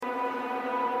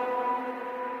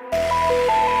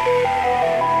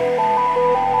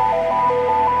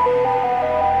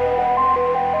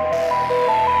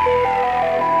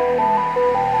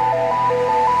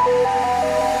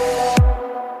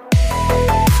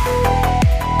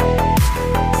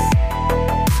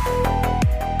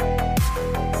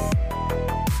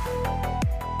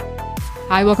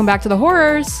Hi, welcome back to the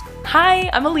horrors. Hi,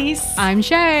 I'm Elise. I'm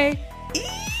Shay.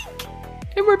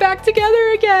 And we're back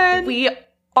together again. We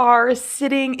are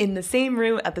sitting in the same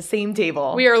room at the same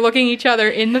table. We are looking each other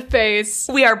in the face.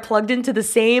 We are plugged into the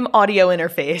same audio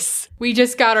interface. We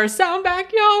just got our sound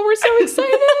back, y'all. We're so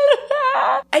excited.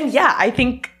 And yeah, I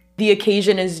think the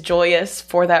occasion is joyous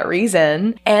for that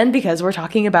reason. And because we're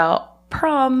talking about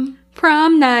prom.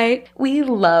 Prom night. We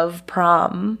love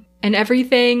prom. And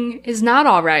everything is not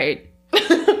all right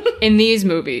in these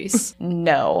movies.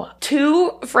 No.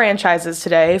 2 franchises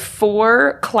today,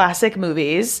 4 classic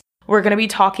movies. We're going to be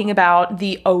talking about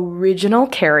the original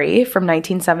Carrie from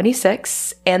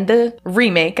 1976 and the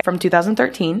remake from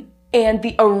 2013. And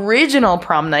the original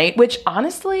Prom Night, which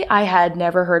honestly I had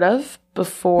never heard of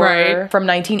before, right, from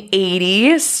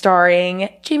 1980, starring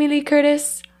Jamie Lee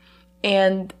Curtis.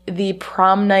 And the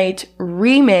Prom Night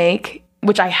remake,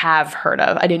 which I have heard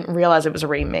of. I didn't realize it was a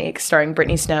remake, starring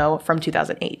Brittany Snow from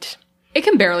 2008. It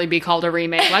can barely be called a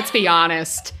remake, let's be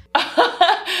honest.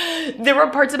 There were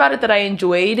parts about it that I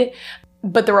enjoyed,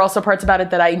 but there were also parts about it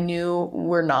that I knew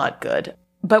were not good.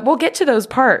 But we'll get to those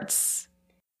parts.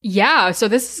 Yeah, so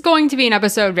this is going to be an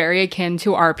episode very akin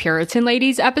to our Puritan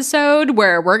Ladies episode,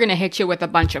 where we're going to hit you with a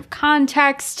bunch of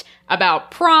context about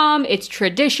prom, its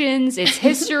traditions, its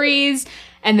histories,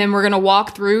 and then we're going to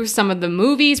walk through some of the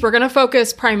movies. We're going to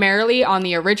focus primarily on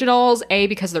the originals, A,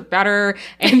 because they're better,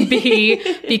 and B,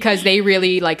 because they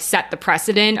really set the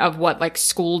precedent of what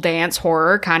school dance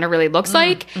horror kind of really looks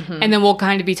like. Mm-hmm. And then we'll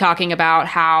kind of be talking about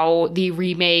how the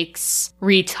remakes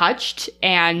retouched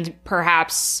and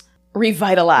perhaps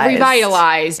revitalized.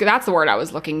 That's the word I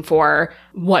was looking for.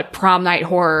 What prom night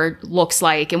horror looks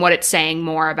like and what it's saying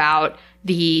more about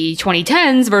the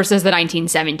 2010s versus the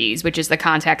 1970s, which is the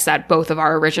context that both of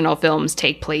our original films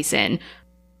take place in.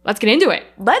 Let's get into it.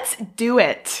 Let's do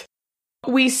it.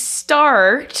 We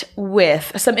start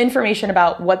with some information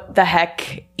about what the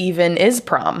heck even is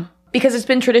prom. Because it's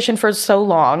been tradition for so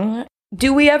long.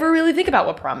 Do we ever really think about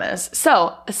what prom is?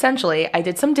 So, essentially, I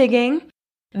did some digging.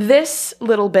 This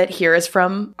little bit here is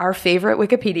from our favorite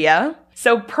Wikipedia.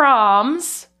 So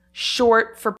proms,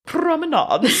 short for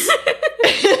promenades,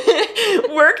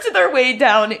 worked their way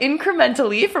down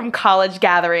incrementally from college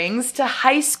gatherings to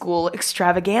high school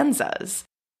extravaganzas.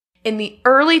 In the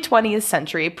early 20th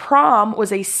century, prom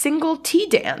was a single tea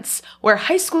dance where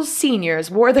high school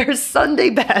seniors wore their Sunday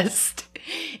best.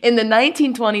 In the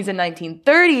 1920s and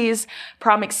 1930s,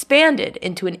 prom expanded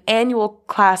into an annual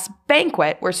class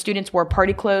banquet where students wore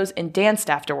party clothes and danced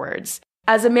afterwards.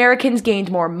 As Americans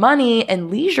gained more money and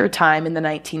leisure time in the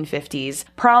 1950s,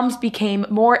 proms became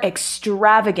more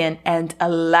extravagant and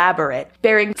elaborate,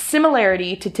 bearing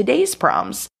similarity to today's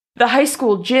proms. The high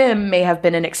school gym may have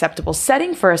been an acceptable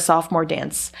setting for a sophomore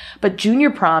dance, but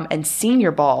junior prom and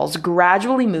senior balls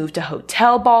gradually moved to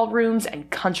hotel ballrooms and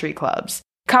country clubs.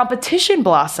 Competition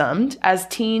blossomed as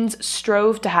teens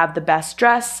strove to have the best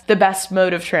dress, the best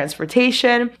mode of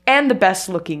transportation, and the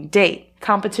best-looking date.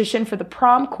 Competition for the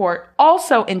prom court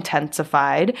also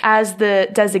intensified as the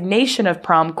designation of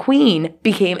prom queen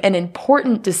became an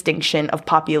important distinction of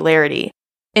popularity.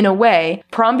 In a way,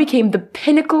 prom became the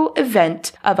pinnacle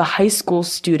event of a high school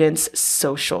student's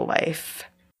social life.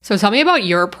 So tell me about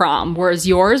your prom. Was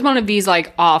yours one of these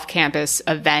off-campus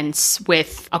events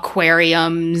with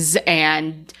aquariums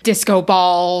and disco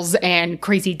balls and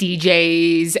crazy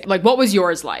DJs? What was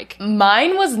yours like?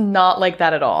 Mine was not like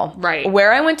that at all. Right.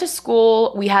 Where I went to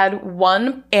school, we had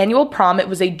one annual prom. It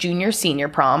was a junior-senior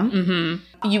prom.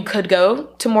 Mm-hmm. You could go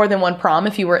to more than one prom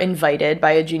if you were invited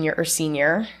by a junior or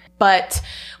senior. But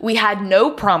we had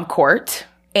no prom court,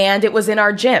 and it was in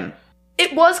our gym.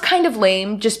 It was kind of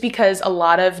lame just because a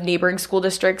lot of neighboring school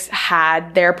districts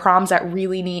had their proms at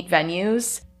really neat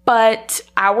venues. But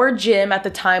our gym at the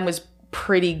time was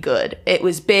pretty good. It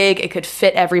was big. It could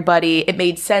fit everybody. It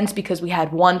made sense because we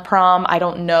had one prom. I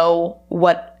don't know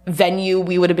what venue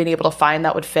we would have been able to find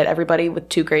that would fit everybody with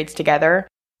 2 grades together.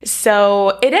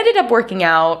 So it ended up working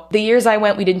out. The years I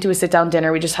went, we didn't do a sit-down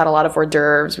dinner. We just had a lot of hors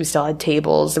d'oeuvres. We still had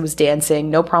tables. There was dancing.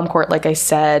 No prom court, like I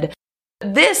said.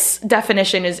 This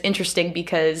definition is interesting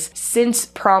because since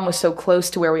prom was so close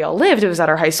to where we all lived, it was at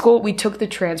our high school, we took the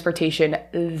transportation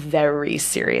very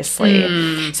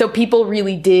seriously. So people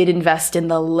really did invest in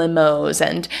the limos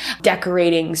and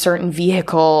decorating certain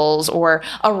vehicles or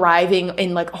arriving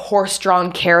in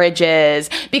horse-drawn carriages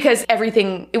because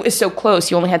everything, it was so close.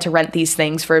 You only had to rent these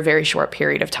things for a very short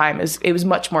period of time. It was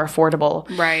much more affordable.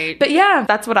 Right. But yeah,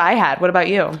 that's what I had. What about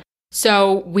you?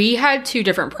 So we had two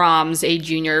different proms, a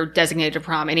junior designated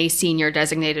prom and a senior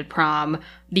designated prom.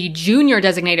 The junior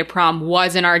designated prom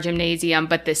was in our gymnasium,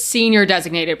 but the senior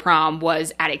designated prom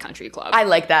was at a country club. I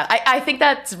like that. I think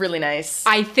that's really nice.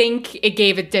 I think it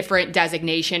gave a different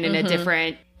designation and a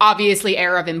different, obviously,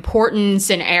 air of importance,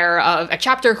 an air of a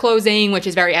chapter closing, which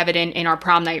is very evident in our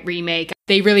prom night remake.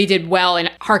 They really did well in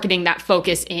harkening that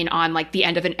focus in on like the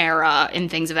end of an era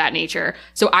and things of that nature.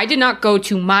 So I did not go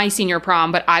to my senior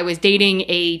prom, but I was dating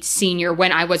a senior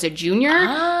when I was a junior.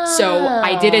 So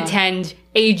I did attend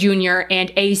a junior and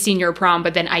a senior prom,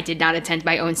 but then I did not attend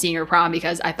my own senior prom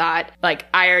because I thought like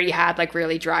I already had like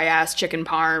really dry ass chicken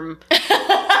parm.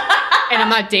 And I'm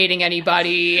not dating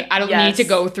anybody. I don't need to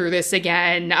go through this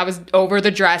again. I was over the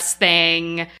dress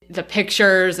thing, the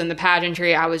pictures and the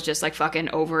pageantry. I was just like fucking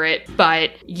over it.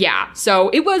 But yeah, so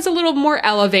it was a little more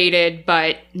elevated,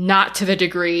 but not to the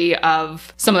degree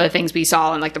of some of the things we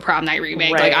saw in like the prom night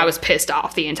remake. Right. Like I was pissed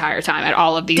off the entire time at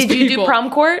all of these people. Did you do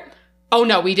prom court? Oh,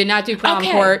 no, we did not do prom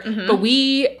court, but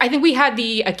I think we had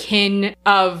the akin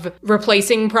of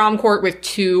replacing prom court with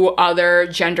two other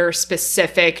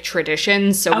gender-specific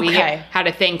traditions. So we had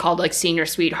a thing called like Senior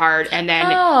Sweetheart and then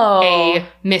a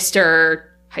Mr.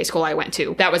 High school I went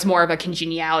to. That was more of a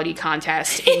congeniality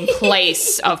contest in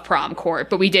place of prom court,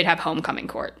 but we did have homecoming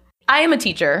court. I am a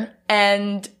teacher,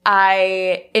 and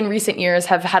I, in recent years,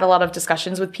 have had a lot of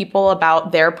discussions with people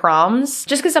about their proms.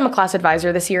 Just because I'm a class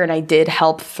advisor this year, and I did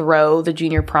help throw the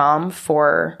junior prom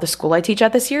for the school I teach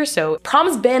at this year. So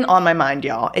prom's been on my mind,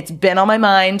 y'all. It's been on my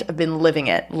mind. I've been living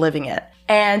it.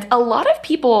 And a lot of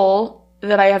people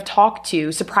that I have talked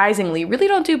to, surprisingly, really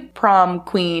don't do prom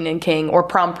queen and king or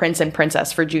prom prince and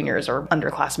princess for juniors or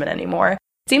underclassmen anymore.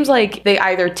 Seems like they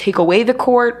either take away the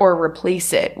court or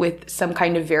replace it with some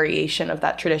kind of variation of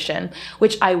that tradition,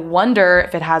 which I wonder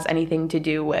if it has anything to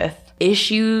do with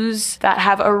issues that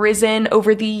have arisen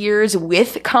over the years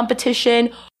with competition,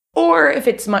 or if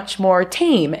it's much more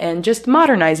tame and just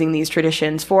modernizing these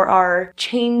traditions for our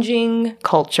changing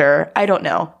culture. I don't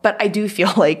know. But I do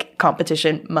feel like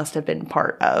competition must have been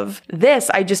part of this.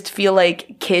 I just feel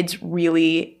like kids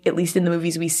really, at least in the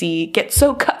movies we see, get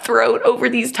so cutthroat over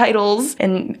these titles.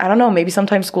 And I don't know, maybe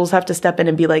sometimes schools have to step in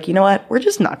and be like, you know what? We're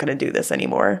just not going to do this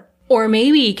anymore. Or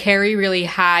maybe Carrie really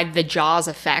had the Jaws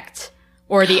effect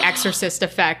or the Exorcist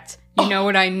effect. You know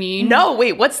what I mean? No,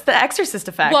 wait, what's the Exorcist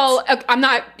effect? Well,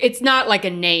 it's not like a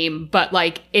name, but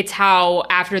like it's how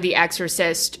after The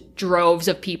Exorcist, droves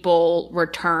of people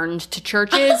returned to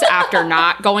churches after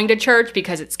not going to church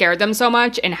because it scared them so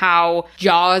much, and how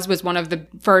Jaws was one of the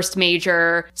first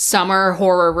major summer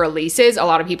horror releases. A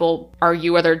lot of people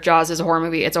argue whether Jaws is a horror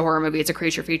movie. It's a horror movie. It's a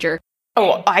creature feature.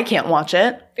 Oh, I can't watch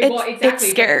it.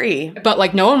 It's scary. But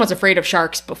like no one was afraid of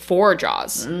sharks before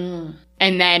Jaws.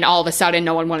 And then all of a sudden,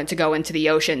 no one wanted to go into the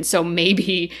ocean. So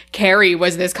maybe Carrie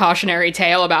was this cautionary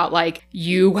tale about, like,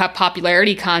 you have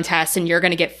popularity contests and you're going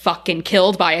to get fucking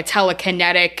killed by a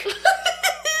telekinetic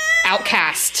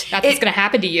outcast. That's what's going to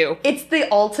happen to you. It's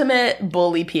the ultimate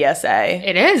bully PSA.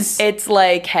 It is. It's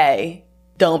like, hey,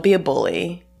 don't be a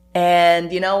bully.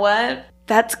 And you know what?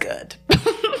 That's good.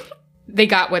 They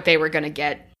got what they were going to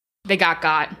get. They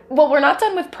got. Well, we're not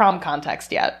done with prom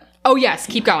context yet. Oh, yes.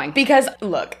 Keep going. Because,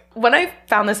 look, when I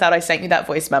found this out, I sent you that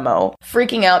voice memo,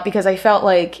 freaking out because I felt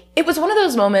like it was one of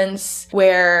those moments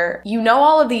where you know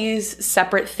all of these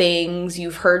separate things,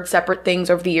 you've heard separate things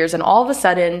over the years, and all of a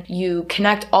sudden you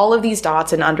connect all of these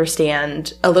dots and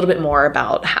understand a little bit more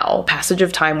about how passage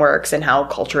of time works and how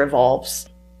culture evolves.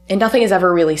 And nothing is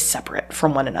ever really separate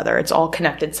from one another. It's all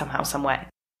connected somehow, some way.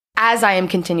 As I am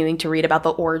continuing to read about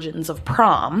the origins of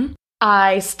prom,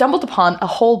 I stumbled upon a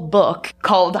whole book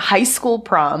called High School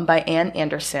Prom by Ann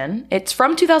Anderson. It's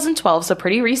from 2012, so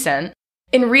pretty recent.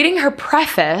 In reading her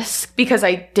preface, because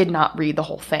I did not read the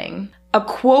whole thing, a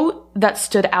quote that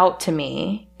stood out to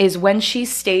me is when she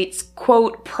states,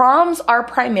 quote, "Proms are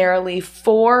primarily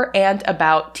for and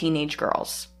about teenage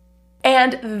girls."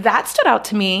 And that stood out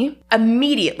to me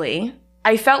immediately.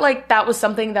 I felt like that was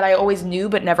something that I always knew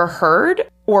but never heard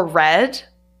or read.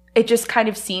 It just kind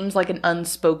of seems like an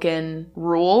unspoken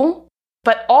rule.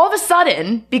 But all of a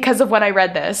sudden, because of when I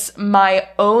read this, my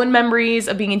own memories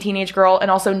of being a teenage girl and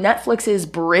also Netflix's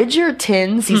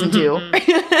Bridgerton season 2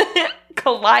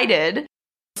 collided.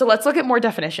 So let's look at more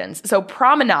definitions. So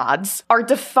promenades are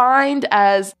defined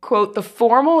as, quote, the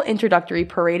formal introductory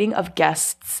parading of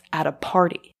guests at a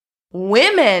party.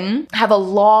 Women have a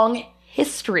long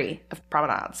history of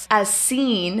promenades, as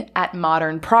seen at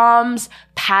modern proms,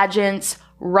 pageants,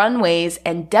 runways,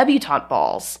 and debutante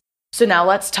balls. So now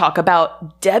let's talk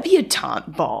about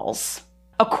debutante balls.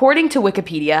 According to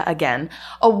Wikipedia, again,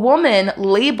 a woman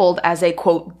labeled as a,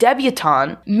 quote,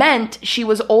 debutante meant she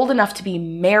was old enough to be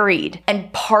married.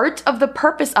 And part of the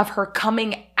purpose of her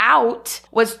coming out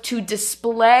was to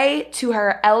display to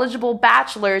her eligible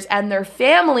bachelors and their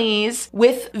families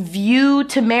with view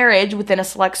to marriage within a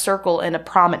select circle in a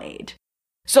promenade.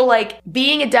 So like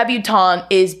being a debutante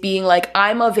is being like,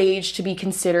 I'm of age to be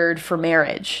considered for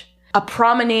marriage. A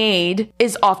promenade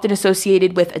is often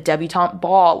associated with a debutante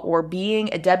ball or being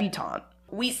a debutante.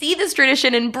 We see this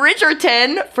tradition in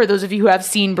Bridgerton, for those of you who have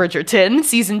seen Bridgerton,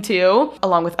 season 2,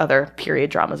 along with other period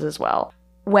dramas as well,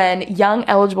 when young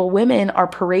eligible women are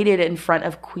paraded in front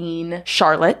of Queen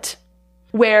Charlotte,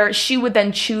 where she would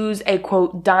then choose a,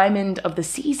 quote, diamond of the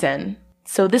season.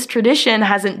 So this tradition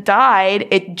hasn't died,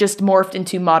 it just morphed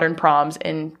into modern proms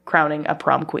and crowning a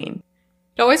prom queen.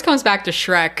 It always comes back to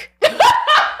Shrek.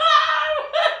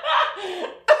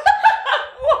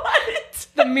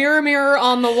 The mirror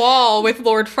on the wall with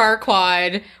Lord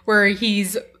Farquaad, where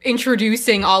he's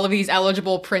introducing all of these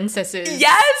eligible princesses.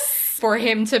 Yes! For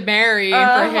him to marry and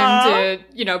for him to,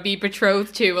 you know, be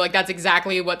betrothed to. Like, that's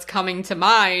exactly what's coming to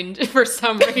mind for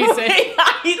some reason.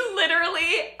 I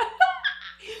literally...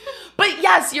 But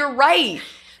yes, you're right.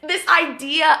 This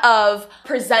idea of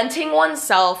presenting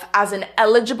oneself as an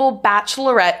eligible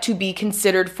bachelorette to be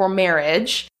considered for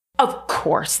marriage, of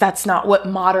course, that's not what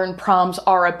modern proms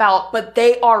are about, but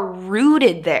they are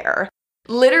rooted there.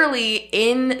 Literally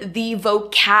in the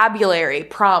vocabulary,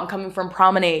 prom coming from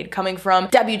promenade, coming from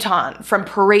debutante, from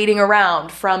parading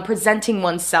around, from presenting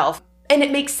oneself. And it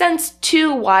makes sense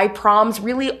too why proms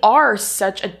really are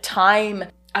such a time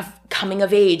of coming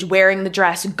of age, wearing the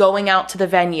dress, going out to the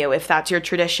venue if that's your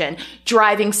tradition,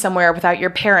 driving somewhere without your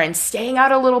parents, staying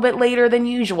out a little bit later than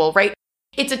usual, right?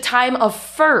 It's a time of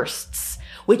firsts,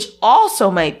 which also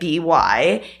might be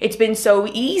why it's been so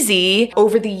easy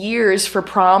over the years for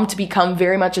prom to become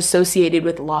very much associated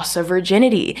with loss of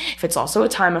virginity. If it's also a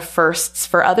time of firsts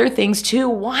for other things too,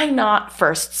 why not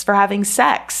firsts for having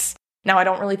sex? Now, I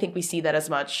don't really think we see that as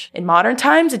much in modern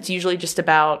times. It's usually just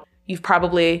about you've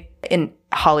probably, in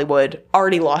Hollywood,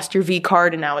 already lost your V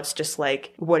card, and now it's just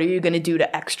like, what are you going to do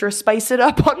to extra spice it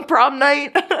up on prom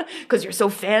night? Because you're so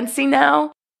fancy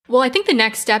now. Well, I think the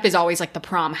next step is always like the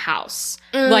prom house.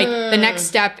 Like, the next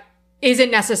step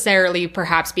isn't necessarily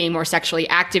perhaps being more sexually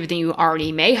active than you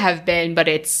already may have been, but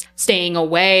it's staying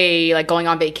away, like going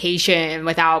on vacation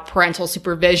without parental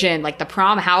supervision. Like, the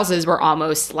prom houses were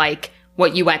almost like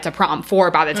what you went to prom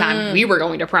for by the time we were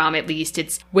going to prom, at least.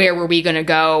 It's where were we going to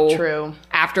go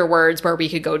afterwards, where we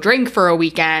could go drink for a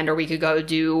weekend or we could go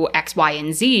do X, Y,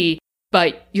 and Z.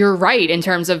 But you're right in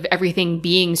terms of everything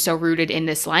being so rooted in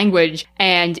this language.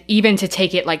 And even to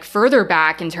take it like further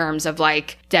back in terms of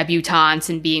like debutantes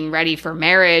and being ready for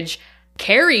marriage,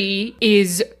 Carrie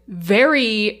is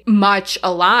very much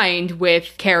aligned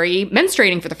with Carrie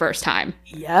menstruating for the first time.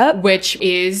 Yep. Which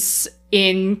is,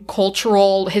 in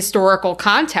cultural, historical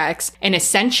context, an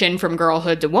ascension from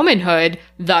girlhood to womanhood,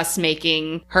 thus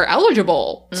making her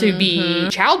eligible to be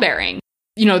childbearing.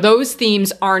 You know, those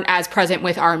themes aren't as present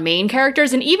with our main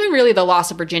characters, and even really the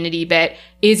loss of virginity bit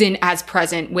isn't as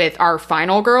present with our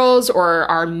final girls or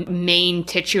our main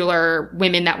titular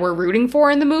women that we're rooting for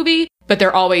in the movie. But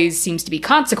there always seems to be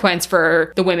consequence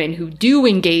for the women who do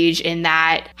engage in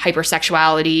that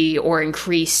hypersexuality or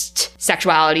increased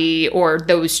sexuality or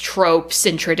those tropes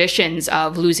and traditions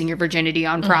of losing your virginity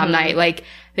on prom night. Like,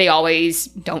 they always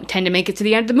don't tend to make it to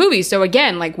the end of the movie. So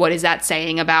again, like, what is that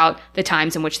saying about the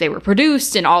times in which they were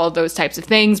produced and all of those types of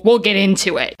things? We'll get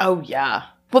into it. Oh, yeah.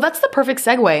 Well, that's the perfect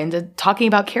segue into talking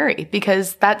about Carrie,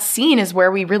 because that scene is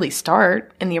where we really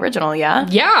start in the original, yeah?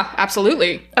 Yeah,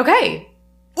 absolutely. Okay.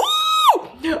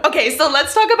 Okay, so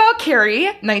let's talk about Carrie,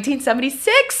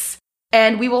 1976.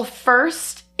 And we will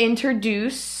first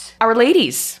introduce our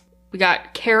ladies. We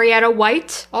got Carrietta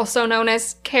White, also known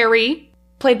as Carrie.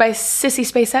 Played by Sissy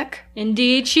Spacek.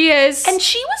 Indeed, she is. And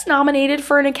she was nominated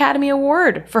for an Academy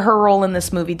Award for her role in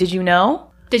this movie. Did you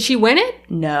know? Did she win it?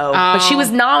 No, but she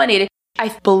was nominated. I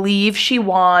believe she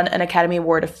won an Academy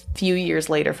Award a few years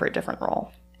later for a different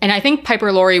role. And I think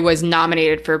Piper Laurie was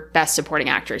nominated for Best Supporting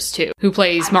Actress, too, who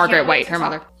plays Margaret White, her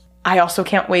mother. I also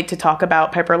can't wait to talk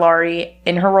about Piper Laurie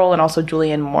in her role and also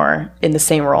Julianne Moore in the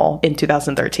same role in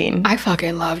 2013. I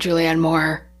fucking love Julianne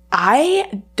Moore.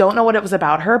 I don't know what it was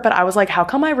about her, but I was like, how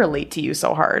come I relate to you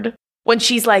so hard? When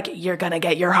she's like, you're gonna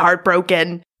get your heart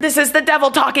broken. This is the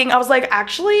devil talking. I was like,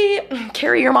 actually,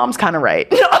 Carrie, your mom's kind of right.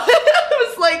 I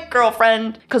was like,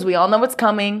 girlfriend, because we all know what's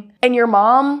coming. And your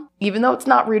mom, even though it's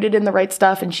not rooted in the right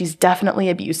stuff and she's definitely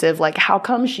abusive, like, how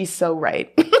come she's so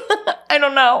right? I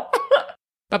don't know.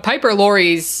 But Piper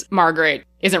Laurie's Margaret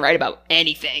isn't right about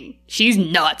anything. She's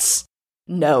nuts.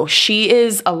 No, she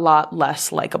is a lot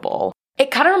less likable.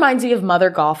 It kind of reminds me of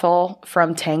Mother Gothel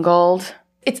from Tangled.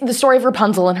 It's the story of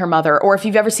Rapunzel and her mother, or if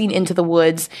you've ever seen Into the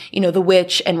Woods, the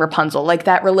witch and Rapunzel, like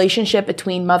that relationship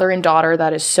between mother and daughter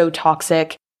that is so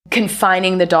toxic,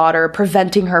 confining the daughter,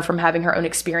 preventing her from having her own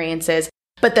experiences.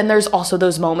 But then there's also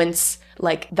those moments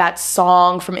like that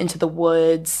song from Into the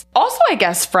Woods. Also, I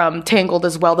guess from Tangled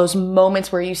as well, those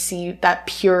moments where you see that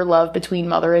pure love between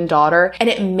mother and daughter. And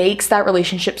it makes that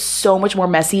relationship so much more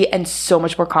messy and so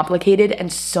much more complicated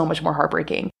and so much more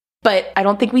heartbreaking. But I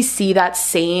don't think we see that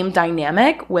same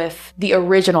dynamic with the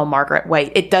original Margaret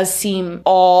White. It does seem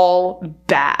all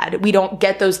bad. We don't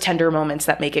get those tender moments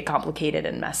that make it complicated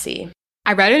and messy.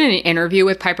 I read in an interview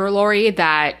with Piper Laurie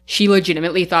that she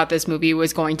legitimately thought this movie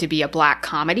was going to be a black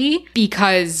comedy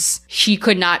because she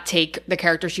could not take the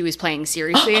character she was playing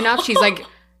seriously enough. She's like,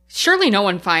 surely no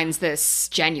one finds this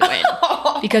genuine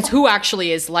because who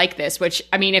actually is like this? Which,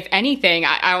 I mean, if anything,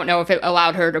 I don't know if it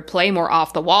allowed her to play more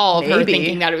off the wall of her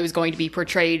thinking that it was going to be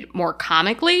portrayed more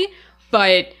comically,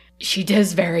 but she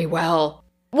does very well.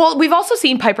 Well, we've also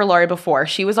seen Piper Laurie before.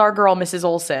 She was our girl, Mrs.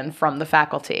 Olsen, from The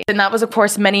Faculty. And that was, of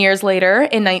course, many years later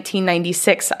in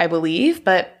 1996, I believe.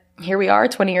 But here we are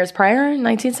 20 years prior in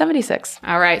 1976.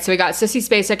 All right. So we got Sissy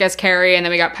Spacek as Carrie, and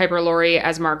then we got Piper Laurie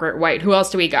as Margaret White. Who else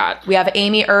do we got? We have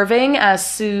Amy Irving as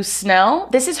Sue Snell.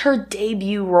 This is her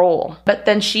debut role. But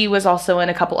then she was also in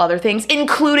a couple other things,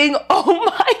 including, oh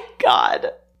my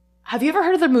God. Have you ever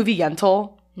heard of the movie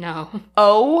Yentl? No.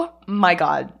 Oh my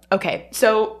God. Okay,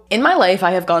 so in my life,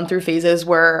 I have gone through phases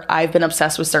where I've been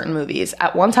obsessed with certain movies.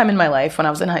 At one time in my life, when I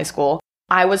was in high school,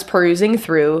 I was perusing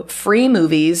through free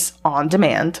movies on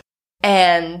demand,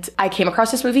 and I came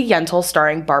across this movie Yentl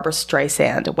starring Barbra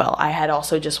Streisand. Well, I had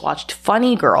also just watched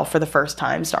Funny Girl for the first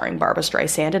time starring Barbra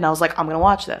Streisand, and I was like, I'm gonna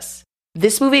watch this.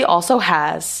 This movie also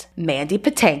has Mandy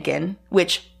Patinkin,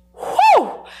 which,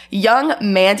 whew, young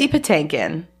Mandy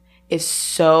Patinkin is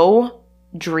so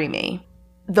dreamy.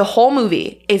 The whole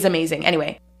movie is amazing.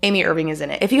 Anyway, Amy Irving is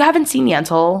in it. If you haven't seen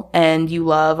Yentl and you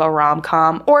love a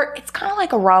rom-com, or it's kind of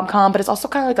like a rom-com, but it's also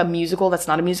kind of like a musical that's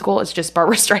not a musical. It's just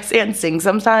Barbra Streisand sings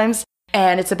sometimes.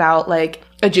 And it's about like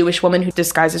a Jewish woman who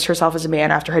disguises herself as a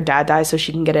man after her dad dies so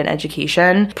she can get an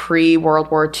education pre-World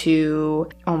War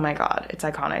II. Oh my God, it's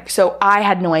iconic. So I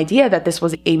had no idea that this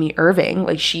was Amy Irving.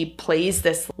 Like, she plays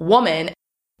this woman.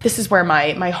 This is where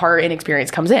my horror inexperience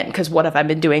comes in, because what have I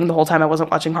been doing the whole time I wasn't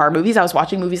watching horror movies? I was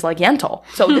watching movies like Yentl.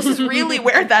 So this is really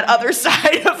where that other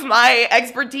side of my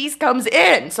expertise comes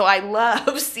in. So I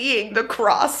love seeing the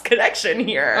cross connection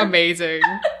here. Amazing.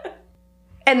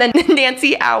 And then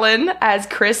Nancy Allen as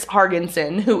Chris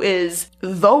Hargensen, who is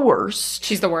the worst.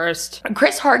 She's the worst.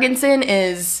 Chris Hargensen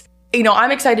is,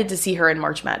 I'm excited to see her in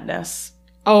March Madness.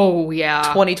 Oh, yeah.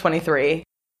 2023.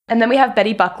 And then we have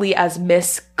Betty Buckley as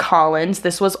Miss Collins.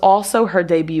 This was also her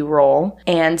debut role.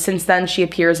 And since then, she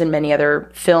appears in many other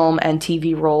film and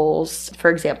TV roles. For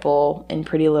example, in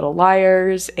Pretty Little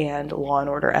Liars and Law &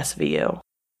 Order SVU.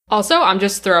 Also, I'm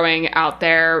just throwing out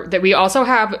there that we also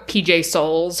have PJ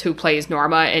Souls, who plays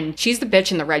Norma, and she's the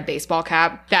bitch in the red baseball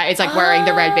cap that is like wearing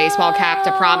the red baseball cap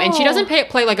to prom. And she doesn't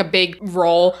play like a big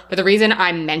role, but the reason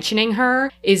I'm mentioning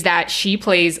her is that she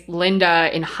plays Linda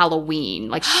in Halloween.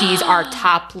 Like, she's our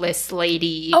topless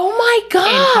lady. Oh my gosh.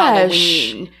 In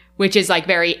Halloween, which is like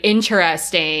very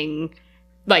interesting.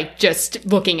 Like, just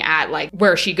looking at like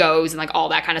where she goes and like all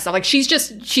that kind of stuff. Like, she's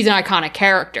an iconic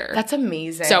character. That's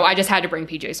amazing. So I just had to bring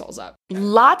PJ Souls up.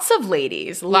 Lots of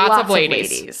ladies. Lots of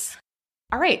ladies.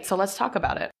 All right, so let's talk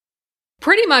about it.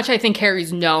 Pretty much, I think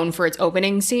Carrie's known for its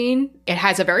opening scene. It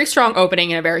has a very strong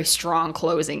opening and a very strong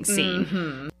closing scene.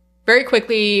 Mm-hmm. Very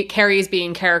quickly, Carrie is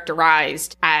being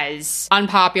characterized as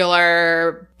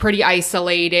unpopular, pretty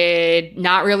isolated,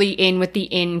 not really in with the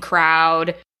in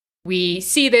crowd. We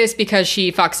see this because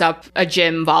she fucks up a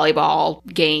gym volleyball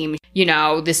game.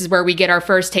 This is where we get our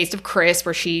first taste of Chris,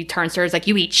 where she turns to her, is like,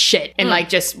 you eat shit, and like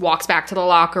just walks back to the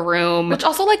locker room. Which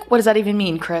also, like, what does that even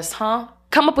mean, Chris, huh?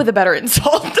 Come up with a better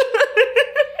insult.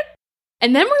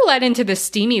 And then we're led into this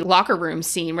steamy locker room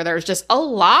scene where there's just a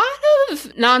lot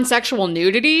of non-sexual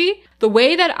nudity. The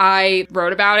way that I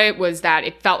wrote about it was that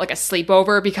it felt like a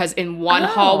sleepover, because in one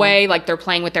hallway, like, they're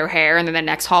playing with their hair, and then the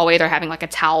next hallway, they're having like a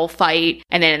towel fight.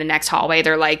 And then in the next hallway,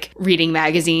 they're like reading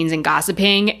magazines and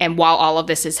gossiping. And while all of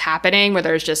this is happening, where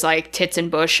there's just like tits and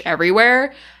bush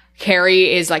everywhere,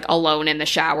 Carrie is like alone in the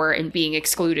shower and being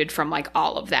excluded from like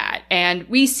all of that. And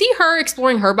we see her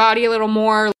exploring her body a little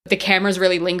more. The camera's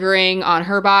really lingering on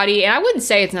her body. And I wouldn't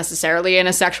say it's necessarily in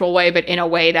a sexual way, but in a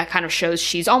way that kind of shows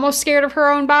she's almost scared of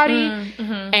her own body.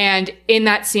 Mm-hmm. And in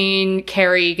that scene,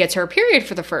 Carrie gets her period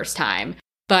for the first time.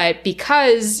 But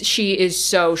because she is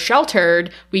so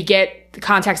sheltered, we get the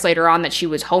context later on that she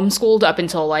was homeschooled up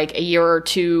until like a year or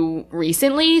two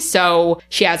recently. So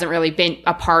she hasn't really been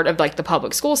a part of like the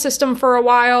public school system for a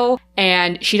while.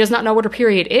 And she does not know what her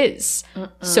period is.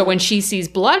 So when she sees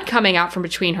blood coming out from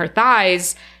between her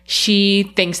thighs,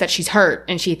 she thinks that she's hurt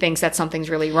and she thinks that something's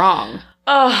really wrong.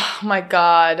 Oh my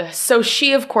God. So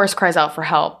she, of course, cries out for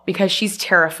help because she's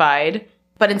terrified.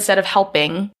 But instead of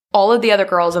helping, all of the other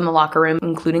girls in the locker room,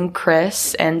 including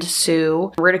Chris and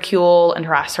Sue, ridicule and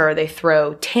harass her. They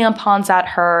throw tampons at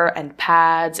her and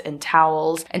pads and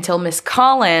towels until Miss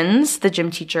Collins, the gym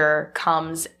teacher,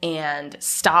 comes and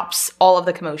stops all of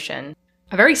the commotion.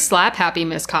 A very slap-happy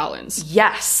Miss Collins.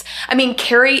 Yes. I mean,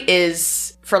 Carrie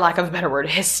is, for lack of a better word,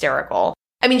 hysterical.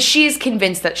 I mean, she is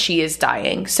convinced that she is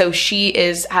dying, so she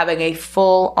is having a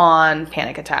full-on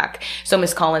panic attack. So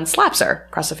Miss Collins slaps her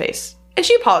across the face. And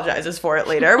she apologizes for it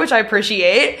later, which I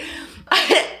appreciate.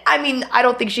 I mean, I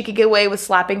don't think she could get away with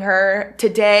slapping her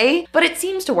today, but it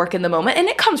seems to work in the moment, and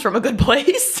it comes from a good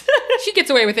place. She gets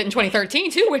away with it in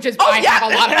 2013, too, which is I have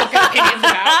a lot of fucking opinions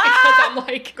about, because I'm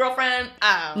like... Girlfriend,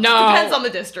 no. Depends on the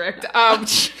district. And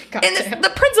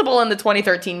the principal in the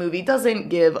 2013 movie doesn't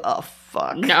give a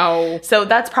fuck. No. So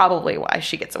that's probably why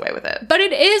she gets away with it. But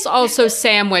it is also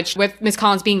sandwiched with Miss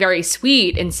Collins being very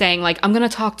sweet and saying, like, I'm going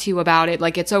to talk to you about it.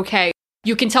 Like, it's okay.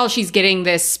 You can tell she's getting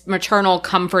this maternal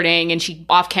comforting, and she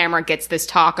off camera gets this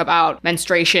talk about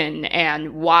menstruation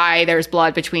and why there's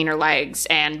blood between her legs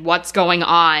and what's going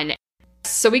on.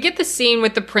 So we get the scene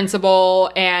with the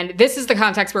principal, and this is the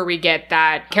context where we get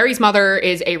that Carrie's mother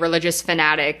is a religious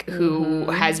fanatic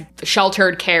who has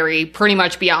sheltered Carrie pretty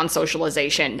much beyond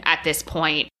socialization at this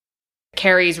point.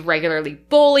 Carrie's regularly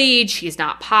bullied. She's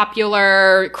not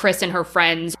popular. Chris and her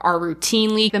friends are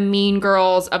routinely the mean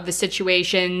girls of the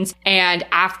situations. And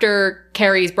after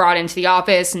Carrie's brought into the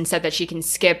office and said that she can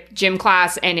skip gym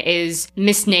class and is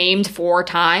misnamed 4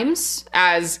 times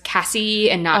as Cassie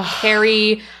and not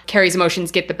Carrie, Carrie's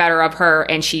emotions get the better of her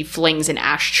and she flings an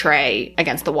ashtray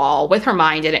against the wall with her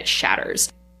mind and it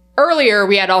shatters. Earlier,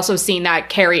 we had also seen that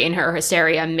Carrie, in her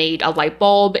hysteria, made a light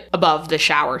bulb above the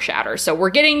shower shatter. So we're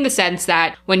getting the sense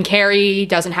that when Carrie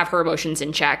doesn't have her emotions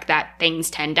in check, that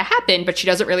things tend to happen, but she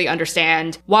doesn't really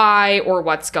understand why or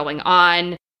what's going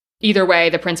on. Either way,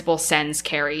 the principal sends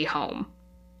Carrie home.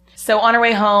 So on her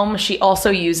way home, she also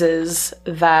uses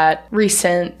that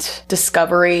recent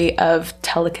discovery of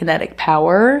telekinetic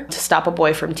power to stop a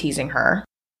boy from teasing her.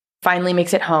 Finally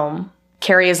makes it home.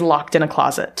 Carrie is locked in a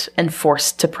closet and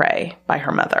forced to pray by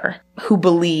her mother, who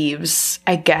believes,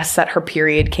 I guess, that her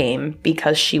period came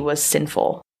because she was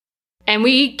sinful. And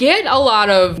we get a lot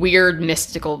of weird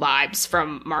mystical vibes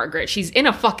from Margaret. She's in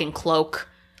a fucking cloak.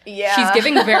 Yeah. She's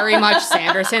giving very much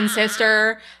Sanderson's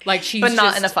sister. Like she's But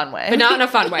not in a fun way. But not in a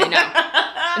fun way, no.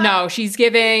 No, she's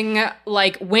giving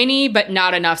like Winnie, but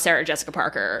not enough Sarah Jessica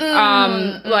Parker.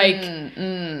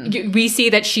 We see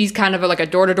that she's kind of like a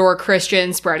door-to-door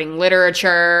Christian spreading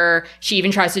literature. She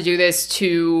even tries to do this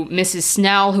to Mrs.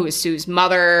 Snell, who is Sue's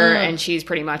mother, and she's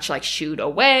pretty much like shooed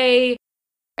away.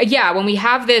 Yeah, when we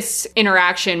have this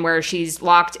interaction where she's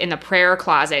locked in the prayer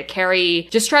closet, Carrie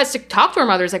just tries to talk to her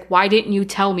mother. It's like, why didn't you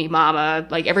tell me, Mama?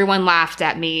 Like, everyone laughed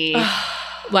at me.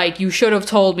 Like, you should have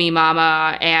told me,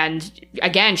 Mama. And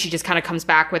again, she just kind of comes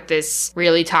back with this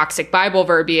really toxic Bible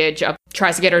verbiage of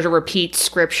tries to get her to repeat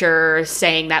scripture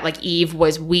saying that, like, Eve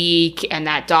was weak and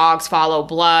that dogs follow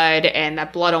blood and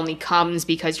that blood only comes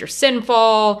because you're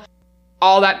sinful.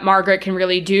 All that Margaret can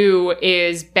really do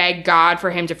is beg God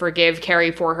for him to forgive Carrie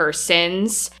for her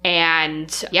sins.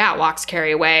 And yeah, locks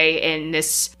Carrie away in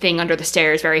this thing under the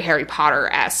stairs, very Harry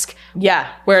Potter-esque. Yeah.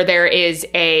 Where there is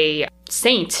a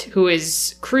saint who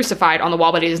is crucified on the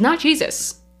wall, but it is not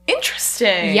Jesus.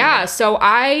 Interesting. Yeah, so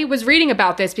I was reading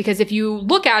about this because if you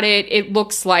look at it, it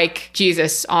looks like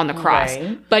Jesus on the cross.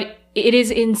 Right. But it is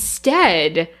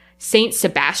instead Saint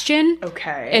Sebastian.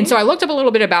 Okay. And so I looked up a little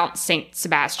bit about Saint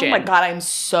Sebastian. Oh my God, I'm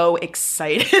so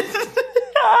excited.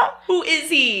 Who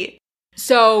is he?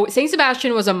 So Saint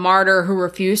Sebastian was a martyr who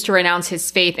refused to renounce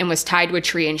his faith and was tied to a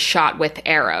tree and shot with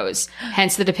arrows.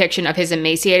 Hence the depiction of his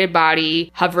emaciated body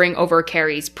hovering over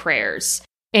Carrie's prayers.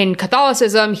 In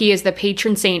Catholicism, he is the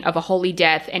patron saint of a holy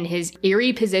death, and his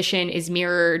eerie position is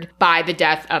mirrored by the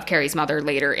death of Carrie's mother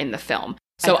later in the film.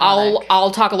 So I'll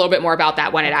talk a little bit more about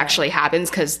that when it actually happens,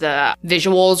 because the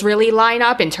visuals really line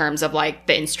up in terms of like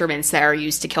the instruments that are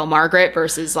used to kill Margaret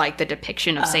versus like the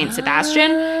depiction of Saint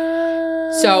Sebastian.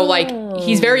 So like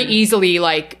he's very easily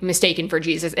like mistaken for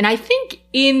Jesus, and I think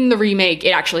in the remake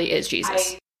it actually is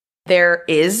Jesus. There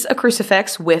is a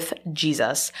crucifix with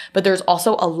Jesus, but there's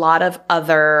also a lot of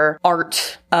other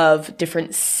art of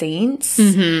different saints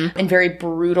and very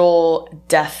brutal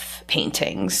death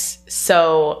paintings.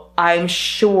 So I'm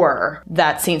sure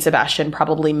that Saint Sebastian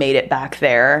probably made it back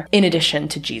there in addition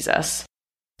to Jesus.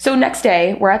 So next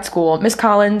day, we're at school. Miss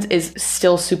Collins is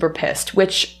still super pissed,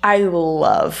 which I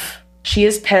love. She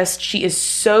is pissed. She is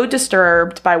so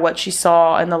disturbed by what she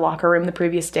saw in the locker room the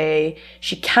previous day.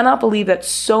 She cannot believe that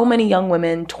so many young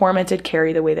women tormented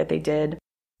Carrie the way that they did.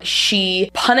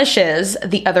 She punishes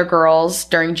the other girls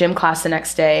during gym class the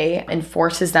next day and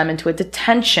forces them into a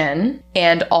detention,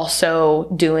 and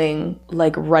also doing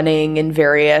like running and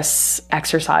various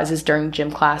exercises during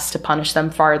gym class to punish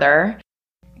them farther.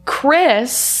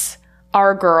 Chris,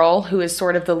 our girl, who is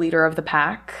sort of the leader of the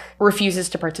pack, refuses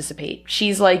to participate.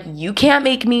 She's like, you can't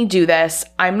make me do this.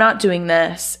 I'm not doing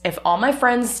this. If all my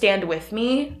friends stand with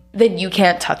me, then you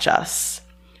can't touch us.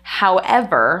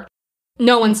 However,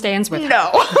 no one stands with her.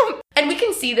 No. And we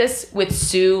can see this with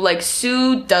Sue. Like,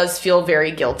 Sue does feel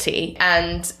very guilty.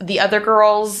 And the other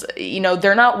girls, you know,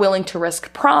 they're not willing to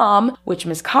risk prom, which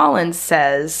Miss Collins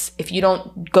says, if you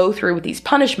don't go through with these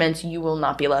punishments, you will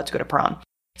not be allowed to go to prom.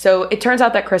 So it turns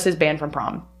out that Chris is banned from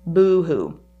prom.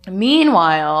 Boo-hoo.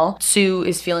 Meanwhile, Sue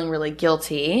is feeling really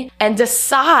guilty and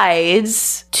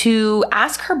decides to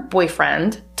ask her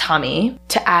boyfriend, Tommy,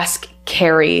 to ask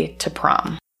Carrie to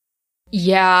prom.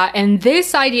 Yeah, and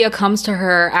this idea comes to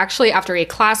her actually after a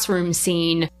classroom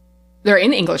scene. They're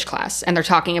in English class and they're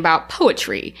talking about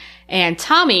poetry. And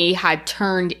Tommy had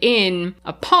turned in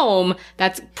a poem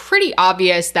that's pretty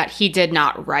obvious that he did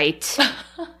not write,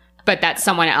 but that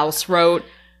someone else wrote.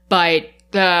 But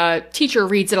the teacher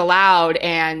reads it aloud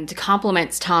and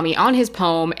compliments Tommy on his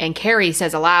poem, and Carrie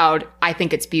says aloud, I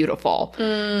think it's beautiful.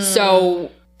 So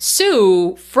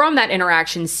Sue, from that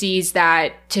interaction, sees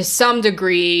that to some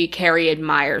degree, Carrie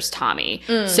admires Tommy,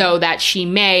 so that she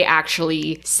may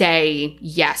actually say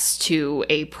yes to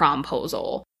a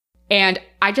promposal. And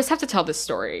I just have to tell this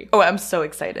story. Oh, I'm so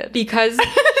excited. Because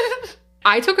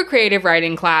I took a creative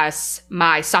writing class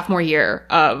my sophomore year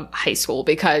of high school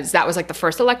because that was like the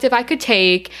first elective I could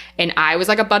take. And I was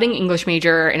like a budding English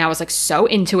major and I was like so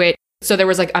into it. So there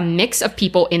was like a mix of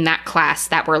people in that class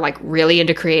that were like really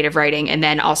into creative writing, and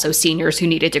then also seniors who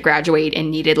needed to graduate and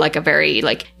needed like a very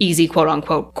like easy quote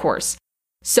unquote course.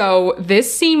 So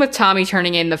this scene with Tommy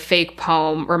turning in the fake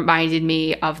poem reminded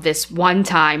me of this one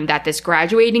time that this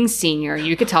graduating senior,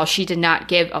 you could tell she did not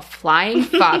give a flying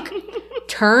fuck,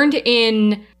 turned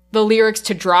in the lyrics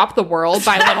to Drop the World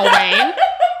by Lil Wayne.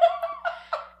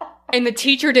 And the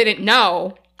teacher didn't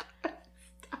know.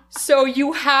 So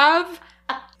you have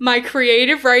my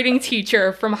creative writing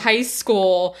teacher from high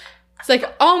school. It's like,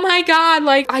 oh my God,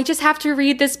 like, I just have to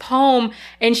read this poem.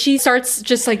 And she starts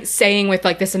just like saying with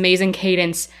like this amazing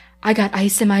cadence, I got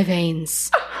ice in my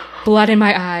veins, blood in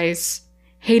my eyes,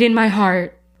 hate in my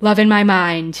heart, love in my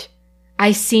mind.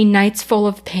 I see nights full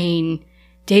of pain,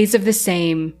 days of the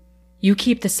same. You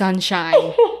keep the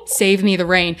sunshine, save me the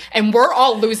rain. And we're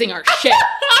all losing our shit.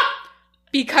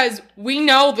 Because we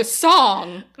know the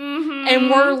song, and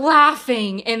we're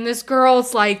laughing, and this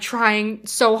girl's, like, trying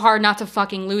so hard not to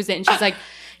fucking lose it, and she's like,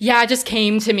 yeah, it just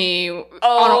came to me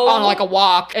on, like, a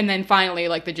walk, and then finally,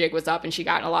 like, the jig was up, and she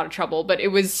got in a lot of trouble, but it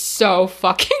was so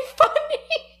fucking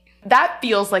funny. That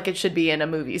feels like it should be in a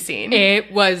movie scene.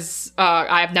 It was,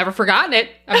 I've never forgotten it.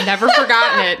 I've never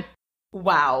forgotten it.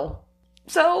 Wow.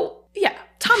 So, yeah,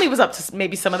 Tommy was up to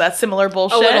maybe some of that similar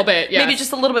bullshit. A little bit, yes. Maybe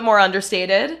just a little bit more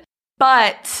understated.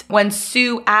 But when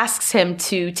Sue asks him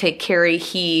to take Carrie,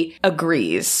 he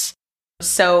agrees.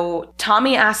 So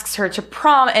Tommy asks her to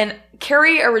prom, and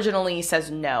Carrie originally says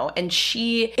no. And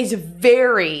she is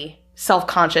very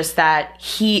self-conscious that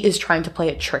he is trying to play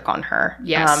a trick on her.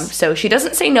 Yes. So she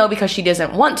doesn't say no because she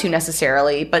doesn't want to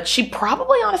necessarily, but she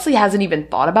probably honestly hasn't even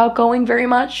thought about going very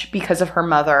much because of her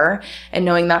mother and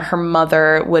knowing that her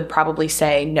mother would probably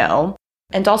say no.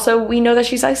 And also, we know that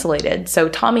she's isolated. So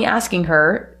Tommy asking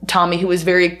her, Tommy, who is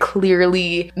very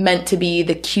clearly meant to be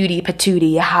the cutie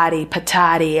patootie, hottie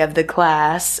patati of the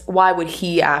class, why would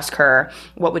he ask her?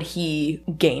 What would he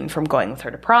gain from going with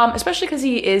her to prom? Especially because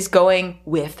he is going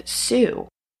with Sue.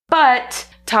 But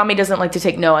Tommy doesn't like to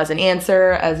take no as an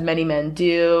answer, as many men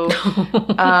do.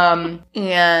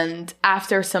 And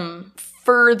after some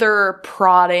further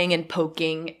prodding and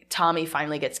poking, Tommy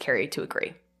finally gets Carrie to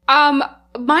agree.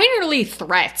 Minorly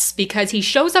threats, because he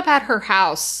shows up at her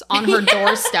house on her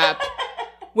doorstep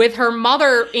with her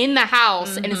mother in the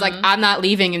house and is like, I'm not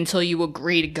leaving until you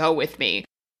agree to go with me.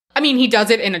 mean, he does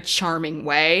it in a charming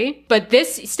way, but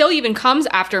this still even comes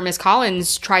after Miss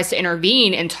Collins tries to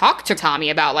intervene and talk to Tommy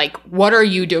about, like, what are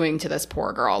you doing to this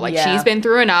poor girl? Like, she's been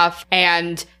through enough.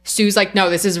 And Sue's like, no,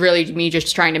 this is really me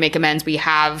just trying to make amends. We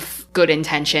have good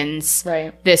intentions.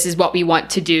 Right. This is what we want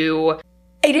to do.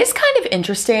 It is kind of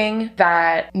interesting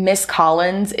that Miss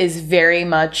Collins is very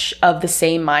much of the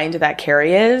same mind that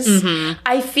Carrie is. Mm-hmm.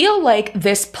 I feel like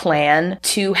this plan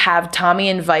to have Tommy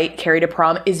invite Carrie to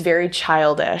prom is very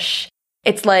childish.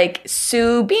 It's like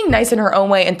Sue being nice in her own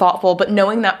way and thoughtful, but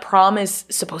knowing that prom is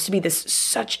supposed to be this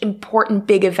such important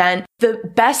big event, the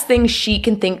best thing she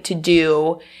can think to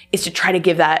do is to try to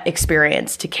give that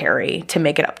experience to Carrie to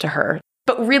make it up to her.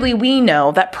 But really, we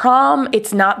know that prom,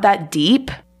 it's not that deep.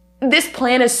 This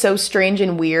plan is so strange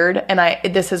and weird, and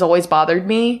this has always bothered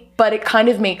me, but it kind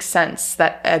of makes sense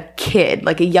that a kid,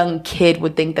 like a young kid,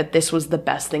 would think that this was the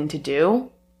best thing to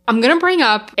do. I'm going to bring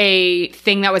up a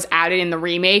thing that was added in the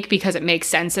remake because it makes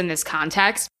sense in this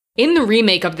context. In the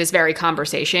remake of this very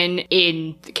conversation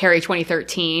in Carrie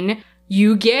 2013,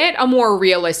 you get a more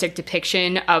realistic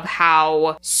depiction of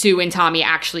how Sue and Tommy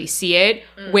actually see it,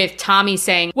 with Tommy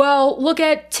saying, well, look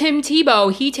at Tim Tebow.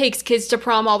 He takes kids to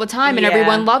prom all the time and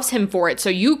everyone loves him for it. So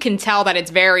you can tell that it's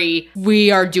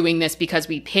we are doing this because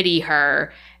we pity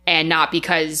her and not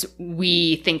because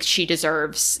we think she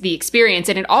deserves the experience.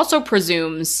 And it also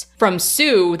presumes from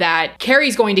Sue that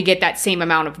Carrie's going to get that same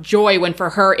amount of joy when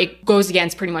for her, it goes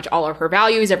against pretty much all of her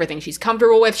values, everything she's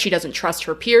comfortable with. She doesn't trust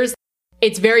her peers.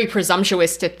 It's very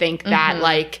presumptuous to think that,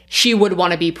 like, she would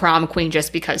want to be prom queen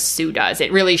just because Sue does.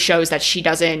 It really shows that she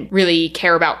doesn't really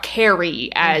care about Carrie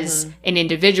as an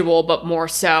individual, but more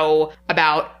so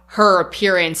about her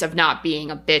appearance of not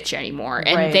being a bitch anymore.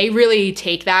 And they really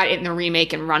take that in the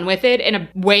remake and run with it in a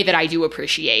way that I do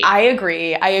appreciate. I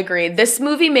agree. This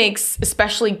movie makes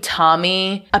especially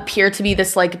Tommy appear to be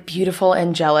this, like, beautiful,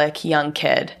 angelic young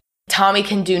kid. Tommy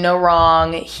can do no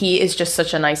wrong. He is just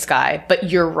such a nice guy. But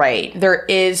you're right. There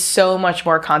is so much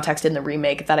more context in the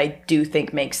remake that I do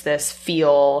think makes this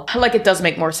feel like it does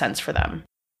make more sense for them.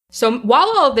 So while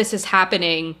all of this is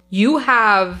happening, you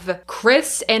have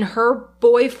Chris and her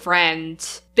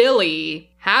boyfriend, Billy,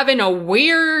 having a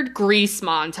weird Grease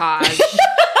montage.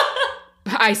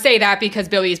 I say that because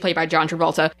Billy is played by John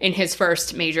Travolta in his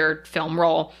first major film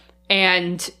role.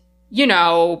 And you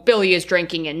know, Billy is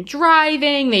drinking and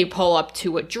driving. They pull up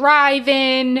to a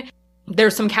drive-in.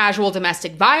 There's some casual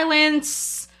domestic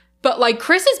violence. But, like,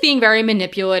 Chris is being very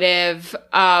manipulative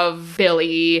of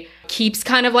Billy, keeps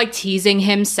kind of, like, teasing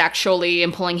him sexually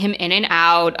and pulling him in and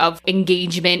out of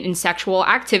engagement in sexual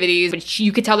activities. But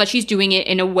you could tell that she's doing it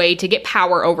in a way to get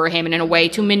power over him and in a way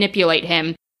to manipulate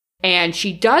him. And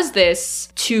she does this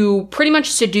to pretty much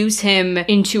seduce him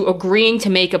into agreeing to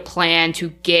make a plan to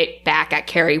get back at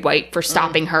Carrie White for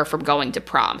stopping her from going to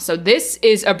prom. So this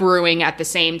is a brewing at the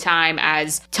same time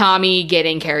as Tommy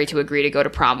getting Carrie to agree to go to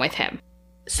prom with him.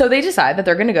 So they decide that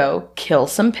they're going to go kill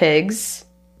some pigs,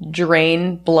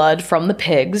 drain blood from the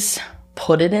pigs,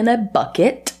 put it in a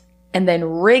bucket, and then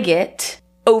rig it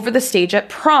over the stage at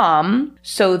prom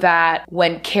so that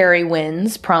when Carrie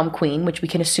wins prom queen, which we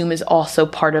can assume is also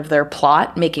part of their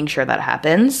plot, making sure that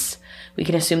happens, we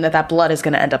can assume that that blood is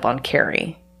going to end up on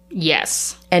Carrie.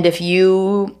 Yes. And if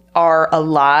you are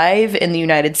alive in the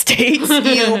United States,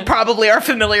 you probably are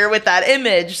familiar with that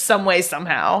image some way,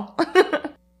 somehow.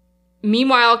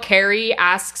 Meanwhile, Carrie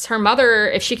asks her mother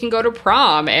if she can go to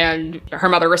prom, and her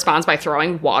mother responds by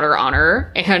throwing water on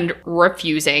her and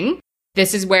refusing.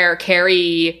 This is where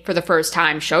Carrie, for the first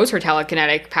time, shows her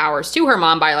telekinetic powers to her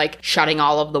mom by, like, shutting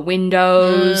all of the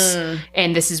windows.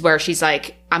 And this is where she's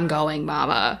like, I'm going,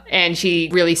 mama. And she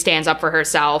really stands up for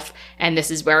herself. And this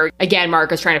is where, again,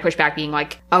 Mark is trying to push back, being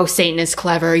like, oh, Satan is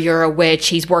clever. You're a witch.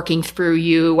 He's working through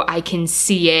you. I can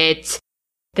see it.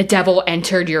 The devil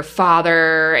entered your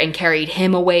father and carried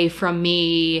him away from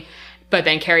me. But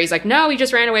then Carrie's like, no, he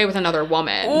just ran away with another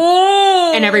woman.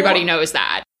 Ooh. And everybody knows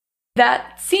that.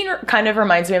 That scene kind of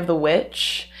reminds me of The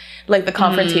Witch. Like the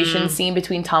confrontation scene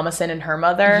between Thomasin and her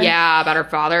mother. Yeah, about her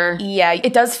father. Yeah,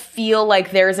 it does feel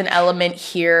like there's an element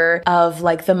here of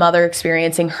like the mother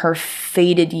experiencing her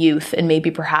faded youth and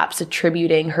maybe perhaps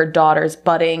attributing her daughter's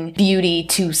budding beauty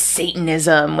to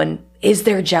Satanism. When is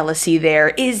there jealousy there?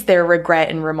 Is there regret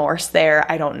and remorse there?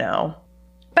 I don't know.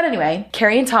 But anyway,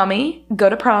 Carrie and Tommy go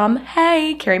to prom.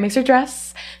 Hey, Carrie makes her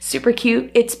dress. Super cute.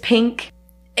 It's pink.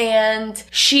 And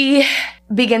she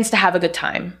begins to have a good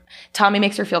time. Tommy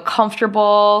makes her feel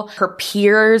comfortable. Her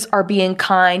peers are being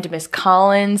kind. Miss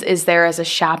Collins is there as a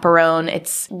chaperone.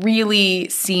 It's really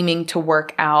seeming to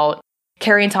work out.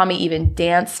 Carrie and Tommy even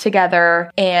dance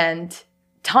together. And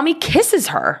Tommy kisses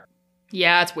her.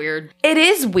 Yeah, it's weird. It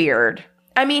is weird.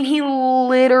 I mean, he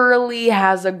literally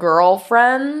has a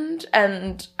girlfriend,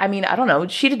 and I mean, I don't know.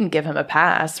 She didn't give him a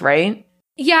pass, right?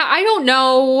 Yeah, I don't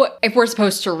know if we're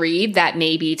supposed to read that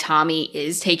maybe Tommy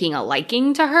is taking a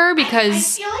liking to her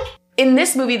because... I feel like in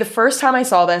this movie, the first time I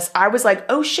saw this, I was like,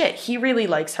 oh shit, he really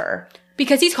likes her.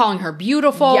 Because he's calling her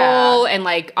beautiful and,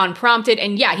 like, unprompted.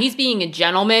 And yeah, he's being a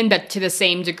gentleman, but to the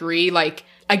same degree, like,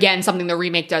 again, something the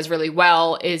remake does really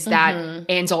well is that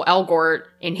Ansel Elgort,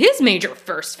 in his major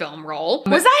first film role...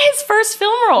 Was that his first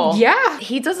film role? Yeah.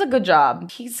 He does a good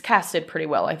job. He's casted pretty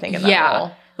well, I think, in that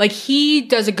role. Like, he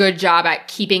does a good job at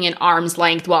keeping an arm's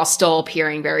length while still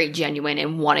appearing very genuine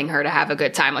and wanting her to have a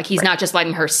good time. Like, he's not just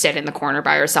letting her sit in the corner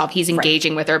by herself. He's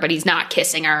engaging with her, but he's not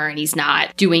kissing her, and he's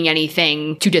not doing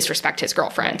anything to disrespect his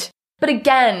girlfriend. But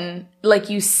again,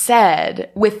 like you said,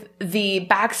 with the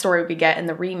backstory we get in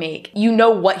the remake, you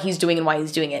know what he's doing and why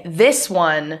he's doing it. This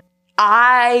one,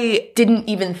 I didn't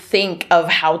even think of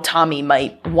how Tommy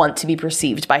might want to be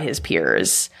perceived by his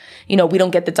peers. You know, we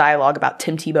don't get the dialogue about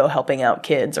Tim Tebow helping out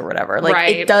kids or whatever.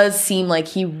 Like, it does seem like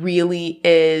he really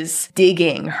is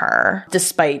digging her,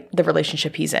 despite the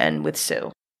relationship he's in with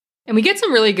Sue. And we get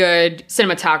some really good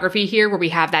cinematography here where we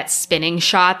have that spinning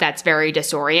shot that's very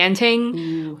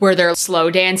disorienting, where they're slow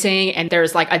dancing and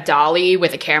there's like a dolly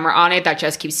with a camera on it that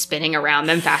just keeps spinning around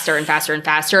them faster and faster and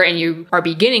faster. And you are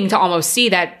beginning to almost see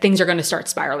that things are going to start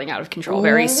spiraling out of control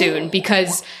very soon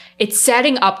because it's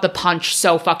setting up the punch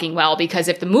so fucking well. Because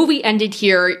if the movie ended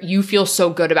here, you feel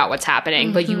so good about what's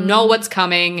happening, but you know what's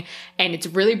coming and it's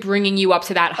really bringing you up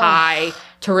to that high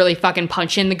to really fucking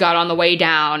punch in the gut on the way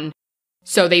down.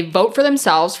 So they vote for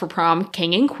themselves for prom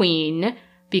king and queen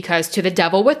because to the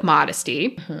devil with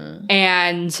modesty.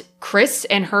 And Chris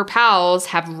and her pals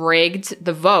have rigged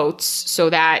the votes so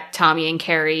that Tommy and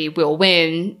Carrie will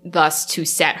win, thus to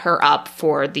set her up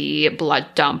for the blood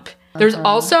dump. There's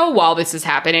also, while this is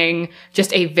happening,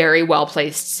 just a very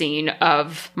well-placed scene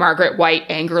of Margaret White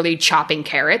angrily chopping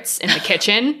carrots in the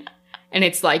kitchen. And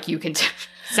it's like you can...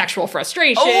 sexual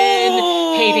frustration,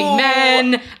 hating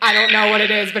men. I don't know what it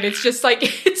is, but it's just like,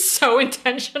 it's so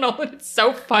intentional and it's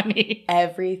so funny.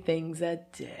 Everything's a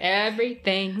dick.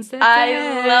 Everything's a dick.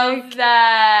 I love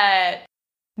that.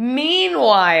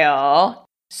 Meanwhile,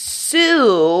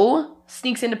 Sue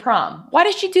sneaks into prom. Why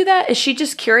does she do that? Is she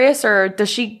just curious or does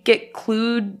she get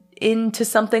clued into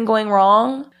something going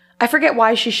wrong? I forget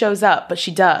why she shows up, but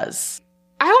she does.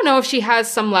 I don't know if she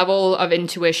has some level of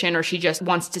intuition or she just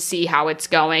wants to see how it's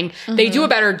going. They do a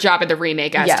better job at the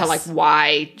remake as to like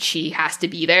why she has to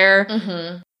be there.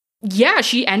 Yeah,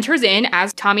 she enters in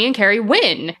as Tommy and Carrie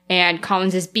win. And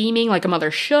Collins is beaming like a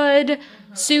mother should.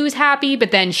 Sue's happy,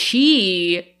 but then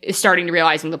she is starting to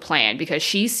realize the plan because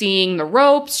she's seeing the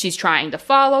ropes. She's trying to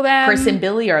follow them. Chris and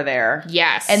Billy are there.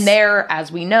 Yes. And they're,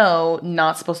 as we know,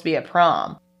 not supposed to be at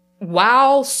prom.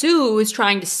 While Sue is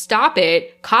trying to stop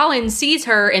it, Collins sees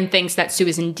her and thinks that Sue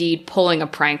is indeed pulling a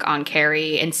prank on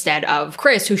Carrie instead of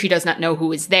Chris, who she does not know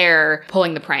who is there,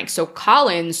 pulling the prank. So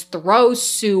Collins throws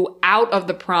Sue out of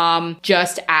the prom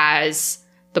just as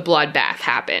the bloodbath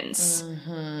happens.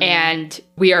 And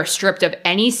we are stripped of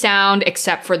any sound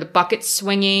except for the bucket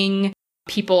swinging.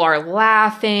 People are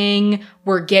laughing.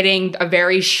 We're getting a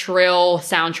very shrill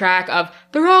soundtrack of,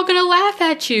 they're all gonna laugh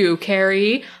at you,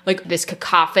 Carrie. Like this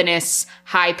cacophonous,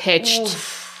 high-pitched,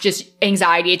 just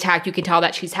anxiety attack you can tell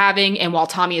that she's having. And while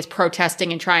Tommy is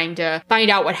protesting and trying to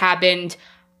find out what happened,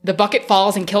 the bucket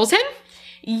falls and kills him.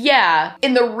 Yeah.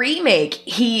 In the remake,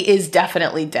 he is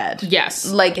definitely dead.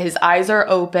 Yes. Like his eyes are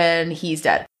open, he's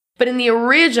dead. But in the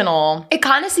original, it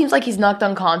kind of seems like he's knocked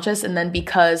unconscious, and then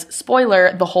because,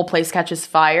 spoiler, the whole place catches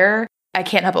fire, I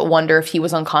can't help but wonder if he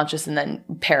was unconscious and then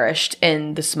perished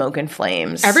in the smoke and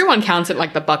flames. Everyone counts it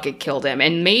like the bucket killed him,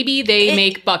 and maybe they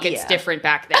make buckets different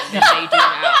back then than they do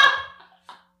now.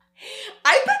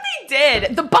 I bet they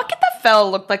did. The bucket that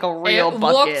fell looked like a real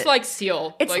bucket. It looked like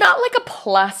steel. It's not like a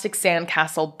plastic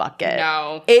sandcastle bucket.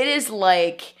 No. It is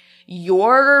like...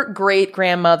 your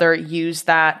great-grandmother used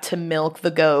that to milk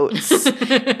the goats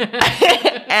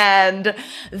and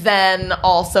then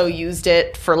also used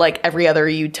it for like every other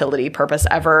utility purpose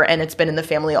ever. And it's been in the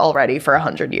family already for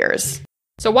 100 years.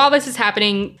 So while this is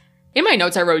happening, in my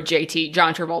notes, I wrote JT,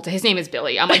 John Travolta. His name is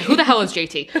Billy. I'm like, who the hell is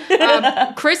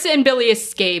JT? Chris and Billy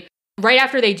escape. Right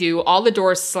after they do, all the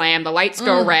doors slam, the lights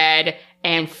go red,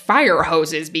 and fire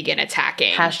hoses begin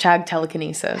attacking. Hashtag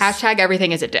telekinesis. Hashtag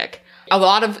everything is a dick. A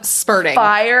lot of spurting.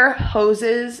 Fire,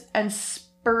 hoses, and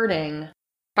spurting.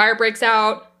 Fire breaks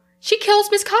out. She kills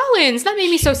Miss Collins. That made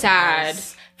me so sad.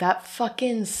 That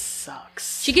fucking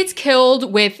sucks. She gets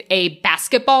killed with a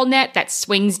basketball net that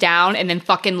swings down and then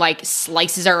fucking like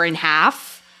slices her in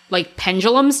half. like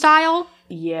pendulum style.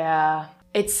 Yeah.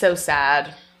 It's so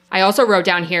sad. I also wrote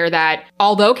down here that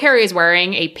although Carrie is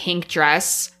wearing a pink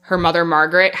dress, her mother,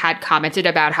 Margaret, had commented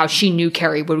about how she knew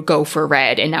Carrie would go for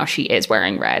red, and now she is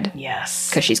wearing red. Yes.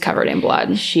 Because she's covered in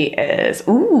blood. She is.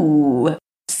 Ooh.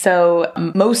 So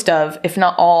most of, if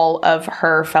not all of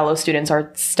her fellow students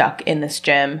are stuck in this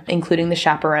gym, including the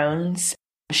chaperones.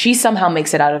 She somehow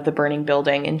makes it out of the burning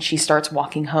building, and she starts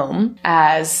walking home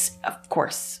as, of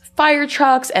course, fire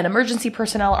trucks and emergency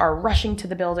personnel are rushing to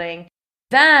the building.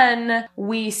 Then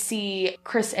we see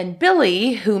Chris and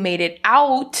Billy, who made it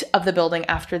out of the building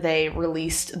after they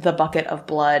released the bucket of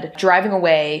blood, driving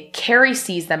away. Carrie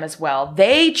sees them as well.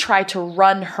 They try to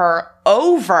run her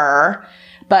over,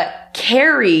 but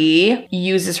Carrie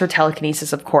uses her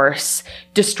telekinesis, of course,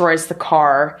 destroys the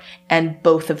car, and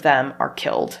both of them are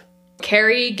killed.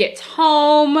 Carrie gets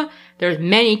home. There's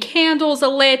many candles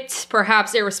alit,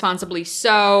 perhaps irresponsibly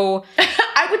so.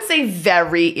 I would say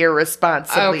very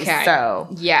irresponsibly so.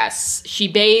 Yes. She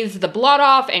bathes the blood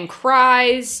off and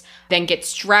cries, then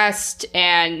gets dressed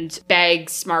and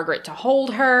begs Margaret to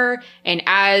hold her. And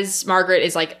as Margaret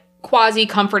is like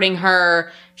quasi-comforting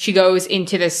her, she goes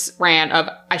into this rant of,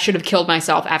 I should have killed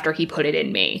myself after he put it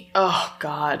in me. Oh,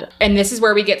 God. And this is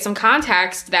where we get some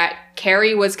context that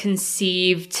Carrie was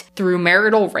conceived through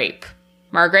marital rape.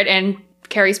 Margaret and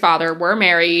Carrie's father were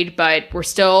married, but were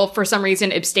still, for some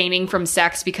reason, abstaining from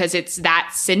sex because it's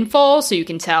that sinful. So you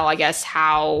can tell, I guess,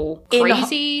 how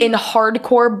crazy. In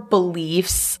hardcore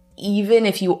beliefs, even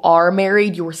if you are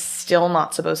married, you're still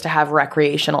not supposed to have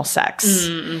recreational sex.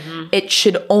 Mm-hmm. It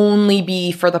should only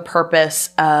be for the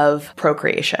purpose of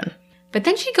procreation. But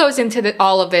then she goes into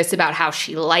all of this about how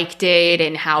she liked it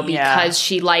and how because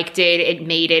she liked it, it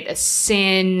made it a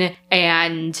sin.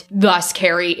 And thus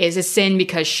Carrie is a sin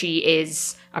because she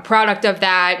is a product of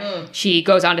that. She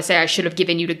goes on to say, I should have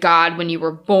given you to God when you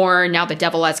were born. Now the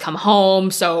devil has come home.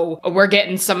 So we're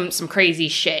getting some crazy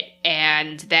shit.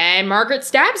 And then Margaret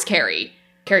stabs Carrie.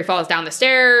 Carrie falls down the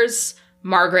stairs.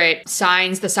 Margaret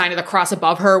signs the sign of the cross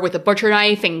above her with a butcher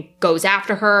knife and goes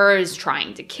after her, is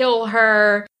trying to kill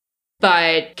her.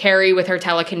 But Carrie, with her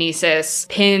telekinesis,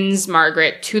 pins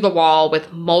Margaret to the wall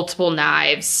with multiple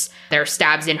knives. There are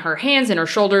stabs in her hands, in her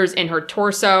shoulders, in her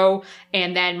torso.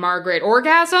 And then Margaret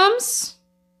orgasms.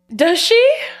 Does she?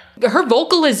 Her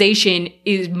vocalization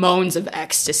is moans of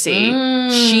ecstasy.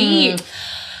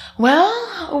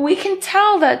 Well, we can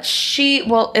tell that she,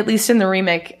 well, at least in the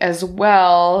remake as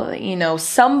well, you know,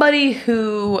 somebody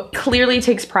who clearly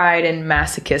takes pride in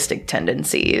masochistic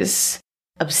tendencies.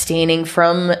 Abstaining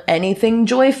from anything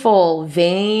joyful,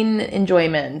 vain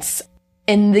enjoyments.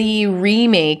 In the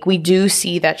remake, we do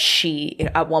see that she,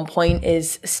 at one point,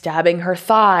 is stabbing her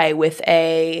thigh with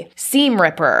a seam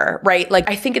ripper, right? Like,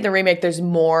 I think in the remake, there's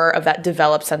more of that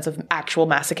developed sense of actual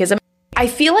masochism. I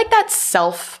feel like that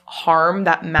self-harm,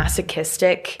 that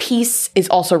masochistic piece is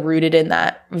also rooted in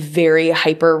that very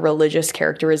hyper-religious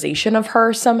characterization of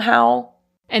her somehow.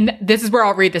 And this is where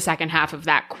I'll read the second half of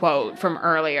that quote from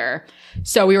earlier.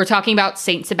 So we were talking about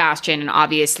Saint Sebastian and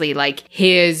obviously like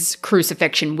his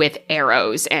crucifixion with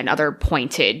arrows and other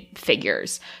pointed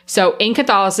figures. So in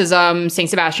Catholicism, Saint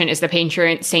Sebastian is the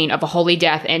patron saint of a holy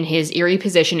death, and his eerie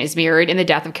position is mirrored in the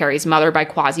death of Carrie's mother by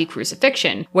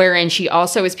quasi-crucifixion, wherein she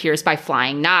also is pierced by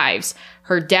flying knives.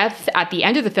 Her death at the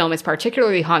end of the film is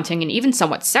particularly haunting and even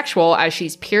somewhat sexual, as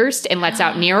she's pierced and lets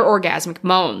out near-orgasmic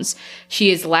moans.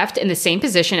 She is left in the same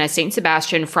position as Saint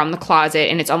Sebastian from the closet,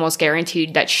 and it's almost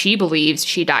guaranteed that she believes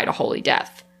she died a holy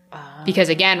death. Because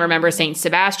again, remember, Saint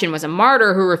Sebastian was a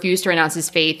martyr who refused to renounce his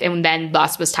faith and then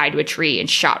thus was tied to a tree and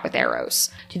shot with arrows.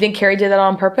 Do you think Carrie did that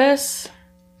on purpose?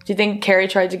 Do you think Carrie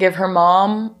tried to give her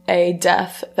mom a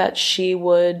death that she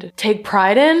would take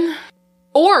pride in?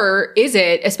 Or is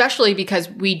it, especially because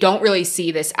we don't really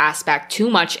see this aspect too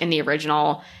much in the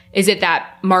original, is it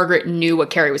that Margaret knew what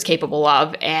Carrie was capable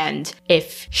of, and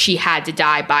if she had to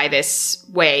die by this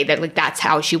way, that like that's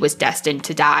how she was destined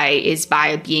to die, is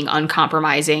by being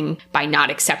uncompromising, by not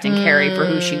accepting Carrie for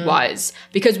who she was?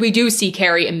 Because we do see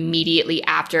Carrie immediately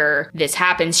after this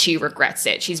happens, she regrets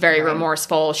it. She's very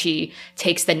remorseful. She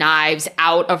takes the knives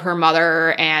out of her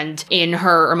mother, and in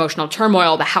her emotional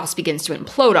turmoil, the house begins to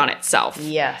implode on itself.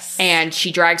 Yes. And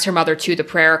she drags her mother to the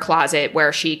prayer closet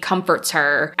where she comforts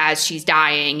her as she's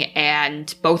dying,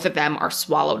 and both of them are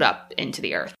swallowed up into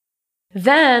the earth.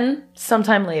 Then,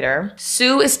 sometime later,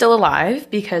 Sue is still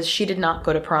alive because she did not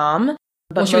go to prom.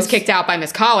 But she was kicked out by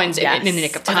Miss Collins in the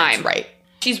nick of time. That's right.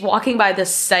 She's walking by the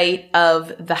site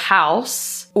of the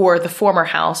house, or the former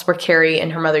house, where Carrie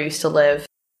and her mother used to live.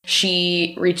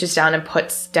 She reaches down and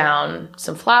puts down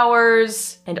some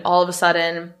flowers, and all of a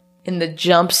sudden, in the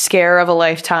jump scare of a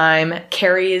lifetime,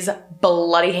 Carrie's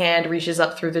bloody hand reaches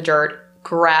up through the dirt,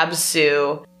 grabs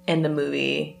Sue, and the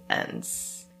movie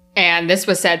ends. And this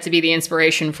was said to be the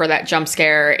inspiration for that jump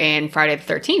scare in Friday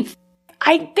the 13th.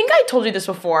 I think I told you this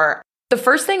before. The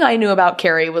first thing I knew about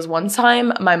Carrie was one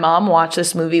time my mom watched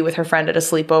this movie with her friend at a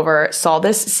sleepover, saw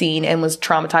this scene, and was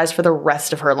traumatized for the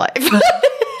rest of her life.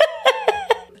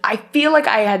 I feel like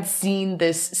I had seen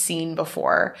this scene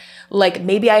before. Like,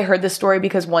 maybe I heard this story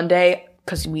because one day,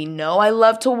 because we know I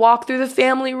love to walk through the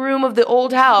family room of the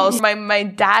old house. My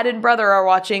dad and brother are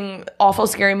watching awful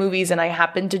scary movies, and I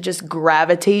happen to just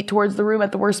gravitate towards the room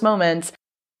at the worst moments.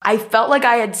 I felt like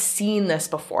I had seen this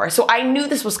before. So I knew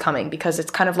this was coming because it's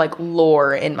kind of like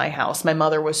lore in my house. My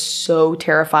mother was so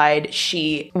terrified.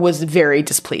 She was very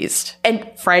displeased. And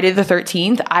Friday the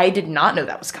 13th, I did not know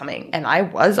that was coming. And I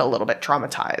was a little bit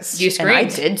traumatized. You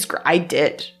screamed. And I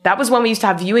did. That was when we used to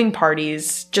have viewing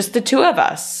parties, just the two of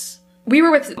us. We were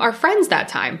with our friends that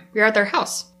time. We were at their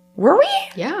house. Were we?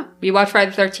 Yeah. We watched Friday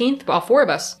the 13th, all four of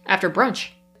us, after brunch.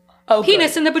 Oh,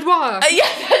 Penis in the boudoir. Yeah,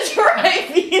 that's right.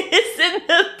 Penis in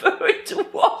the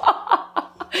boudoir.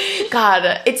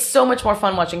 God, it's so much more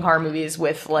fun watching horror movies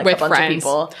with a bunch friends.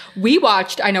 Of people. We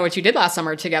watched I Know What You Did Last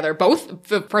Summer together, both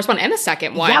the first one and the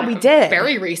second one. Yeah, we did.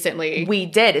 Very recently. We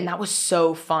did, and that was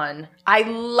so fun. I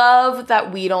love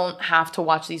that we don't have to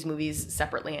watch these movies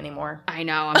separately anymore. I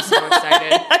know, I'm so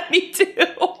excited. Me too.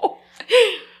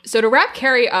 So to wrap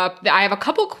Carrie up, I have a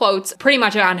couple quotes pretty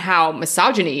much on how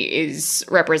misogyny is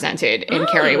represented in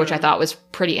Carrie, which I thought was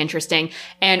pretty interesting.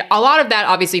 And a lot of that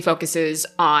obviously focuses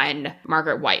on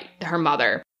Margaret White, her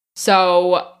mother.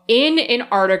 So in an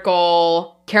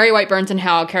article, Carrie White Burns in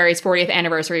Hell, Carrie's 40th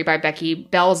Anniversary by Becky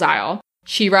Belzile,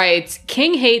 she writes,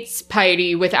 King hates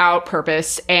piety without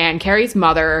purpose, and Carrie's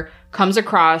mother comes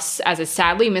across as a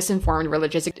sadly misinformed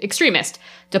religious extremist.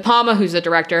 De Palma, who's the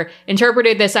director,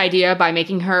 interpreted this idea by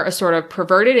making her a sort of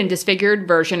perverted and disfigured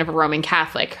version of a Roman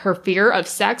Catholic. Her fear of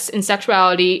sex and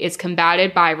sexuality is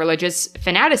combated by religious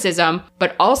fanaticism,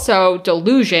 but also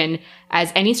delusion,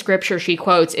 as any scripture she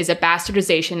quotes is a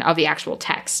bastardization of the actual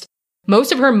text.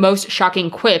 Most of her most shocking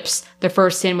quips, the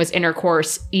first sin was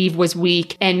intercourse, Eve was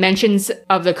weak, and mentions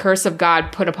of the curse of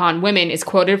God put upon women is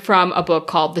quoted from a book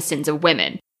called The Sins of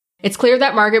Women. It's clear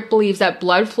that Margaret believes that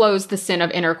blood flows the sin of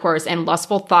intercourse and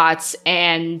lustful thoughts,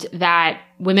 and that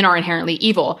women are inherently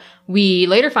evil. We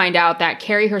later find out that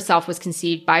Carrie herself was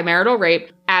conceived by marital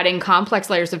rape, adding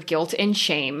complex layers of guilt and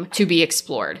shame to be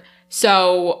explored.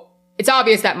 So it's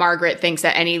obvious that Margaret thinks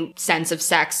that any sense of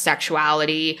sex,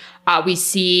 sexuality, we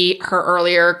see her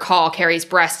earlier call Carrie's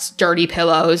breasts dirty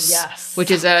pillows, yes,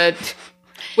 which is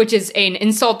an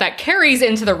insult that carries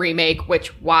into the remake,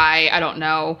 why, I don't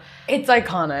know. It's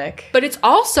iconic. But it's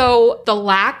also the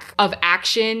lack of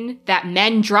action that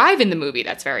men drive in the movie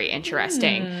that's very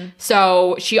interesting.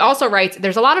 So she also writes,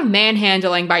 there's a lot of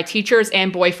manhandling by teachers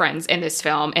and boyfriends in this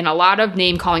film, and a lot of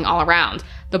name-calling all around.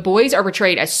 The boys are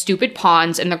portrayed as stupid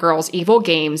pawns in the girls' evil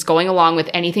games, going along with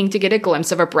anything to get a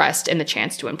glimpse of a breast and the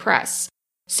chance to impress.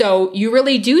 So you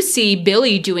really do see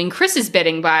Billy doing Chris's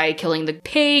bidding by killing the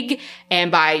pig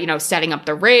and by, setting up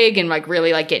the rig and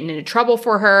really getting into trouble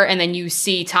for her. And then you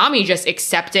see Tommy just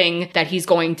accepting that he's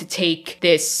going to take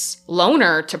this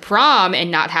loner to prom and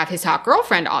not have his hot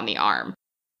girlfriend on the arm.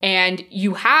 And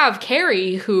you have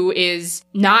Carrie, who is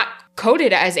not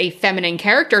coded as a feminine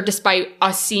character despite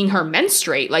us seeing her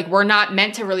menstruate. We're not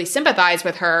meant to really sympathize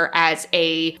with her as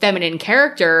a feminine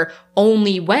character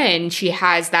only when she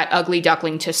has that ugly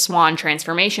duckling to swan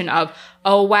transformation of,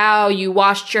 oh wow, you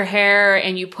washed your hair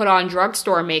and you put on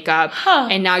drugstore makeup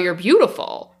and now you're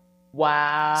beautiful.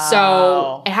 Wow.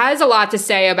 So it has a lot to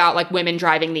say about women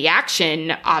driving the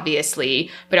action, obviously,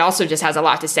 but it also just has a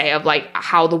lot to say of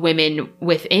how the women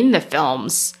within the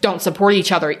films don't support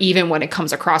each other, even when it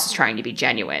comes across as trying to be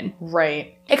genuine.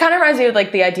 Right. It kind of reminds me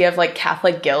of the idea of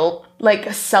Catholic guilt,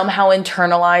 somehow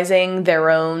internalizing their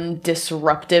own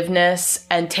disruptiveness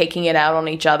and taking it out on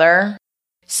each other.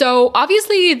 So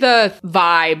obviously the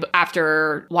vibe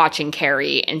after watching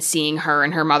Carrie and seeing her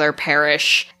and her mother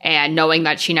perish and knowing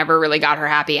that she never really got her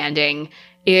happy ending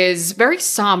is very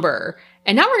somber.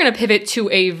 And now we're going to pivot to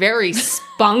a very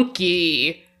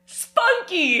spunky.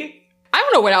 Spunky! I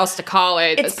don't know what else to call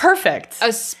it. It's perfect.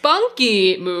 A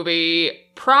spunky movie,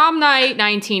 Prom Night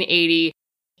 1980.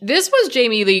 This was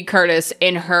Jamie Lee Curtis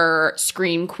in her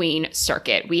Scream Queen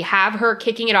circuit. We have her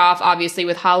kicking it off, obviously,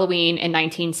 with Halloween in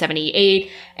 1978.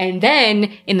 And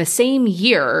then, in the same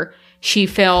year, she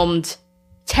filmed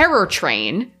Terror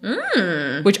Train,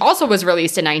 which also was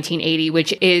released in 1980,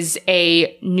 which is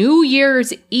a New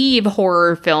Year's Eve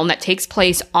horror film that takes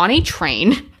place on a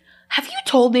train. Have you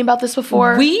told me about this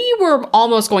before? We were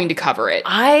almost going to cover it.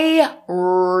 I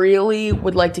really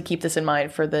would like to keep this in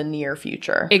mind for the near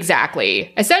future.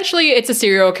 Exactly. Essentially, it's a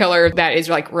serial killer that is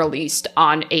like released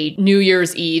on a New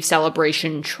Year's Eve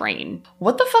celebration train.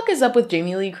 What the fuck is up with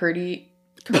Jamie Lee Curtis?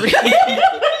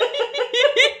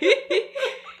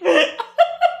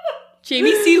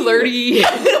 Jamie C. Lurdy.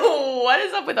 What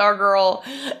is up with our girl,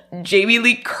 Jamie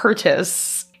Lee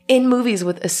Curtis? In movies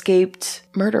with escaped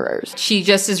murderers. She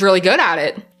just is really good at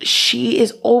it. She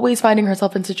is always finding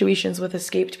herself in situations with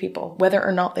escaped people, whether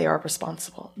or not they are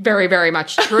responsible. Very, very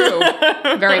much true.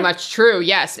 Very much true,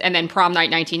 yes. And then Prom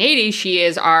Night 1980, she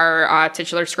is our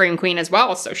titular scream queen as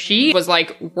well. So she was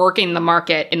like working the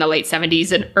market in the late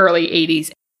 70s and early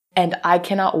 80s. And I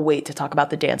cannot wait to talk about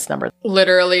the dance number.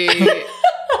 Literally,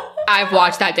 I've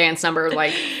watched that dance number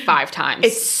like 5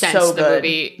 times since so the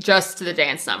movie. Just the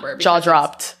dance number. Jaw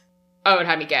dropped. Oh, it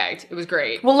had me gagged. It was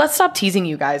great. Well, let's stop teasing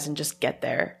you guys and just get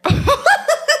there.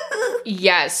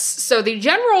 Yes. So the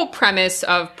general premise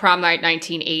of Prom Night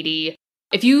 1980,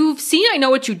 if you've seen I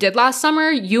Know What You Did Last Summer,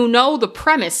 you know the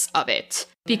premise of it.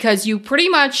 Because you pretty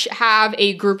much have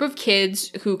a group of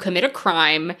kids who commit a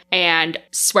crime and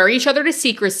swear each other to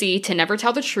secrecy to never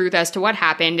tell the truth as to what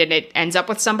happened, and it ends up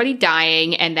with somebody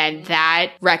dying, and then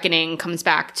that reckoning comes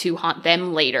back to haunt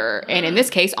them later, and in this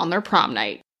case, on their prom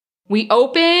night. We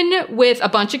open with a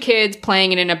bunch of kids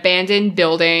playing in an abandoned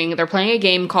building. They're playing a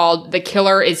game called The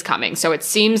Killer Is Coming, so it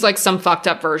seems like some fucked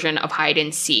up version of hide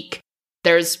and seek.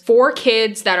 There's 4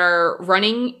 kids that are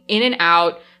running in and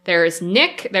out. There is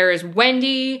Nick, there is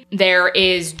Wendy, there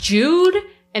is Jude,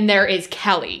 and there is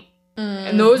Kelly. Mm-hmm.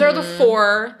 And those are the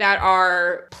 4 that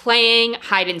are playing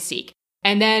hide and seek.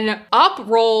 And then up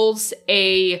rolls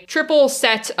a triple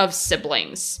set of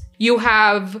siblings. You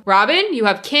have Robin, you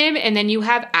have Kim, and then you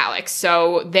have Alex.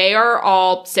 So they are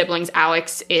all siblings.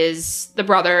 Alex is the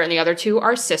brother, and the other 2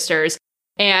 are sisters.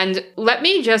 And let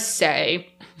me just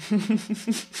say,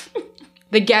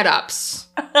 the get-ups.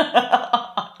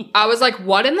 I was like,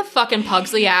 what in the fucking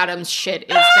Pugsley Adams shit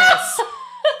is this?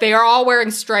 They are all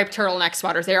wearing striped turtleneck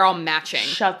sweaters. They are all matching.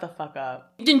 Shut the fuck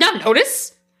up. You did not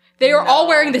notice? They are all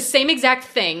wearing the same exact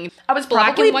thing. I was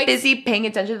probably busy paying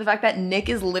attention to the fact that Nick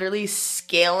is literally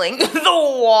scaling the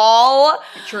wall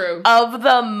of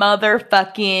the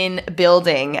motherfucking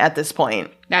building at this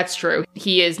point. That's true.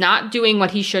 He is not doing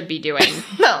what he should be doing.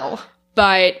 No.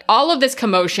 But all of this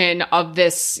commotion of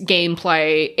this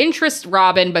gameplay interests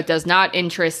Robin, but does not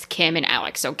interest Kim and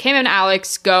Alex. So Kim and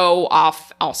Alex go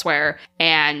off elsewhere,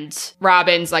 and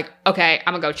Robin's like, okay,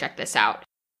 I'm gonna go check this out.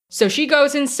 So she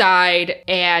goes inside,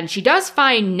 and she does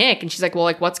find Nick, and she's like, well,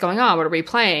 like, what's going on? What are we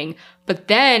playing? But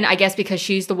then, I guess because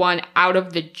she's the one out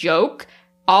of the joke,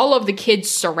 all of the kids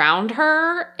surround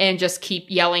her and just keep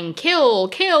yelling, kill,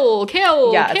 kill,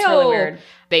 kill, yeah, kill. It's really weird.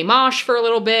 They mosh for a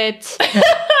little bit.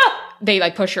 They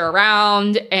like push her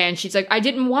around, and she's like, I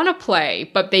didn't want to play.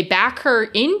 But they back her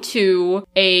into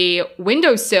a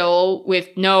windowsill with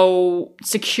no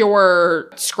secure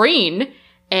screen,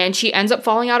 and she ends up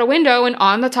falling out a window and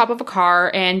on the top of a car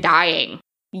and dying.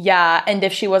 Yeah, and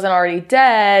if she wasn't already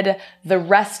dead, the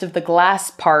rest of the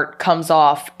glass part comes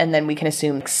off, and then we can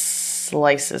assume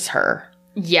slices her.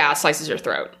 Yeah, slices her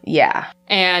throat. Yeah.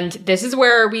 And this is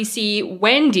where we see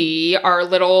Wendy, our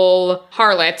little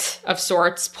harlot of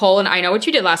sorts, pull an I Know What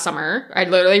You Did Last Summer. I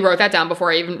literally wrote that down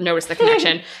before I even noticed the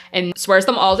connection. And swears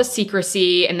them all to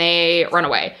secrecy, and they run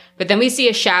away. But then we see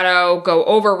a shadow go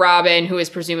over Robin, who is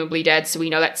presumably dead, so we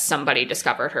know that somebody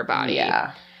discovered her body.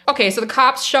 Yeah. Okay, so the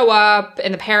cops show up,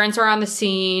 and the parents are on the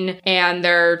scene, and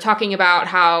they're talking about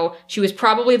how she was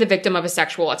probably the victim of a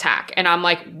sexual attack. And I'm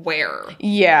like, where?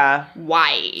 Yeah.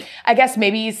 Why? I guess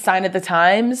maybe sign of the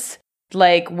times.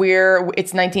 Like,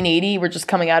 it's 1980, we're just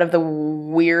coming out of the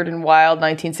weird and wild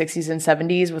 1960s and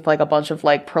 70s with, like, a bunch of,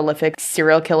 like, prolific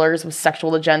serial killers with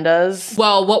sexual agendas.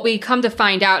 Well, what we come to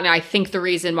find out, and I think the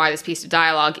reason why this piece of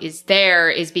dialogue is there,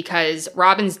 is because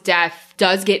Robin's death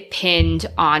does get pinned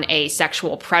on a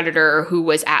sexual predator who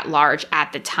was at large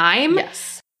at the time.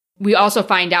 Yes. We also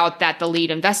find out that the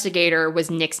lead investigator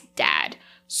was Nick's dad.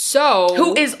 So...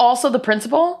 Who is also the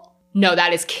principal? No,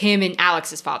 that is Kim and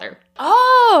Alex's father.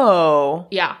 Oh.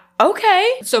 Yeah.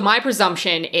 Okay. So my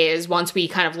presumption is, once we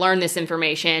kind of learn this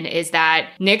information, is that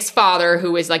Nick's father,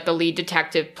 who is like the lead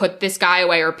detective, put this guy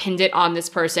away or pinned it on this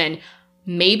person,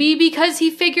 maybe because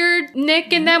he figured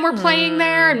Nick and them were playing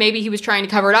there, and maybe he was trying to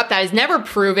cover it up. That is never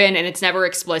proven, and it's never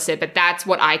explicit, but that's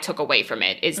what I took away from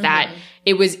it, is that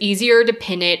it was easier to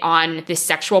pin it on this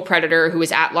sexual predator who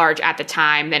was at large at the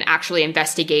time than actually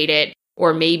investigate it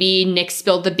or maybe Nick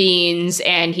spilled the beans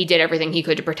and he did everything he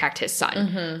could to protect his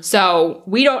son. So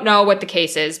we don't know what the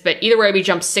case is, but either way, we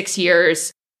jump 6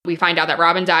 years. We find out that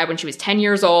Robin died when she was 10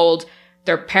 years old.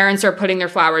 Their parents are putting their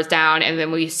flowers down, and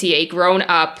then we see a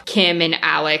grown-up Kim and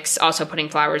Alex also putting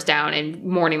flowers down and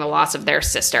mourning the loss of their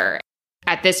sister.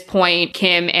 At this point,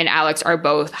 Kim and Alex are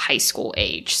both high school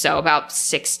age, so about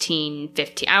 16,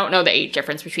 15. I don't know the age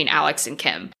difference between Alex and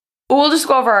Kim. We'll just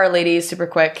go over our ladies super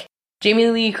quick. Jamie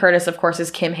Lee Curtis, of course, is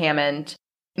Kim Hammond.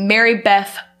 Mary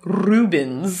Beth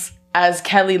Rubens as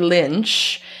Kelly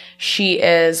Lynch. She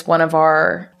is one of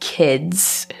our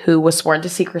kids who was sworn to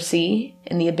secrecy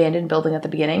in the abandoned building at the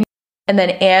beginning. And then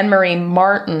Anne-Marie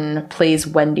Martin plays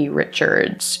Wendy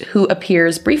Richards, who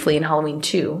appears briefly in Halloween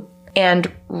 2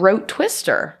 and wrote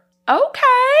Twister. Okay.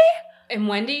 And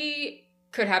Wendy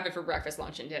could have it for breakfast,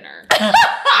 lunch, and dinner.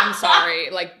 I'm sorry.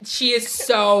 Like, she is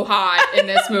so hot in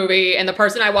this movie. And the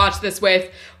person I watched this with,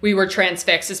 we were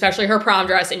transfixed, especially her prom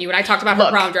dress. And you and I talked about her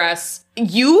prom dress.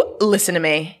 You listen to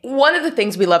me. One of the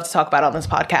things we love to talk about on this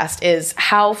podcast is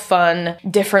how fun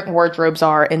different wardrobes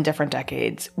are in different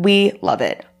decades. We love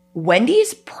it.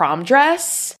 Wendy's prom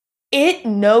dress, it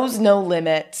knows no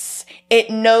limits. It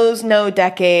knows no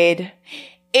decade.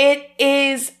 It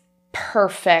is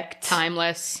perfect.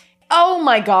 Timeless. Oh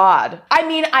my God. I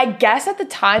mean, I guess at the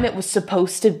time it was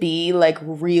supposed to be like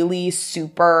really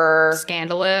super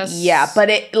scandalous. Yeah, but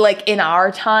it like in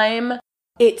our time,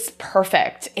 it's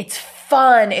perfect. It's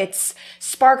fun. It's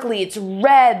sparkly. It's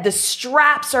red. The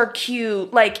straps are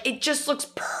cute. Like it just looks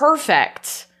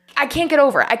perfect. I can't get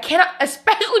over it. I cannot,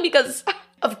 especially because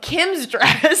of Kim's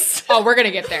dress. Oh, we're going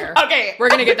to get there. Okay. We're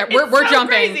going to get there. We're so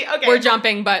jumping. Okay. We're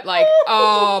jumping, but like,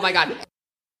 oh my God.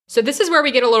 So this is where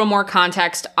we get a little more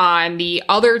context on the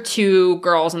other two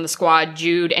girls in the squad,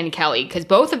 Jude and Kelly, because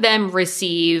both of them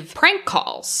receive prank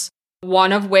calls.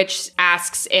 One of which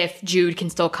asks if Jude can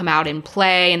still come out and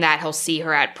play and that he'll see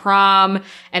her at prom.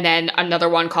 And then another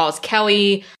one calls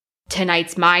Kelly,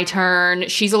 tonight's my turn.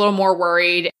 She's a little more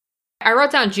worried. I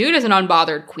wrote down Jude as an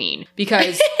unbothered queen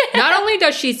because not only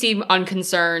does she seem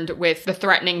unconcerned with the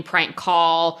threatening prank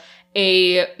call,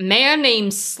 a man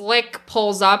named Slick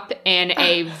pulls up in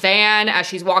a van as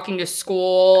she's walking to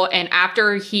school, and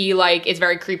after he, like, is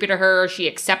very creepy to her, she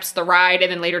accepts the ride and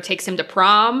then later takes him to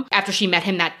prom after she met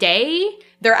him that day.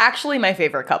 They're actually my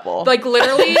favorite couple. Like,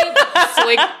 literally,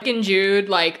 Slick and Jude,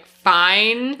 like,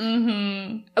 fine.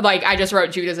 Mm-hmm. Like, I just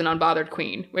wrote Jude as an unbothered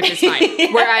queen, which is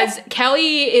fine. Whereas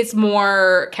Kelly is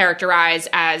more characterized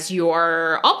as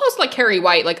your, almost like Carrie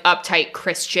White, like, uptight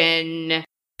Christian,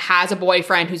 has a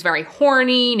boyfriend who's very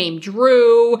horny named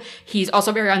Drew. He's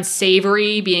also very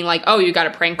unsavory, being like, oh, you got a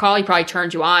prank call? He probably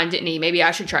turned you on, didn't he? Maybe I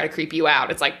should try to creep you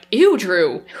out. It's like, ew,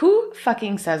 Drew. Who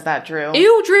fucking says that, Drew?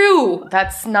 Ew, Drew.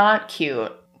 That's not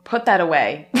cute. Put that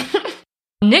away.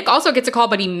 Nick also gets a call,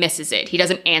 but he misses it. He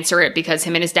doesn't answer it because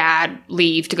him and his dad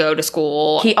leave to go to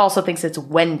school. He also thinks it's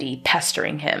Wendy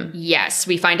pestering him. Yes,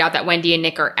 we find out that Wendy and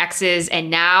Nick are exes, and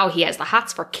now he has the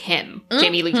hots for Kim,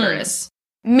 Jamie Lee Curtis.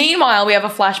 Meanwhile, we have a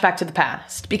flashback to the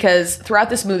past because throughout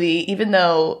this movie, even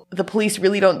though the police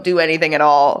really don't do anything at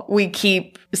all, we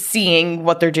keep seeing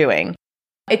what they're doing.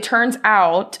 It turns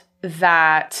out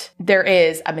that there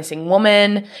is a missing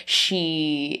woman.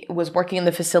 She was working in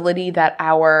the facility that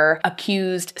our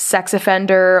accused sex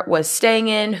offender was staying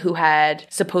in, who had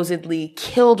supposedly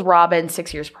killed Robin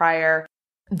 6 years prior.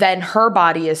 Then her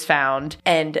body is found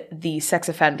and the sex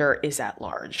offender is at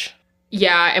large.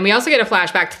 Yeah, and we also get a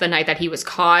flashback to the night that he was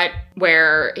caught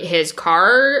where his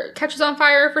car catches on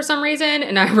fire for some reason,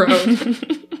 and I wrote,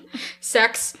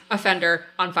 sex offender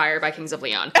on fire by Kings of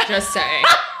Leon. Just saying.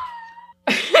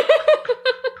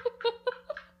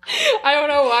 I don't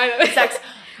know why. Sex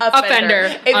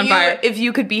offender on fire. If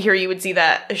you could be here, you would see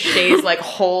that Shay's like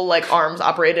whole like arms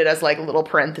operated as like little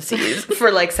parentheses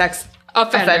for like sex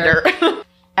offender.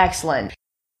 Excellent.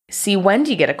 See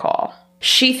Wendy get a call.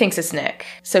 She thinks it's Nick.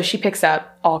 So she picks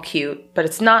up, all cute, but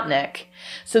it's not Nick.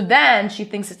 So then she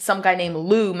thinks it's some guy named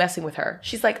Lou messing with her.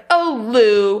 She's like, oh,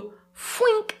 Lou,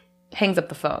 fwink, hangs up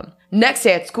the phone. Next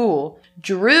day at school,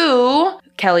 Drew,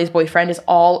 Kelly's boyfriend, is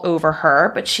all over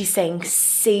her, but she's saying,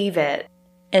 save it.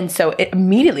 And so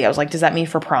immediately I was like, does that mean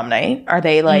for prom night? Are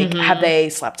they like, have they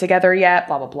slept together yet?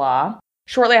 Blah, blah, blah.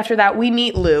 Shortly after that, we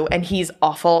meet Lou, and he's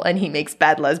awful, and he makes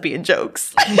bad lesbian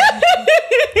jokes.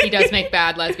 He does make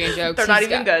bad lesbian jokes. They're not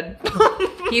even good.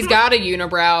 He's got a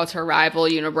unibrow to rival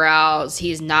unibrows.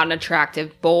 He's not an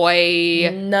attractive boy.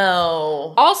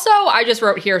 No. Also, I just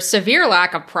wrote here, severe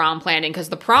lack of prom planning, because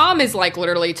the prom is like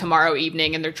literally tomorrow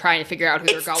evening, and they're trying to figure out who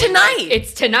they're going tonight. with.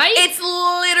 It's tonight? It's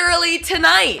literally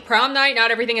tonight. Prom night,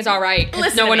 not everything is all right,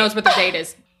 because no one knows what the date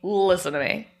is. Listen to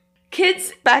me.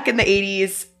 Kids back in the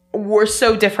 80s were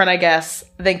so different, I guess,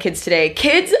 than kids today.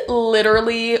 Kids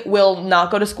literally will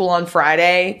not go to school on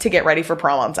Friday to get ready for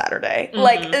prom on Saturday. Mm-hmm.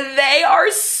 Like, they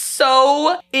are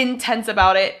so intense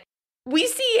about it. We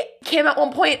see Kim at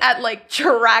one point at, like,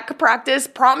 track practice.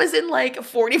 Prom is in, like,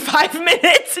 45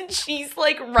 minutes, and she's,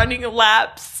 like, running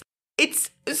laps.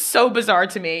 It's so bizarre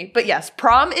to me. But yes,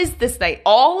 prom is this night.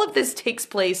 All of this takes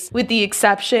place with the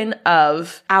exception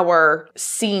of our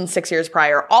scene 6 years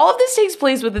prior. All of this takes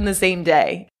place within the same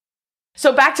day.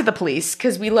 So back to the police,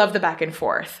 because we love the back and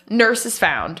forth. Nurse is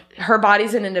found. Her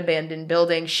body's in an abandoned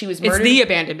building. She was murdered. It's the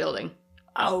abandoned building.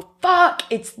 Oh, fuck.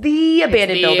 It's the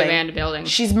abandoned building. Abandoned building.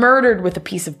 She's murdered with a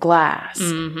piece of glass.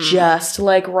 Just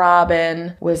like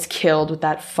Robin was killed with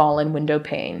that fallen window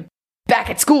pane. Back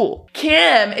at school,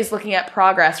 Kim is looking at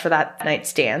progress for that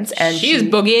night's dance. And she's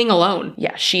boogieing alone.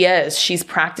 Yeah, she is. She's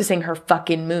practicing her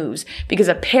fucking moves. Because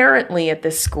apparently at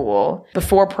this school,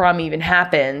 before prom even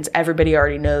happens, everybody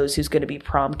already knows who's going to be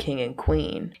prom king and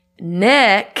queen.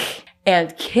 Nick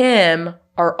and Kim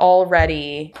are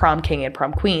already prom king and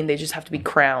prom queen. They just have to be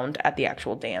crowned at the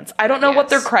actual dance. I don't know what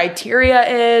their criteria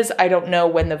is. I don't know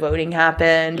when the voting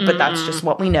happened, but that's just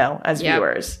what we know as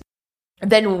viewers.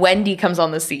 Then Wendy comes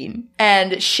on the scene,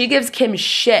 and she gives Kim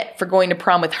shit for going to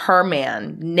prom with her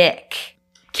man, Nick.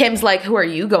 Kim's like, who are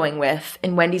you going with?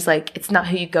 And Wendy's like, it's not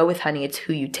who you go with, honey. It's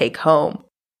who you take home.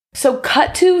 So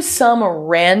cut to some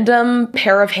random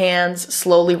pair of hands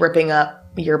slowly ripping up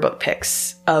yearbook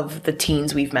pics of the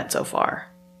teens we've met so far.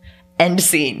 End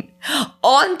scene.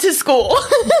 On to school.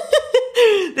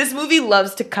 This movie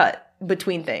loves to cut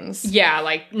between things. Yeah,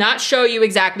 like not show you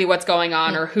exactly what's going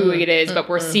on or who it is, but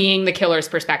we're seeing the killer's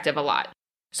perspective a lot.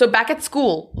 So back at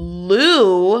school,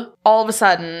 Lou, all of a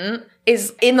sudden,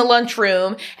 is in the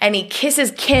lunchroom and he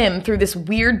kisses Kim through this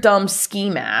weird, dumb ski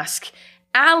mask.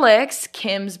 Alex,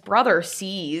 Kim's brother,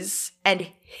 sees and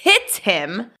hits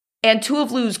him. And two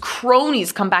of Lou's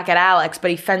cronies come back at Alex, but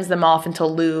he fends them off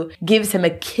until Lou gives him a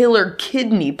killer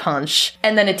kidney punch.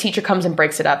 And then a teacher comes and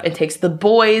breaks it up and takes the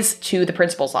boys to the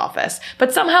principal's office.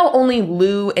 But somehow only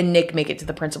Lou and Nick make it to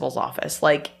the principal's office.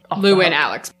 Like Lou and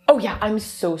Alex. Oh yeah, I'm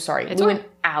so sorry. Lou and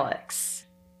Alex.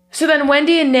 So then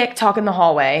Wendy and Nick talk in the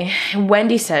hallway. And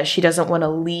Wendy says she doesn't want to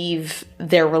leave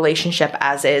their relationship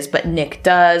as is, but Nick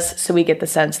does. So we get the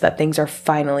sense that things are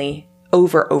finally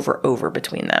over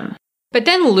between them. But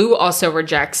then Lou also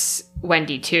rejects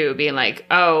Wendy too, being like,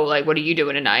 oh, like, what are you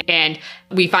doing tonight? And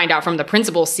we find out from the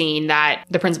principal scene that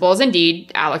the principal is indeed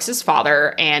Alex's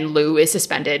father and Lou is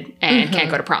suspended and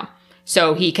can't go to prom.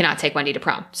 So he cannot take Wendy to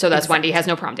prom. So that's Wendy has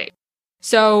no prom date.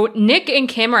 So Nick and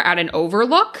Kim are at an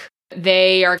overlook.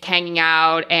 They are hanging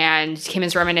out and Kim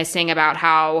is reminiscing about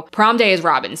how prom day is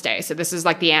Robin's day. So this is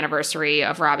like the anniversary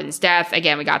of Robin's death.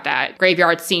 Again, we got that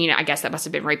graveyard scene. I guess that must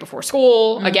have been right before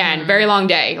school. Again, very long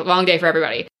day for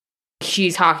everybody.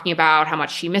 She's talking about how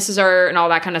much she misses her and all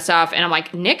that kind of stuff. And I'm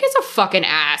like, Nick is a fucking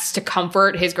ass to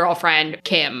comfort his girlfriend,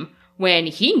 Kim, when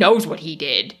he knows what he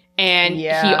did. And he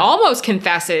almost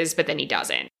confesses, but then he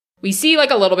doesn't. We see like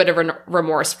a little bit of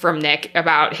remorse from Nick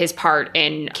about his part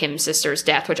in Kim's sister's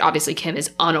death, which obviously Kim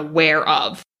is unaware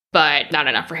of, but not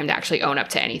enough for him to actually own up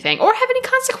to anything or have any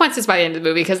consequences by the end of the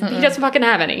movie because he doesn't fucking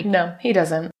have any. No, he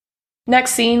doesn't.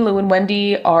 Next scene, Lou and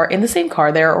Wendy are in the same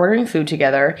car. They're ordering food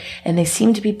together and they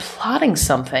seem to be plotting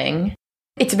something.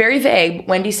 It's very vague.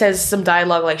 Wendy says some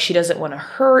dialogue like she doesn't want to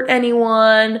hurt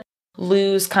anyone.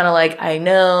 Lou's kind of like, I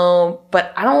know,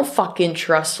 but I don't fucking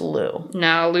trust Lou.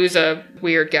 No, Lou's a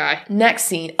weird guy. Next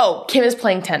scene. Oh, Kim is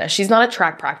playing tennis. She's not at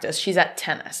track practice. She's at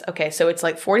tennis. Okay, so it's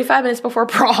like 45 minutes before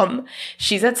prom.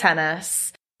 She's at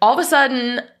tennis. All of a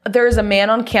sudden, there's a man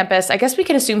on campus. I guess we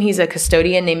can assume he's a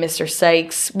custodian named Mr.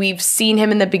 Sykes. We've seen him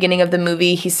in the beginning of the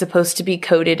movie. He's supposed to be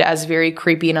coded as very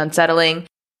creepy and unsettling.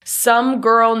 Some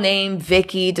girl named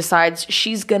Vicky decides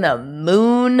she's gonna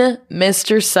moon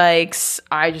Mr. Sykes.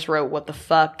 I just wrote, what the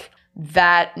fuck?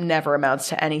 That never amounts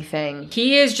to anything.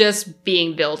 He is just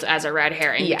being built as a red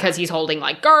herring because he's holding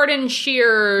like garden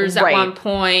shears at one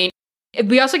point.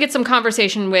 We also get some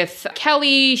conversation with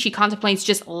Kelly. She contemplates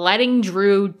just letting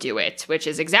Drew do it, which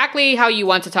is exactly how you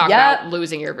want to talk about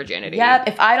losing your virginity. Yep,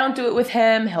 if I don't do it with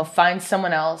him, he'll find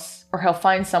someone else or he'll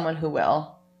find someone who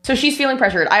will. So she's feeling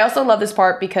pressured. I also love this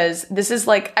part because this is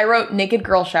like, I wrote naked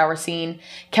girl shower scene.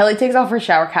 Kelly takes off her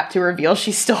shower cap to reveal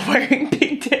she's still wearing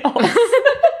pigtails.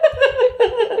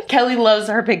 Kelly loves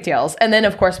her pigtails. And then,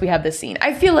 of course, we have this scene.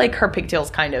 I feel like her pigtails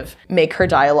kind of make her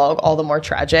dialogue all the more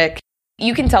tragic.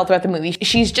 You can tell throughout the movie,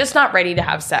 she's just not ready to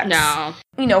have sex. No.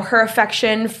 You know, her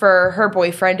affection for her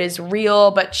boyfriend is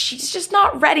real, but she's just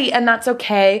not ready, and that's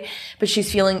okay. But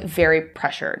she's feeling very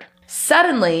pressured.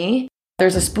 Suddenly,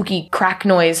 There's a spooky crack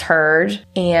noise heard,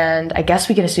 and I guess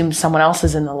we can assume someone else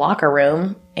is in the locker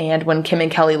room. And when Kim and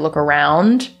Kelly look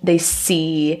around, they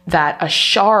see that a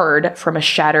shard from a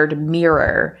shattered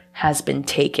mirror has been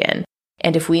taken.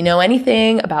 And if we know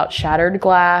anything about shattered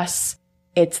glass,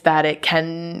 it's that it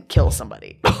can kill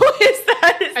somebody. Is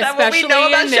that what we know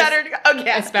about shattered glass?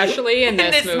 Okay. Especially in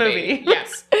this movie.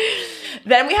 Yes.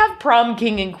 Then we have prom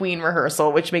king and queen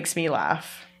rehearsal, which makes me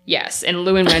laugh. Yes, and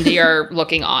Lou and Wendy are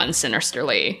looking on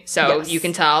sinisterly. So you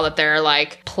can tell that they're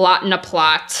like plotting a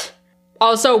plot.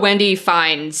 Also, Wendy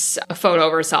finds a photo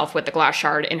of herself with the glass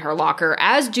shard in her locker,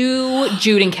 as do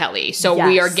Jude and Kelly. So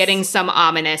we are getting some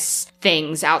ominous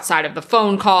things outside of the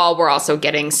phone call. We're also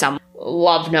getting some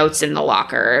love notes in the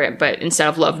locker, but instead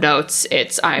of love notes,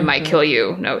 it's I might kill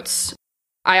you notes.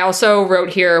 I also wrote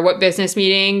here, what business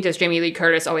meeting does Jamie Lee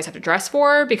Curtis always have to dress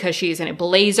for? Because she's in a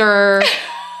blazer.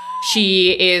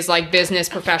 She is like business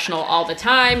professional all the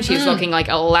time. She's looking like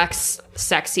a less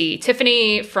sexy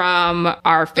Tiffany from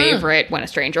our favorite When a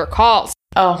Stranger Calls.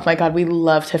 Oh my God, we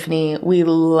love Tiffany. We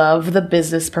love the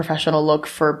business professional look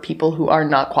for people who are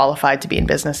not qualified to be in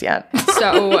business yet.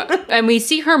 So, and we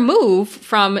see her move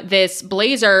from this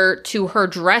blazer to her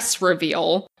dress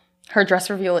reveal. Her dress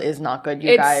reveal is not good,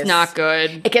 you guys. It's not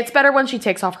good. It gets better when she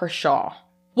takes off her shawl.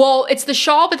 Well, it's the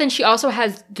shawl, but then she also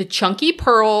has the chunky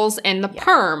pearls and the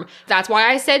perm. That's why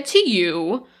I said to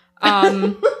you,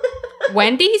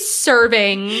 Wendy's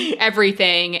serving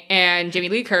everything and Jamie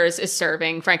Lee Curtis is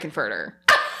serving Frankenfurter.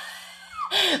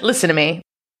 Listen to me.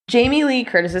 Jamie Lee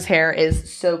Curtis's hair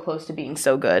is so close to being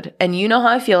so good. And you know how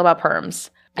I feel about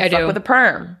perms. I fuck with a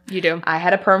perm. You do. I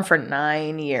had a perm for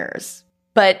 9 years.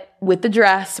 But with the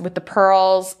dress, with the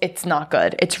pearls, it's not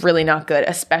good. It's really not good,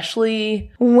 especially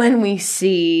when we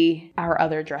see our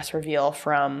other dress reveal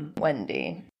from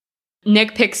Wendy.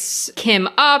 Nick picks Kim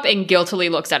up and guiltily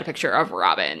looks at a picture of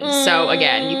Robin. So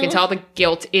again, you can tell the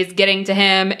guilt is getting to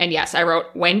him. And yes, I wrote,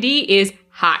 Wendy is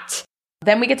hot.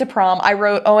 Then we get to prom. I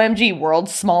wrote, OMG,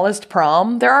 world's smallest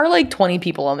prom. There are like 20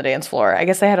 people on the dance floor. I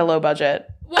guess they had a low budget.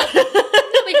 Well,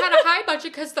 they had a high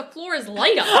budget because the floor is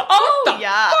light up. Oh, what the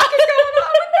fuck is going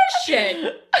on with this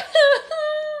shit?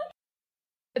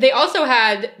 They also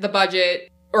had the budget,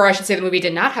 or I should say the movie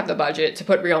did not have the budget to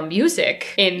put real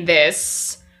music in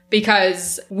this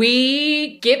because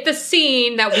we get the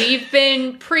scene that we've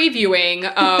been previewing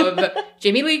of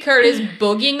Jamie Lee Curtis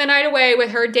boogieing the night away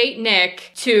with her date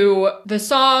Nick to the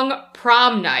song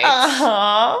Prom Night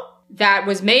that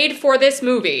was made for this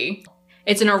movie.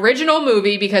 It's an original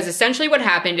movie because essentially what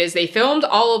happened is they filmed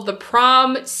all of the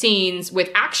prom scenes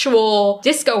with actual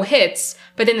disco hits,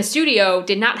 but then the studio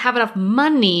did not have enough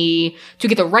money to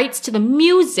get the rights to the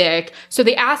music. So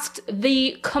they asked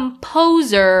the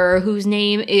composer, whose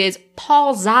name is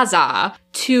Paul Zaza,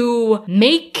 to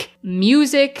make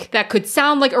music that could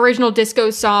sound like original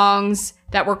disco songs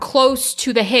that were close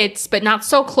to the hits, but not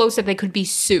so close that they could be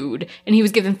sued. And he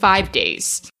was given 5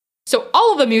 days. So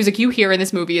all of the music you hear in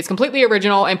this movie is completely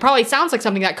original and probably sounds like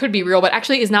something that could be real, but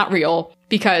actually is not real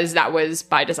because that was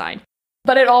by design.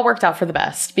 But it all worked out for the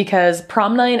best because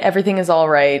Prom Night, Everything Is All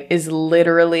Right is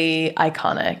literally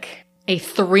iconic. A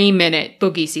 3-minute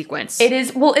boogie sequence. It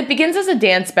is, well, it begins as a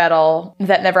dance battle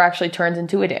that never actually turns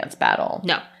into a dance battle.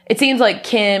 No. It seems like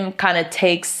Kim kind of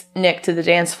takes Nick to the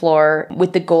dance floor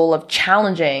with the goal of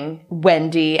challenging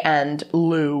Wendy and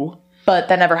Lou. But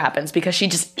that never happens because she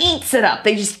just eats it up.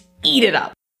 They just eat it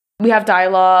up. We have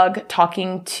dialogue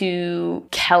talking to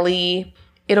Kelly.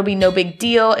 It'll be no big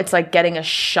deal. It's like getting a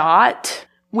shot,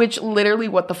 which literally,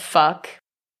 what the fuck?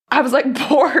 I was like,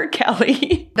 poor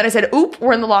Kelly. Then I said, oop,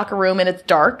 we're in the locker room and it's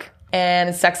dark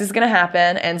and sex is going to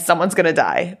happen and someone's going to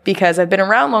die because I've been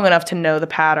around long enough to know the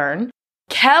pattern.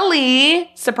 Kelly,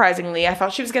 surprisingly, I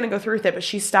thought she was going to go through with it, but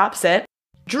she stops it.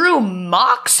 Drew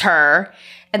mocks her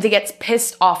and then gets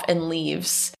pissed off and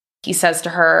leaves. He says to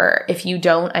her, if you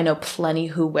don't, I know plenty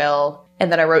who will.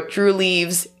 And then I wrote, Drew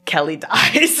leaves, Kelly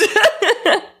dies.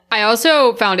 I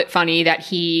also found it funny that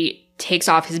he takes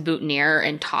off his boutonniere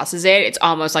and tosses it. It's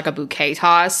almost like a bouquet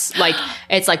toss. Like,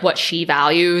 it's like what she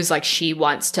values. Like, she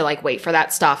wants to like wait for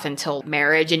that stuff until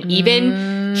marriage. And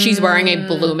even she's wearing a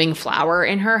blooming flower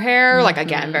in her hair. Like,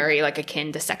 again, very like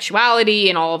akin to sexuality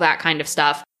and all of that kind of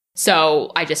stuff.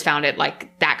 So I just found it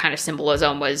like that kind of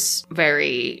symbolism was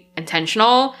very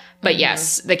intentional. But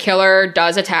yes, the killer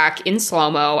does attack in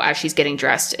slow-mo as she's getting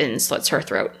dressed and slits her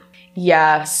throat.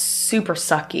 Yeah, super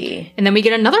sucky. And then we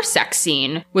get another sex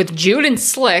scene with Jude and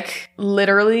Slick.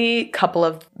 Literally couple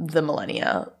of the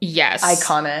millennia. Yes.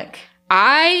 Iconic.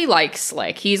 I like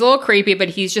Slick. He's a little creepy, but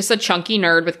he's just a chunky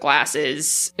nerd with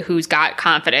glasses who's got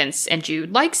confidence, and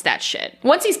Jude likes that shit.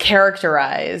 Once he's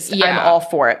characterized, I'm all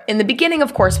for it. In the beginning,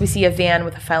 of course, we see a van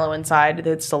with a fellow inside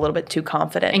that's a little bit too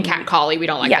confident. And Cat Collie, we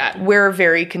don't like that. We're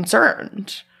very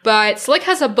concerned. But Slick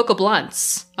has a book of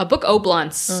blunts. A book o'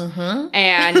 blunts.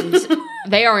 And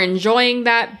they are enjoying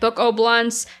that book o'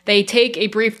 blunts. They take a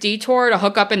brief detour to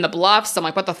hook up in the bluffs. I'm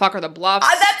like, what the fuck are the bluffs?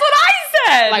 That's what I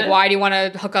said! Like, why do you want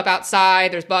to hook up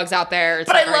outside? There's bugs out there.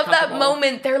 But I love that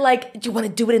moment. They're like, do you want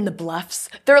to do it in the bluffs?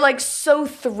 They're like so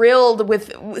thrilled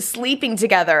with sleeping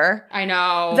together. I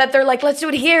know. That they're like, let's do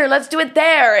it here. Let's do it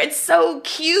there. It's so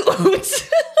cute.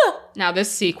 Now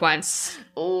this sequence.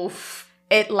 Oof.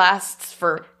 It lasts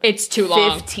for it's too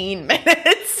long. 15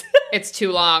 minutes. It's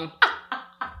too long.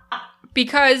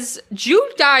 Because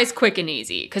Jude dies quick and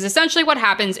easy. Because essentially what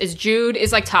happens is Jude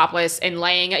is like topless and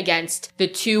laying against the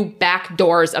two back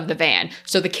doors of the van.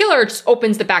 So the killer just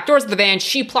opens the back doors of the van,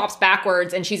 she plops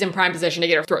backwards, and she's in prime position to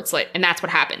get her throat slit. And that's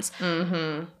what happens.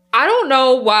 I don't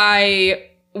know why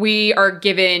we are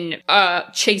given a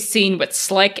chase scene with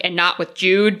Slick and not with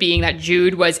Jude, being that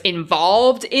Jude was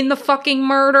involved in the fucking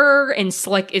murder and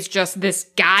Slick is just this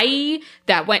guy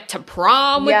that went to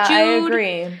prom with Jude. Yeah, I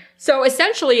agree. So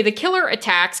essentially, the killer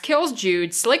attacks, kills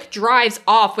Jude, Slick drives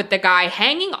off with the guy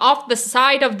hanging off the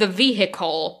side of the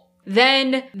vehicle.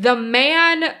 Then the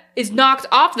man is knocked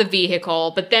off the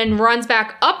vehicle, but then runs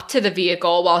back up to the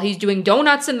vehicle while he's doing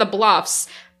donuts in the bluffs,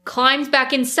 climbs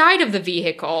back inside of the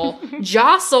vehicle,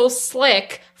 jostles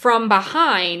Slick from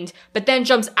behind, but then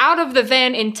jumps out of the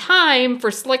van in time for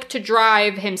Slick to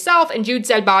drive himself and Jude's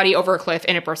dead body over a cliff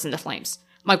and it bursts into flames.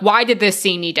 I'm like, why did this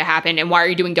scene need to happen? And why are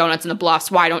you doing donuts in the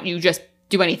bluffs? Why don't you just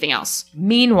do anything else?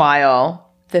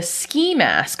 Meanwhile, the ski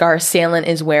mask our assailant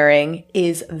is wearing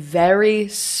is very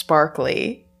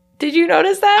sparkly. Did you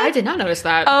notice that? I did not notice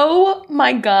that. Oh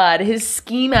my god, his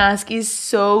ski mask is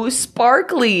so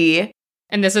sparkly.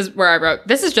 And this is where I wrote,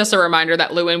 this is just a reminder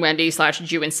that Lou and Wendy /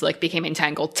 Ju and Slick became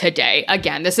entangled today.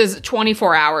 Again, this is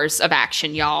 24 hours of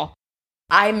action, y'all.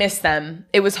 I miss them.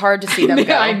 It was hard to see them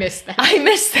go. I miss them. I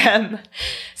miss them.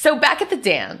 So back at the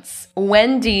dance,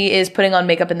 Wendy is putting on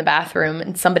makeup in the bathroom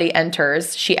and somebody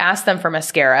enters. She asks them for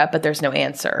mascara, but there's no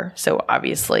answer. So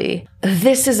obviously,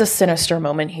 this is a sinister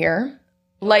moment here.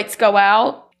 Lights go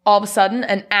out. All of a sudden,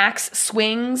 an axe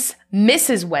swings,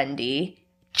 misses Wendy.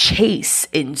 Chase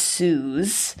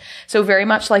ensues. So very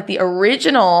much like the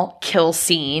original kill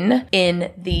scene in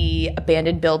the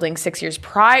abandoned building 6 years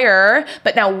prior,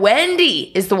 but now Wendy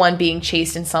is the one being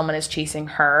chased and someone is chasing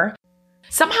her.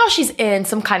 Somehow she's in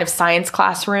some kind of science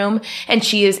classroom and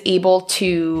she is able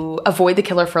to avoid the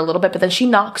killer for a little bit, but then she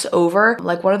knocks over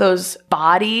like one of those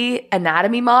body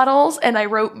anatomy models, and I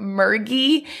wrote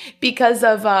Murgy because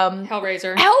of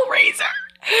Hellraiser.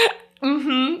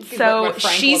 So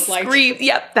she screams.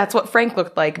 Yep, that's what Frank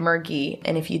looked like, Murgy.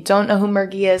 And if you don't know who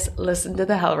Murgy is, listen to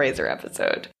the Hellraiser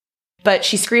episode. But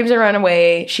she screams and runs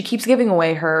away. She keeps giving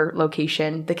away her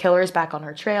location. The killer is back on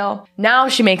her trail. Now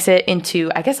she makes it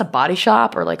into, I guess, a body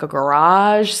shop or like a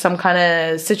garage, some kind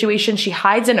of situation. She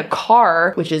hides in a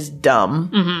car, which is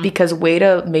dumb because way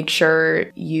to make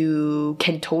sure you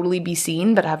can totally be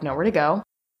seen but have nowhere to go.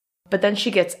 But then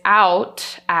she gets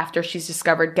out after she's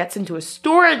discovered, gets into a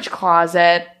storage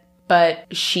closet, but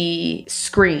she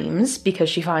screams because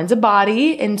she finds a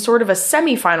body in sort of a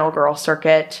semi-final girl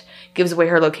circuit, gives away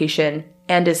her location,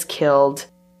 and is killed.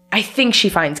 I think she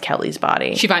finds Kelly's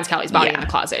body. She finds Kelly's body in the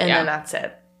closet, and then that's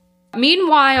it.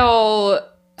 Meanwhile,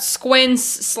 Squints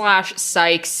 /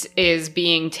 Sykes is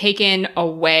being taken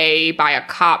away by a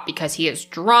cop because he is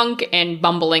drunk and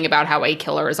bumbling about how a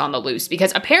killer is on the loose.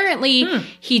 Because apparently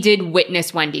he did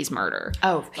witness Wendy's murder.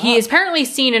 Oh, fuck. He is apparently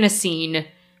seen in a scene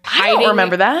hiding. I don't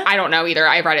remember that. I don't know either.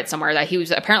 I read it somewhere that he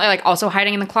was apparently like also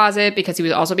hiding in the closet because he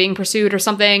was also being pursued or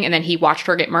something. And then he watched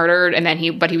her get murdered. And then he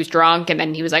was drunk. And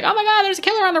then he was like, oh my God, there's a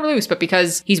killer on the loose. But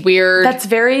because he's weird. That's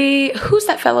very, who's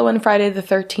that fellow in Friday the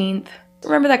 13th?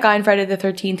 Remember that guy in Friday the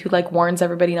 13th who like warns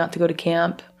everybody not to go to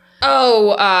camp?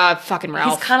 Oh, fucking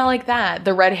Ralph. He's kind of like that.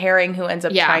 The red herring who ends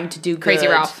up trying to do good. Crazy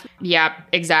Ralph. Yeah,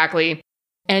 exactly.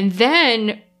 And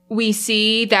then we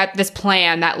see that this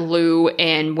plan that Lou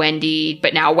and Wendy,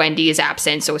 but now Wendy is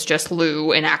absent, so it's just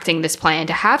Lou enacting this plan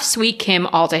to have Sweet Kim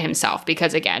all to himself.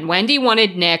 Because again, Wendy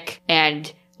wanted Nick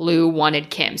and Lou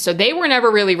wanted Kim. So they were never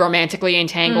really romantically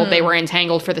entangled. They were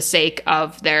entangled for the sake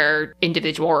of their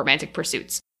individual romantic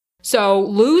pursuits. So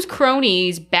Lou's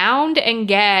cronies bound and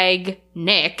gag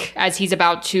Nick as he's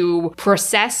about to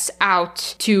process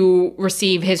out to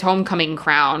receive his homecoming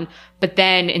crown. But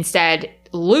then instead,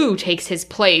 Lou takes his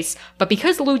place. But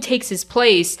because Lou takes his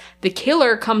place, the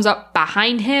killer comes up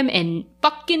behind him and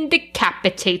fucking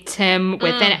decapitates him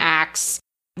with an axe.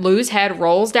 Lou's head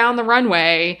rolls down the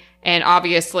runway, and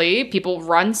obviously people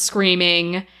run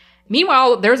screaming.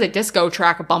 Meanwhile, there's a disco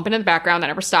track bumping in the background that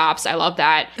never stops. I love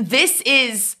that. This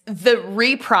is the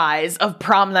reprise of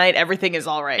Prom Night, Everything Is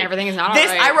All Right. Everything is not all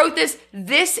right. I wrote this.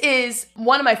 This is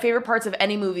one of my favorite parts of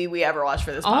any movie we ever watched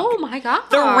for this podcast. Oh my God.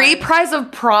 The reprise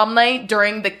of Prom Night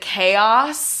during the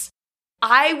chaos.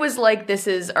 I was like, this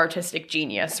is artistic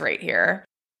genius right here.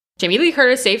 Jamie Lee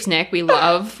Curtis saves Nick. We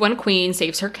love when a queen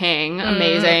saves her king.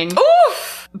 Amazing.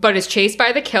 Oof! But is chased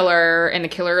by the killer, and the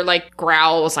killer, like,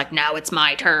 growls, like, now it's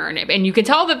my turn. And you can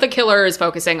tell that the killer is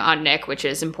focusing on Nick, which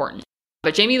is important.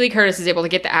 But Jamie Lee Curtis is able to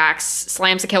get the axe,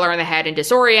 slams the killer in the head, and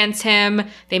disorients him.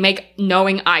 They make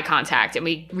knowing eye contact, and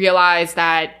we realize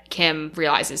that Kim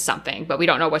realizes something, but we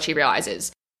don't know what she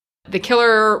realizes. The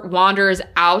killer wanders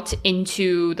out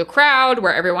into the crowd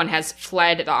where everyone has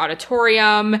fled the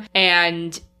auditorium,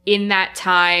 and in that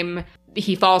time,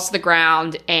 he falls to the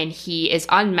ground and he is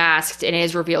unmasked and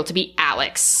is revealed to be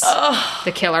Alex. Ugh.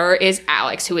 The killer is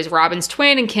Alex, who is Robin's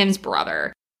twin and Kim's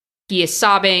brother. He is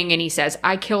sobbing and he says,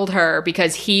 I killed her,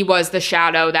 because he was the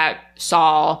shadow that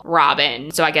saw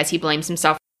Robin. So I guess he blames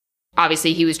himself.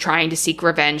 Obviously, he was trying to seek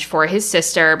revenge for his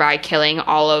sister by killing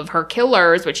all of her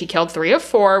killers, which he killed 3 of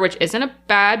 4, which isn't a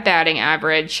bad batting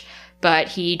average. But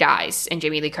he dies in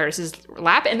Jamie Lee Curtis's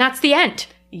lap, and that's the end.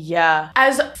 Yeah.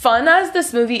 As fun as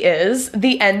this movie is,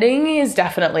 the ending is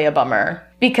definitely a bummer.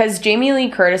 Because Jamie Lee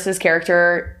Curtis's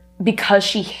character, because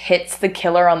she hits the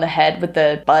killer on the head with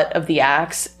the butt of the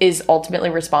axe, is ultimately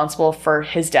responsible for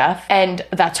his death. And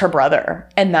that's her brother.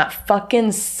 And that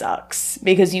fucking sucks.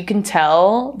 Because you can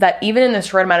tell that even in this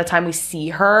short amount of time, we see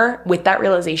her with that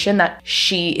realization that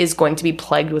she is going to be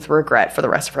plagued with regret for the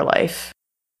rest of her life.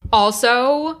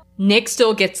 Also, Nick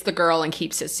still gets the girl and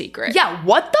keeps his secret. Yeah,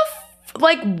 what the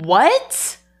like,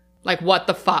 what? Like, what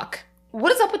the fuck?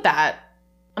 What is up with that?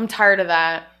 I'm tired of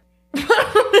that.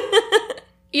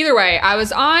 Either way, I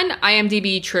was on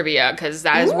IMDb trivia, because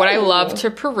that is what I love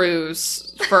to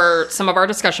peruse for some of our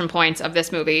discussion points of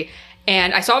this movie.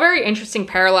 And I saw a very interesting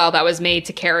parallel that was made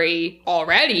to Carrie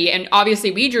already. And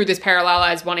obviously, we drew this parallel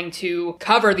as wanting to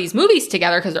cover these movies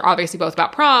together, because they're obviously both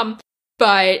about prom.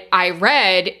 But I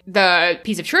read the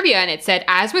piece of trivia, and it said,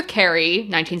 as with Carrie,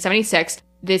 1976,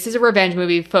 this is a revenge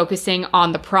movie focusing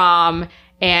on the prom,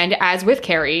 and as with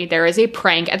Carrie, there is a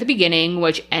prank at the beginning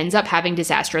which ends up having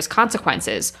disastrous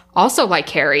consequences. Also like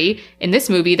Carrie, in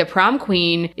this movie, the prom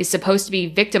queen is supposed to be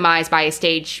victimized by a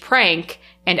staged prank,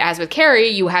 and as with Carrie,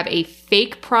 you have a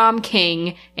fake prom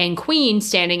king and queen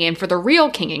standing in for the real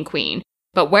king and queen.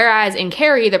 But whereas in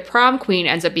Carrie, the prom queen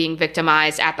ends up being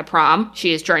victimized at the prom,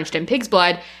 she is drenched in pig's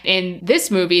blood, in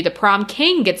this movie, the prom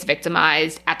king gets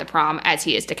victimized at the prom as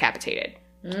he is decapitated.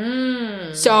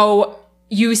 So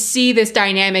you see this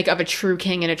dynamic of a true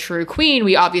king and a true queen.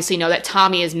 We obviously know that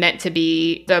Tommy is meant to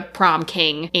be the prom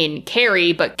king in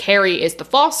Carrie, but Carrie is the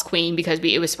false queen because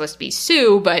it was supposed to be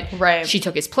Sue, but she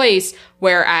took his place.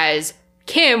 Whereas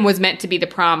Kim was meant to be the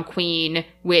prom queen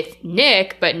with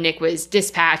Nick, but Nick was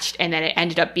dispatched, and then it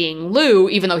ended up being Lou,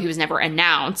 even though he was never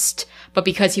announced. But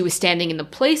because he was standing in the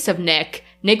place of Nick,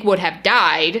 Nick would have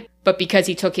died, but because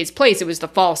he took his place, it was the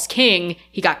false king,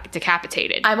 he got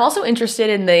decapitated. I'm also interested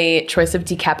in the choice of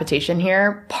decapitation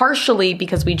here, partially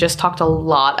because we just talked a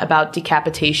lot about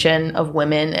decapitation of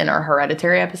women in our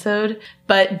Hereditary episode,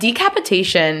 but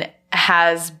decapitation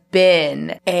has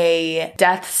been a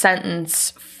death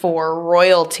sentence for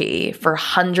royalty for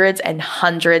hundreds and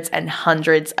hundreds and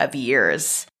hundreds of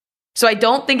years. So I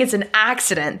don't think it's an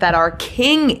accident that our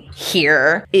king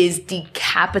here is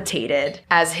decapitated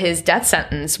as his death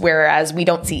sentence, whereas we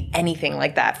don't see anything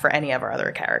like that for any of our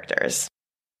other characters.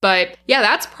 But yeah,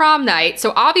 that's Prom Night.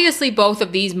 So obviously both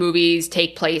of these movies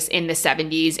take place in the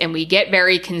 70s, and we get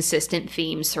very consistent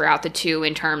themes throughout the two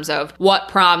in terms of what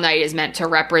prom night is meant to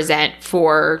represent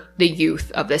for the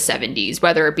youth of the 70s,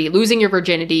 whether it be losing your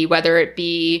virginity, whether it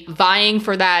be vying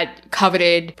for that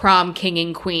coveted prom king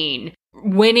and queen,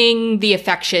 winning the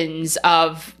affections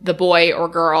of the boy or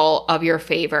girl of your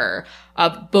favor,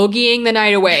 of boogieing the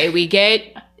night away. We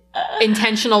get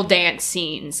intentional dance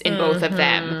scenes in both of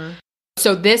them.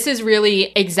 So this is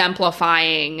really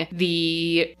exemplifying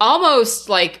the almost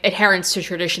like adherence to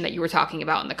tradition that you were talking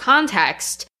about in the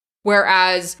context,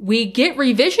 whereas we get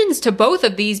revisions to both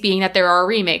of these, being that there are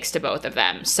remakes to both of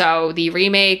them. So the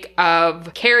remake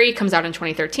of Carrie comes out in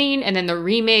 2013, and then the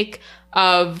remake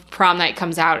of Prom Night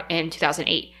comes out in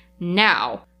 2008.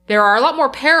 Now, there are a lot more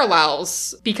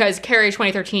parallels because Carrie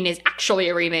 2013 is actually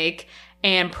a remake,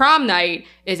 And Prom Night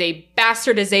is a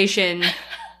bastardization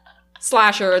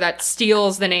slasher that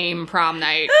steals the name Prom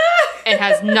Night and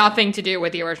has nothing to do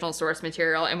with the original source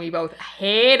material, and we both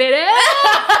hated it.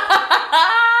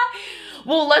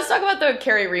 Well, let's talk about the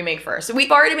Carrie remake first.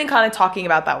 We've already been kind of talking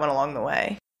about that one along the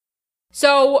way.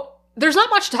 So there's not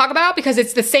much to talk about because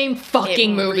it's the same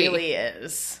fucking movie. It really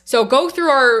is. So go through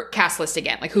our cast list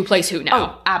again, like who plays who now.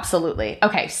 Oh, absolutely.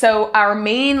 Okay, so our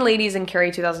main ladies in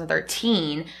Carrie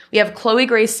 2013, we have Chloe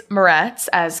Grace Moretz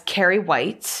as Carrie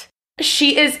White.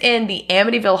 She is in the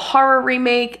Amityville Horror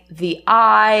remake, The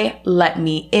Eye, Let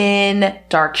Me In,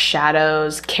 Dark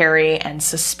Shadows, Carrie, and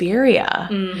Suspiria,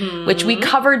 which we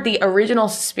covered the original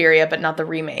Suspiria, but not the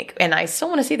remake. And I still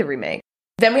want to see the remake.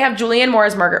 Then we have Julianne Moore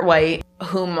as Margaret White,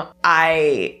 whom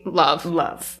I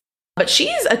love. But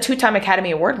she's a 2-time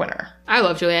Academy Award winner. I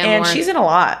love Julianne Moore. And she's in a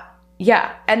lot.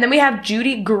 Yeah. And then we have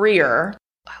Judy Greer.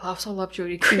 I also love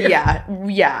Judy Greer.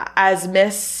 Yeah, as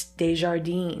Miss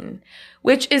Desjardins,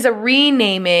 which is a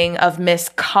renaming of Miss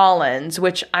Collins,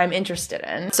 which I'm interested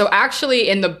in. So actually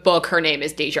in the book, her name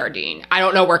is Desjardins. I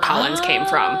don't know where Collins came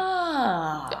from.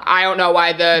 I don't know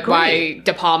why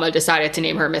De Palma decided to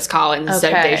name her Miss Collins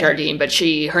instead of Desjardins, but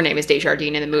her name is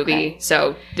Desjardins in the movie,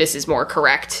 so this is more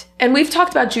correct. And we've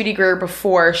talked about Judy Greer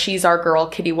before. She's our girl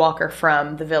Kitty Walker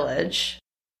from The Village.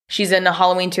 She's in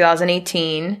Halloween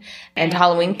 2018 and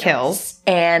Halloween Kills,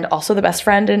 and also the best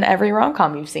friend in every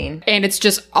rom-com you've seen. And it's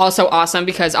just also awesome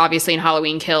because obviously in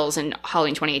Halloween Kills and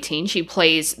Halloween 2018, she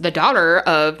plays the daughter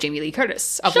of Jamie Lee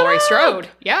Curtis, of Laurie Strode.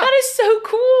 Yeah. That is so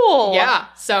cool. Yeah.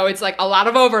 So it's like a lot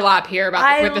of overlap here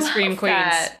with the Scream Queens.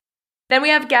 That. Then we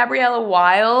have Gabriella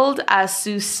Wilde as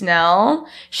Sue Snell.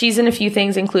 She's in a few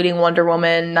things, including Wonder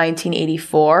Woman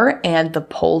 1984 and the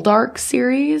Poldark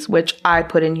series, which I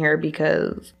put in here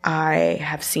because I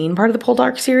have seen part of the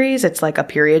Poldark series. It's like a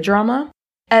period drama.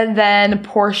 And then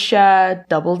Portia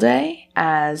Doubleday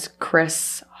as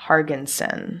Chris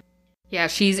Hargensen. Yeah,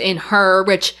 she's in Her,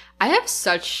 which I have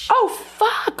such... Oh,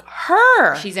 fuck!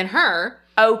 Her! She's in Her.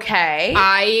 Okay.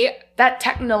 That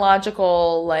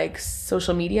technological, like,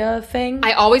 social media thing?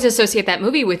 I always associate that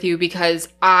movie with you because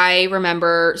I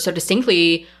remember so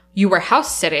distinctly you were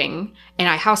house sitting and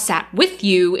I house sat with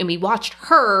you and we watched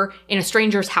Her in a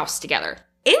stranger's house together.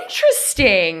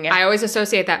 Interesting. I always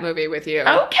associate that movie with you.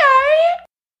 Okay.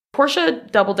 Portia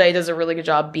Doubleday does a really good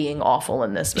job being awful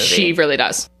in this movie. She really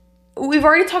does. We've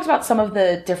already talked about some of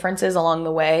the differences along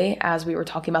the way as we were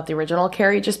talking about the original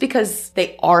Carrie, just because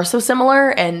they are so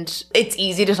similar and it's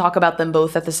easy to talk about them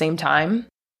both at the same time.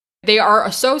 They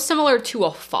are so similar to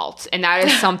a fault, and that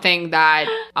is something that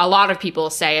a lot of people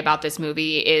say about this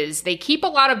movie is they keep a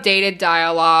lot of dated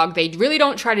dialogue. They really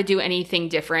don't try to do anything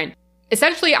different.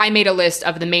 Essentially, I made a list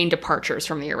of the main departures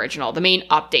from the original, the main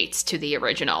updates to the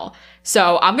original.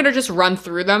 So I'm going to just run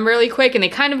through them really quick, and they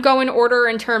kind of go in order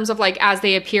in terms of like as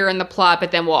they appear in the plot,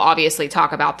 but then we'll obviously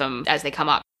talk about them as they come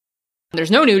up.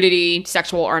 There's no nudity,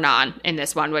 sexual or non, in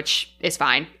this one, which is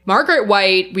fine. Margaret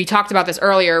White, we talked about this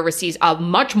earlier, receives a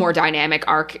much more dynamic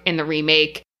arc in the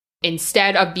remake.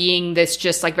 Instead of being this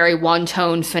just like very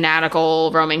one-tone,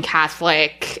 fanatical, Roman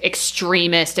Catholic,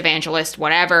 extremist, evangelist,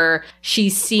 whatever,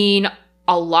 she's seen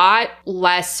a lot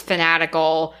less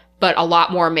fanatical, but a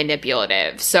lot more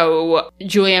manipulative. So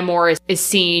Julianne Moore is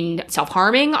seen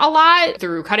self-harming a lot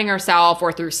through cutting herself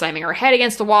or through slamming her head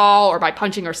against the wall or by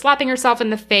punching or slapping herself in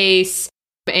the face.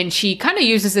 And she kind of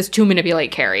uses this to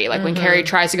manipulate Carrie. Like when Carrie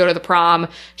tries to go to the prom,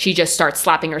 she just starts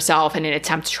slapping herself in an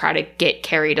attempt to try to get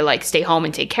Carrie to like stay home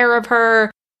and take care of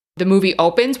her. The movie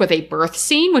opens with a birth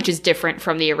scene, which is different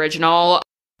from the original.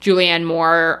 Julianne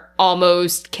Moore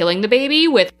almost killing the baby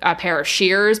with a pair of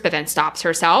shears, but then stops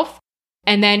herself.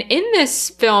 And then in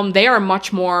this film, they are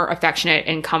much more affectionate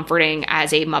and comforting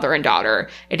as a mother and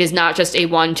daughter. It is not just a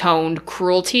one-toned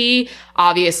cruelty.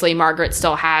 Obviously, Margaret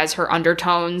still has her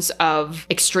undertones of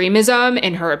extremism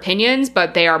in her opinions,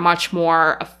 but they are much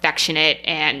more affectionate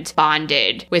and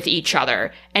bonded with each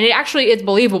other. And it actually is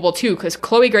believable, too, because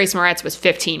Chloe Grace Moretz was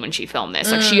 15 when she filmed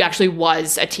this. Like, she actually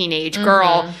was a teenage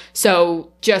girl.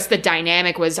 So just the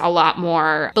dynamic was a lot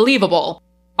more believable.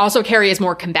 Also, Carrie is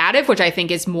more combative, which I think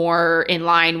is more in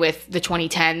line with the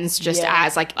 2010s, just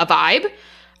as like a vibe.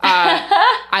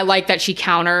 I like that she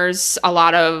counters a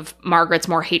lot of Margaret's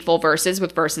more hateful verses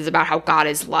with verses about how God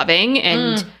is loving.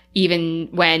 And even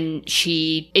when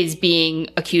she is being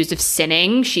accused of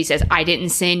sinning, she says, I didn't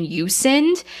sin, you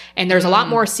sinned. And there's a lot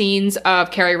more scenes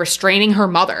of Carrie restraining her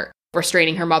mother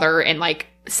and like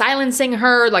silencing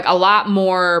her, like a lot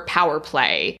more power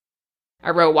play. I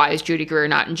wrote, why is Judy Greer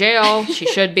not in jail? She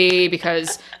should be,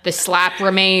 because the slap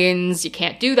remains. You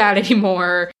can't do that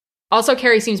anymore. Also,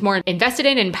 Carrie seems more invested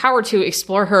in and empowered to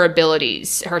explore her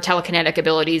abilities, her telekinetic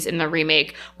abilities in the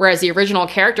remake, whereas the original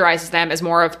characterizes them as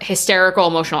more of hysterical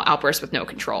emotional outbursts with no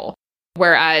control.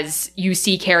 Whereas you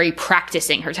see Carrie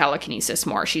practicing her telekinesis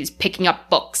more. She's picking up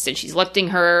books and she's lifting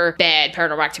her bed,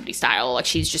 Paranormal Activity style. Like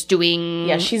she's just doing...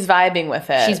 Yeah, she's vibing with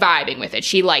it. She's vibing with it.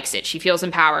 She likes it. She feels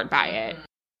empowered by it.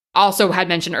 Also had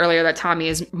mentioned earlier that Tommy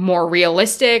is more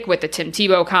realistic with the Tim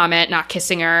Tebow comment, not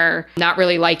kissing her, not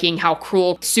really liking how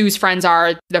cruel Sue's friends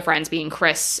are, the friends being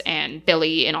Chris and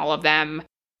Billy and all of them.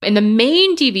 And the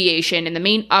main deviation and the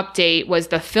main update was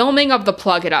the filming of the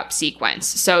Plug It Up sequence.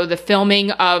 So the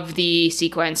filming of the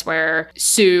sequence where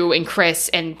Sue and Chris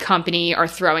and company are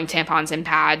throwing tampons and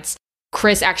pads.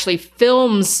 Chris actually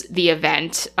films the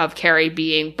event of Carrie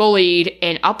being bullied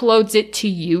and uploads it to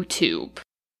YouTube.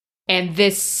 And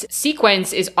this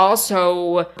sequence is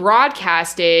also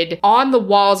broadcasted on the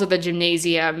walls of the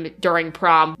gymnasium during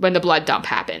prom when the blood dump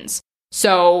happens.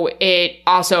 So it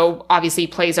also obviously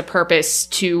plays a purpose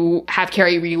to have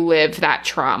Carrie relive that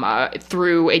trauma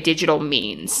through a digital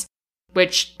means,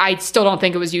 which I still don't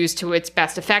think it was used to its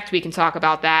best effect. We can talk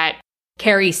about that.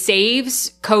 Carrie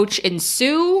saves Coach and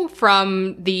Sue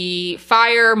from the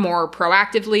fire more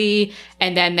proactively.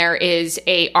 And then there is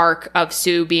a arc of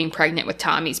Sue being pregnant with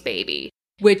Tommy's baby,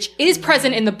 which is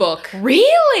present in the book.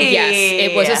 Really? Yes.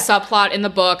 It was a subplot in the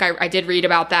book. I did read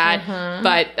about that,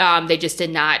 but they just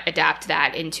did not adapt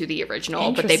that into the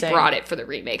original, but they brought it for the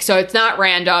remake. So it's not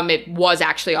random. It was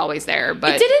actually always there,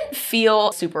 but... It didn't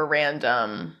feel super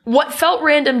random. What felt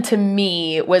random to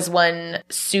me was when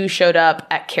Sue showed up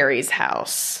at Carrie's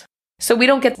house. So we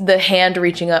don't get the hand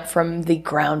reaching up from the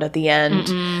ground at the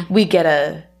end. We get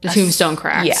the tombstone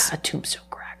cracks. Yeah, a tombstone.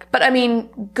 But I mean,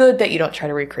 good that you don't try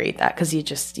to recreate that because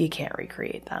you can't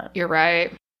recreate that. You're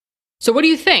right. So what do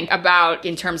you think about,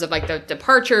 in terms of like the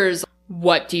departures,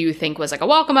 what do you think was like a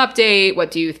welcome update? What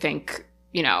do you think,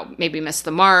 maybe missed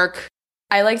the mark?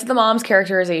 I liked the mom's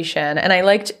characterization, and I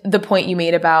liked the point you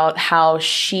made about how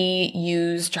she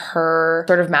used her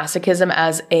sort of masochism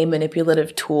as a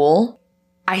manipulative tool.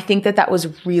 I think that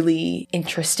was really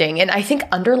interesting. And I think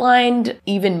underlined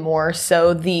even more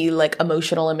so the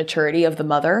emotional immaturity of the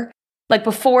mother. Like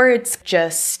before it's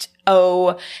just,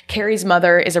 oh, Carrie's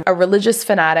mother is a religious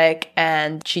fanatic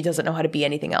and she doesn't know how to be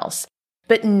anything else.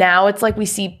 But now it's like we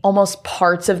see almost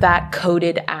parts of that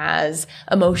coded as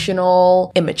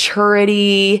emotional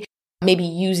immaturity, maybe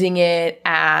using it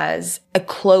as a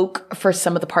cloak for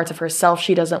some of the parts of herself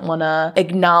she doesn't want to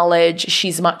acknowledge.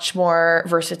 She's much more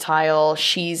versatile.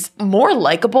 She's more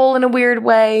likable in a weird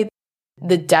way.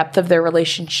 The depth of their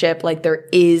relationship, there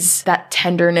is that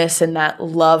tenderness and that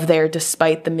love there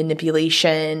despite the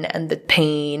manipulation and the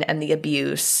pain and the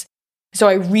abuse. So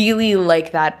I really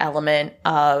like that element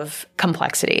of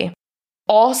complexity.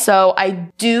 Also, I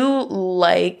do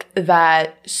like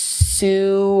that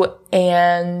Sue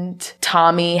and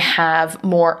Tommy have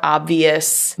more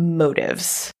obvious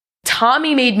motives.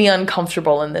 Tommy made me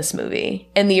uncomfortable in this movie.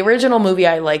 In the original movie,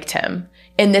 I liked him.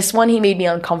 In this one, he made me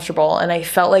uncomfortable, and I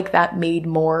felt like that made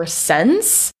more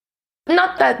sense.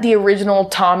 Not that the original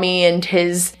Tommy and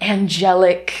his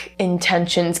angelic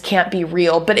intentions can't be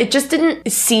real, but it just didn't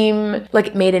seem like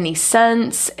it made any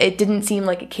sense. It didn't seem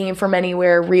like it came from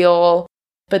anywhere real.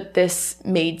 But this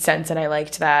made sense, and I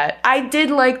liked that. I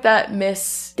did like that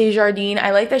Miss Desjardins.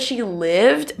 I like that she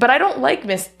lived, but I don't like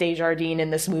Miss Desjardins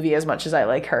in this movie as much as I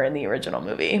like her in the original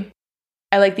movie.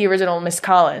 I like the original Miss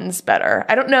Collins better.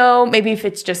 I don't know, maybe if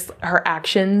it's just her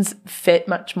actions fit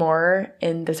much more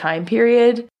in the time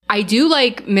period. I do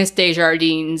like Miss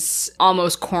Desjardins'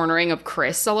 almost cornering of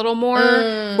Chris a little more,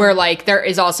 where there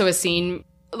is also a scene...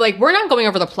 we're not going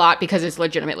over the plot because it's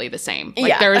legitimately the same.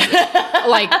 There's,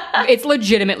 it's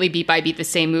legitimately beat by beat the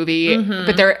same movie.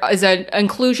 But there is an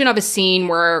inclusion of a scene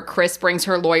where Chris brings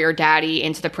her lawyer daddy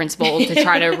into the principal to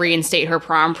try to reinstate her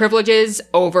prom privileges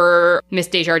over Miss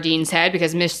Desjardins' head,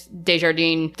 because Miss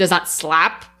Desjardins does not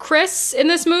slap Chris in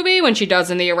this movie when she does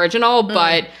in the original.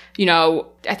 But,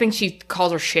 I think she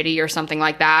calls her shitty or something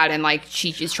like that. And she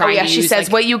is trying to use... she says,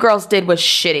 what you girls did was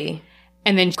shitty.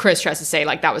 And then Chris tries to say,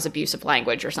 that was abusive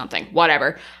language or something,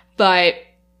 whatever. But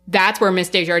that's where Miss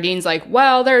Desjardins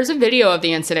well, there's a video of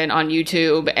the incident on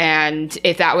YouTube, and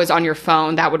if that was on your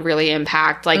phone, that would really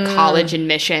impact, college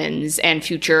admissions and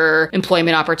future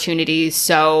employment opportunities.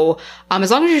 So as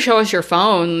long as you show us your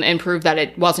phone and prove that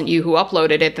it wasn't you who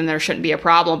uploaded it, then there shouldn't be a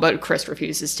problem. But Chris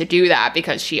refuses to do that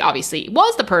because she obviously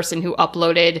was the person who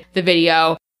uploaded the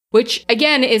video. Which,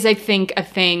 again, is, I think, a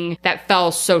thing that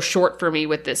fell so short for me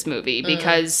with this movie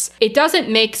because it doesn't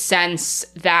make sense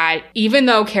that even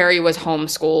though Carrie was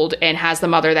homeschooled and has the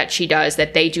mother that she does,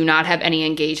 that they do not have any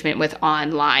engagement with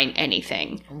online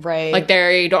anything. Right. Like,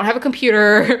 they don't have a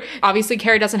computer. Obviously,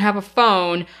 Carrie doesn't have a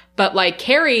phone. But, like,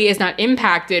 Carrie is not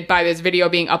impacted by this video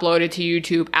being uploaded to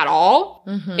YouTube at all,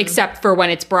 except for when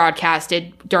it's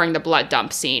broadcasted during the blood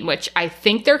dump scene, which I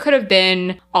think there could have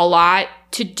been a lot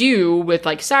to do with,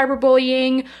 like,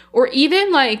 cyberbullying, or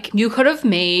even, like, you could have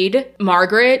made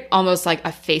Margaret almost like a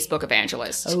Facebook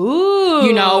evangelist. Ooh.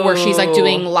 You know, where she's, like,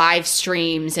 doing live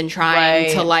streams and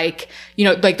trying to, like, you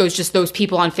know, like, those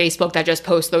people on Facebook that just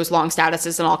post those long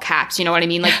statuses in all caps, you know what I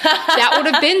mean? Like, that would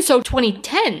have been so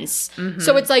 2010s.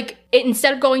 So it's, like,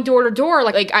 instead of going door to door,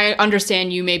 like, I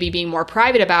understand you maybe being more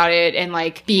private about it and,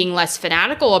 like, being less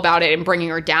fanatical about it and bringing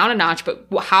her down a notch, but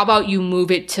how about you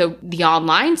move it to the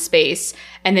online space?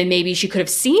 And then maybe she could have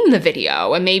seen the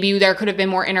video and maybe there could have been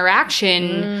more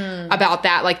interaction about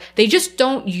that. Like, they just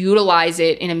don't utilize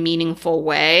it in a meaningful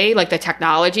way, like the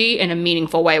technology in a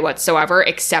meaningful way whatsoever,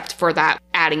 except for that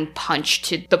adding punch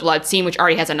to the blood scene, which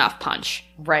already has enough punch.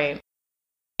 Right.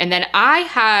 And then I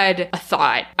had a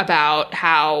thought about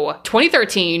how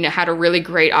 2013 had a really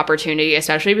great opportunity,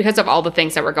 especially because of all the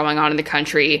things that were going on in the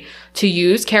country, to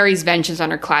use Carrie's vengeance on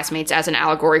her classmates as an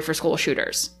allegory for school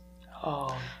shooters.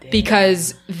 Oh, damn.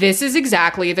 Because this is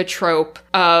exactly the trope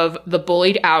of the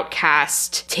bullied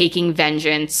outcast taking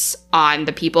vengeance on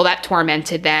the people that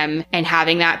tormented them and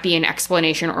having that be an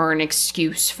explanation or an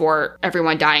excuse for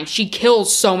everyone dying. She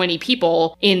kills so many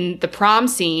people in the prom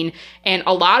scene, and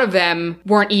a lot of them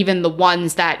weren't even the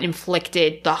ones that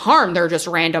inflicted the harm. They're just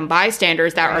random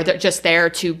bystanders that are just there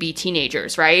to be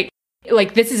teenagers, right?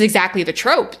 Like, this is exactly the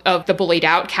trope of the bullied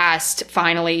outcast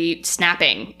finally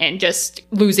snapping and just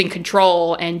losing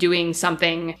control and doing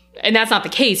something. And that's not the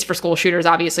case for school shooters,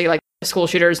 obviously. Like, school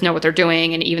shooters know what they're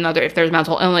doing. And even though if there's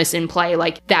mental illness in play,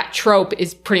 like, that trope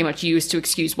is pretty much used to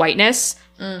excuse whiteness.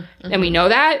 And we know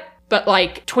that. But,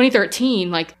 like, 2013,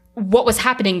 like, what was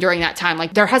happening during that time?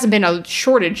 Like, there hasn't been a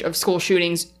shortage of school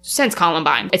shootings since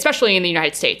Columbine, especially in the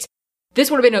United States. This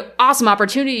would have been an awesome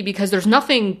opportunity because there's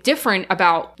nothing different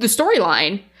about the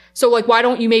storyline. So, like, why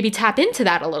don't you maybe tap into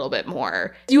that a little bit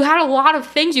more? You had a lot of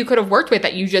things you could have worked with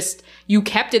that you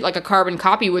kept it like a carbon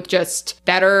copy with just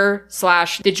better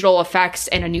 / digital effects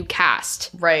and a new cast.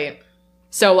 Right.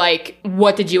 So, like,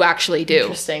 what did you actually do?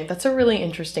 Interesting. That's a really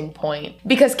interesting point.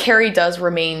 Because Carrie does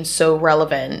remain so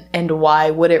relevant, and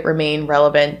why would it remain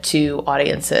relevant to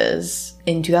audiences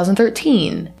in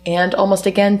 2013 and almost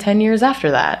again 10 years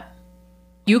after that?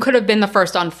 You could have been the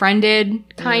first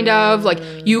unfriended, kind of. Like,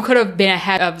 you could have been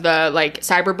ahead of the, like,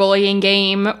 cyberbullying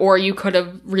game, or you could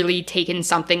have really taken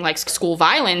something like school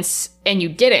violence, and you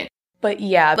didn't. But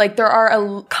yeah, like, there are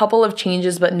a couple of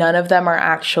changes, but none of them are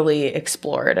actually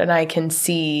explored. And I can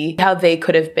see how they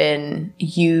could have been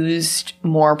used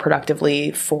more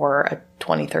productively for a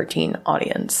 2013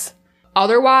 audience.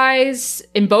 Otherwise,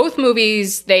 in both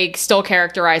movies, they still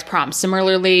characterize prom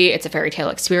similarly. It's a fairy tale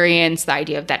experience. The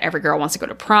idea of that every girl wants to go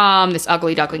to prom, this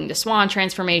ugly duckling to swan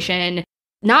transformation.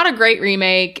 Not a great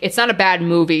remake. It's not a bad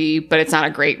movie, but it's not a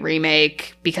great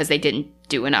remake because they didn't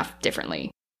do enough differently.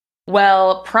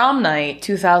 Well, Prom Night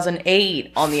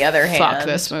 2008, on the other hand, fuck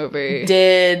this movie,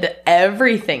 did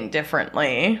everything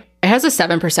differently. It has a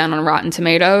 7% on Rotten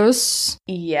Tomatoes.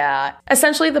 Yeah.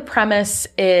 Essentially, the premise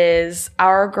is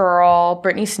our girl,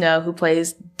 Brittany Snow, who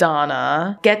plays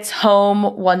Donna, gets home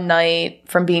one night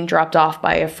from being dropped off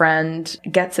by a friend,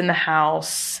 gets in the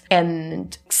house,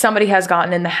 and somebody has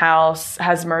gotten in the house,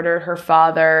 has murdered her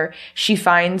father. She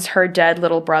finds her dead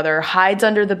little brother, hides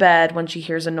under the bed when she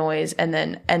hears a noise, and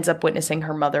then ends up witnessing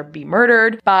her mother be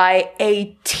murdered by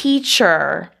a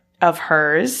teacher of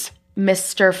hers,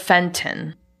 Mr.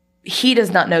 Fenton. He does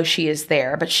not know she is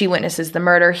there, but she witnesses the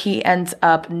murder. He ends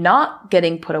up not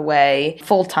getting put away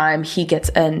full time. He gets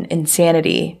an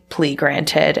insanity plea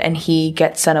granted, and he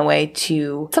gets sent away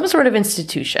to some sort of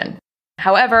institution.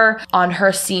 However, on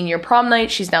her senior prom night,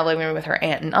 she's now living with her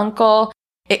aunt and uncle.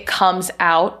 It comes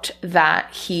out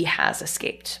that he has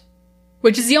escaped.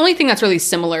 Which is the only thing that's really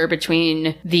similar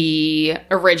between the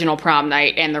original prom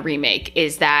night and the remake,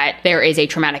 is that there is a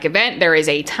traumatic event, there is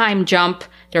a time jump,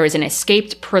 there is an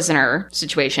escaped prisoner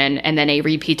situation, and then a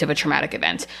repeat of a traumatic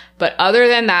event. But other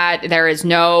than that, there is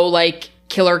no, like,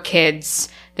 killer kids.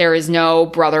 There is no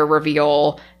brother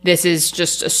reveal. This is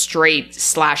just a straight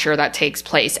slasher that takes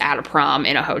place at a prom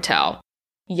in a hotel.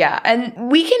 Yeah, and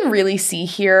we can really see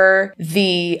here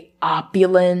the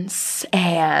opulence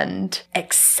and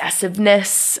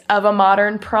excessiveness of a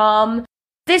modern prom.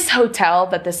 This hotel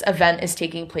that this event is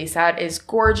taking place at is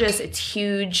gorgeous. It's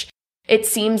huge. It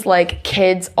seems like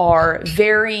kids are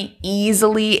very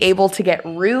easily able to get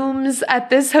rooms at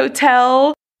this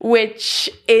hotel, which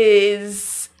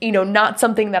is, not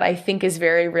something that I think is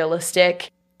very realistic.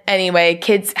 Anyway,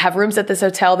 kids have rooms at this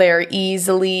hotel. They are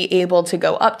easily able to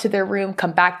go up to their room,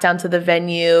 come back down to the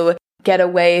venue, get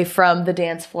away from the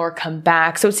dance floor, come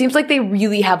back. So it seems like they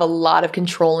really have a lot of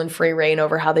control and free reign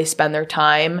over how they spend their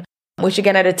time, which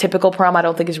again, at a typical prom, I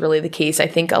don't think is really the case. I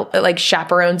think like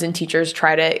chaperones and teachers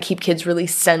try to keep kids really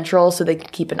central so they can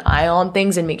keep an eye on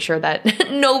things and make sure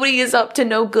that nobody is up to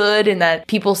no good and that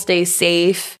people stay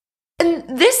safe. And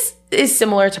this is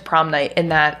similar to prom night in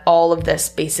that all of this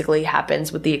basically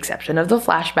happens with the exception of the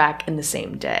flashback in the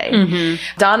same day.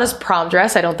 Mm-hmm. Donna's prom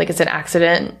dress, I don't think it's an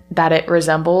accident that it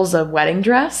resembles a wedding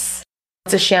dress.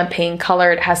 It's a champagne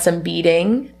color. It has some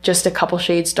beading, just a couple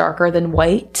shades darker than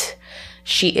white.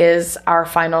 She is our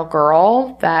final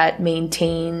girl that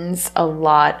maintains a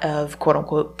lot of quote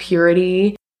unquote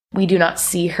purity. We do not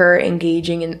see her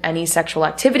engaging in any sexual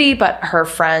activity, but her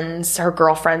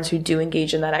girlfriends who do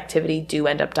engage in that activity do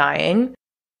end up dying.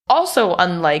 Also,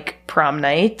 unlike prom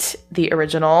night, the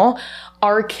original,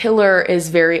 our killer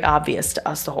is very obvious to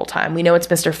us the whole time. We know it's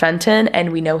Mr. Fenton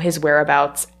and we know his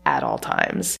whereabouts at all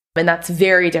times. And that's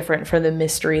very different from the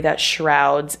mystery that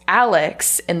shrouds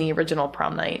Alex in the original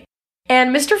prom night.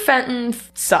 And Mr. Fenton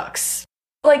sucks.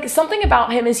 Like, something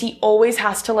about him is he always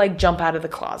has to, jump out of the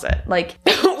closet. Like,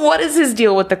 what is his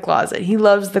deal with the closet? He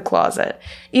loves the closet.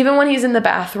 Even when he's in the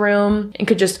bathroom and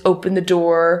could just open the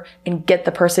door and get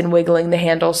the person wiggling the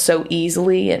handle so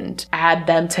easily and add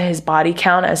them to his body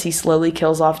count as he slowly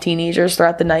kills off teenagers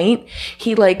throughout the night,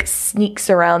 he, sneaks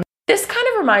around. This kind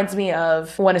of reminds me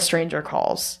of When a Stranger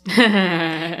Calls.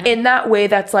 In that way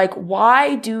that's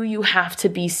why do you have to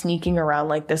be sneaking around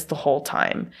like this the whole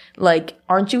time?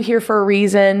 Aren't you here for a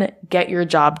reason? Get your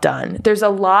job done. There's a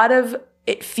lot of,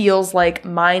 it feels like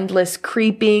mindless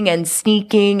creeping and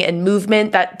sneaking and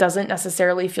movement that doesn't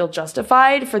necessarily feel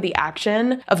justified for the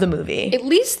action of the movie. At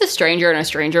least the stranger in A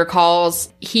Stranger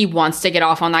Calls, he wants to get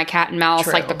off on that cat and mouse,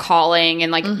 True. like the calling,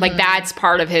 and that's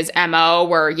part of his MO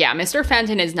where, yeah, Mr.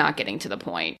 Fenton is not getting to the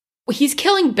point. He's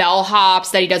killing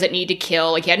bellhops that he doesn't need to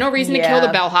kill. He had no reason to kill the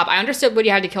bellhop. I understood when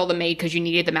you had to kill the maid because you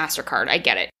needed the MasterCard. I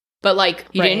get it. But,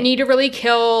 you didn't need to really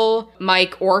kill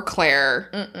Mike or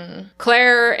Claire. Mm-mm.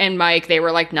 Claire and Mike, they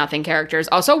were, nothing characters.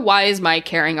 Also, why is Mike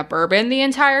carrying a bourbon the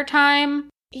entire time?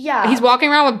 Yeah. He's walking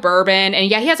around with bourbon,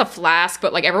 and yeah, he has a flask,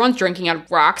 but, everyone's drinking out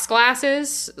of rocks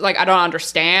glasses. I don't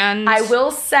understand. I will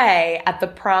say, at the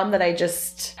prom that I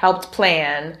just helped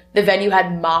plan, the venue had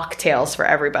mocktails for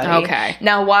everybody. Okay.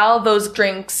 Now, while those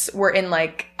drinks were in,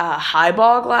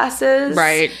 highball glasses...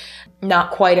 Right.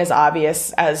 Not quite as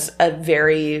obvious as a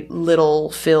very little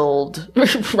filled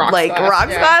rocks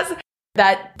glass.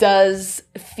 That does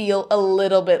feel a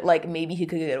little bit like maybe he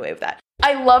could get away with that.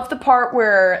 I love the part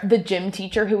where the gym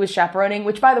teacher who was chaperoning,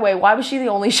 which by the way, why was she the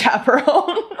only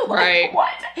chaperone? Right. What?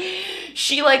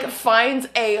 She finds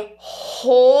a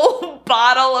whole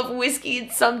bottle of whiskey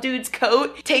in some dude's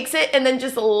coat, takes it, and then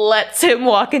just lets him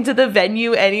walk into the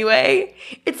venue anyway.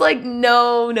 It's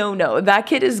no. That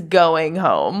kid is going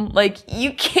home.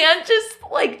 You can't just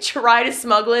try to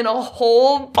smuggle in a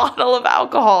whole bottle of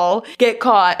alcohol, get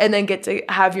caught, and then get to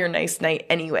have your nice night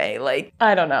anyway.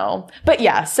 I don't know. But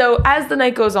yeah, so as the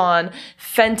night goes on,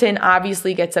 Fenton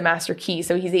obviously gets a master key,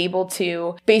 so he's able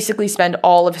to basically spend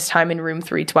all of his time in room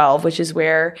 312, which is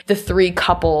where the three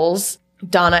couples,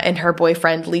 Donna and her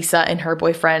boyfriend Lisa and her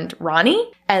boyfriend Ronnie,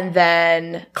 and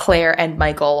then Claire and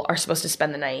Michael are supposed to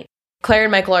spend the night. Claire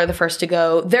and Michael are the first to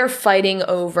go. They're fighting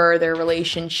over their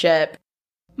relationship.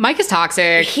 Mike is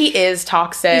toxic. He is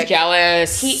toxic. He's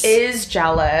jealous. He is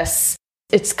jealous.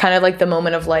 It's kind of the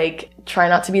moment of try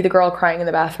not to be the girl crying in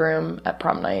the bathroom at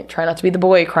prom night. Try not to be the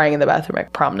boy crying in the bathroom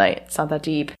at prom night. It's not that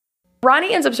deep.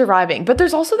 Ronnie ends up surviving, but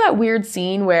there's also that weird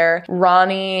scene where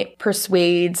Ronnie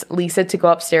persuades Lisa to go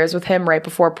upstairs with him right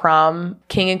before prom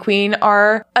king and queen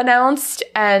are announced,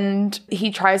 and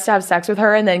he tries to have sex with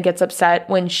her and then gets upset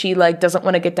when she doesn't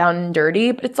want to get down and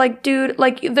dirty. But it's dude,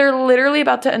 they're literally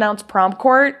about to announce prom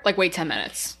court. Wait 10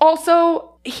 minutes.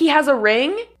 Also, he has a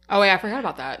ring. Oh, yeah, I forgot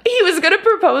about that. He was gonna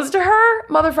propose to her?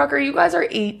 Motherfucker, you guys are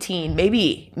 18.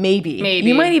 Maybe.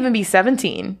 You might even be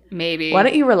 17. Maybe. Why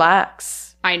don't you relax?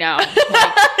 I know.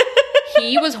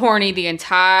 He was horny the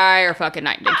entire fucking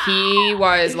night. He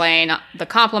was laying the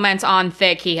compliments on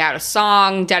thick. He had a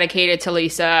song dedicated to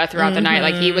Lisa throughout the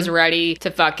night. He was ready to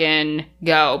fucking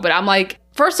go. But I'm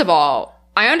first of all,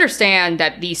 I understand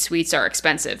that these suites are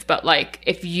expensive, but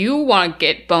if you want to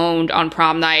get boned on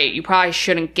prom night, you probably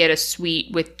shouldn't get a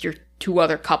suite with your two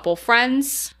other couple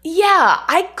friends. Yeah,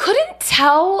 I couldn't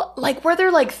tell, like, were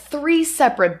there like 3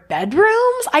 separate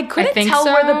bedrooms? I couldn't tell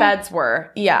where the beds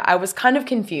were. Yeah, I was kind of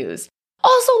confused.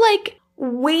 Also, like,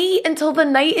 wait until the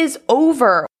night is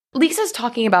over. Lisa's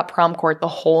talking about prom court the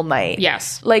whole night.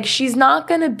 Yes. Like, she's not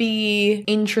gonna be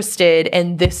interested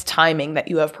in this timing that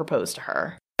you have proposed to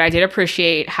her. I did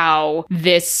appreciate how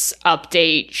this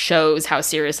update shows how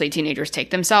seriously teenagers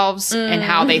take themselves and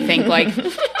how they think, like,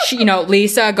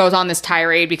 Lisa goes on this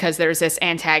tirade because there's this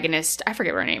antagonist. I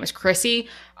forget what her name is. Chrissy.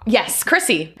 Yes,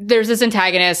 Chrissy. There's this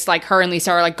antagonist, like, her and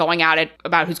Lisa are, like, going at it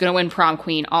about who's going to win prom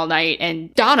queen all night.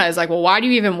 And Donna is like, well, why do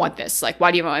you even want this? Like, why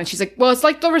do you want it? And she's like, well, it's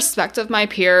like the respect of my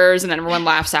peers. And then everyone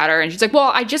laughs at her. And she's like, well,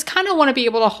 I just kind of want to be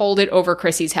able to hold it over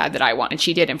Chrissy's head that I want. And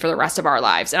she didn't for the rest of our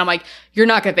lives. And I'm like, you're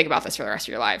not going to think about this for the rest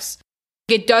of your lives.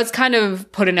 It does kind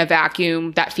of put in a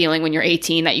vacuum that feeling when you're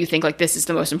 18 that you think, like, this is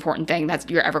the most important thing that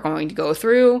you're ever going to go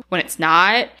through when it's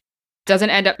not. It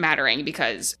doesn't end up mattering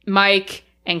because Mike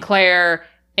and Claire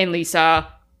and Lisa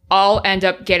all end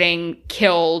up getting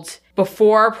killed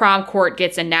before prom court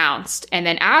gets announced. And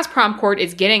then as prom court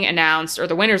is getting announced, or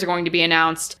the winners are going to be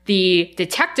announced, the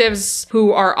detectives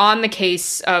who are on the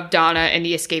case of Donna and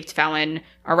the escaped felon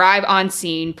arrive on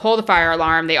scene, pull the fire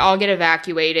alarm, they all get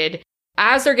evacuated.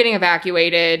 As they're getting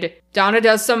evacuated, Donna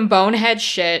does some bonehead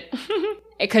shit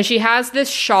because she has this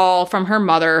shawl from her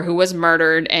mother who was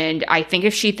murdered. And I think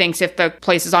if the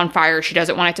place is on fire, she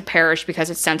doesn't want it to perish because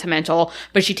it's sentimental.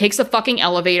 But she takes the fucking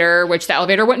elevator, which the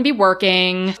elevator wouldn't be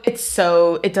working.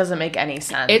 It doesn't make any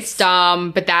sense. It's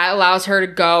dumb, but that allows her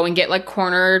to go and get, like,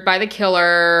 cornered by the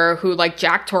killer who, like,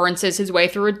 Jack Torrances his way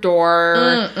through a door.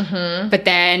 Mm-hmm. But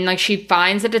then, like, she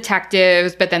finds the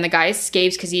detectives, but then the guy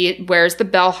escapes because he wears the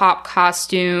bellhop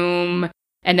costume.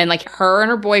 And then, like, her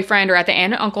and her boyfriend are at the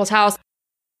aunt and uncle's house.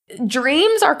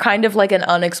 Dreams are kind of like an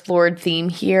unexplored theme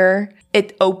here.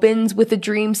 It opens with a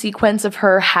dream sequence of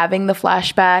her having the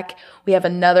flashback. We have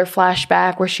another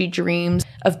flashback where she dreams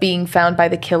of being found by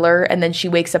the killer, and then she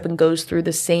wakes up and goes through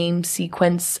the same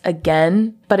sequence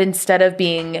again. But instead of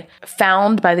being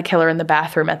found by the killer in the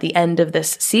bathroom at the end of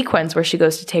this sequence where she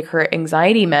goes to take her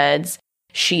anxiety meds,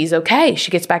 she's okay. She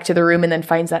gets back to the room and then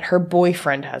finds that her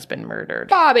boyfriend has been murdered.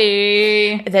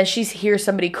 Bobby! And then she hears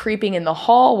somebody creeping in the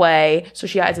hallway, so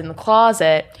she hides in the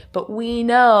closet. But we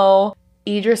know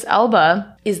Idris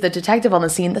Elba is the detective on the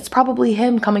scene. That's probably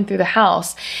him coming through the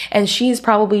house. And she's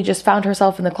probably just found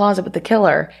herself in the closet with the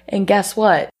killer. And guess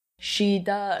what? She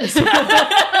does. So,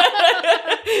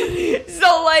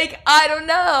 like, I don't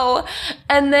know.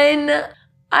 And then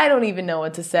I don't even know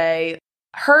what to say.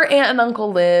 Her aunt and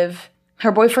uncle live.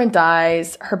 Her boyfriend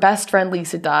dies, her best friend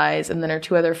Lisa dies, and then her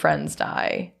 2 other friends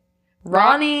die.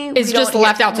 Ronnie is just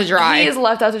left out to dry. He is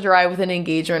left out to dry with an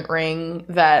engagement ring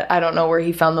that I don't know where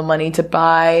he found the money to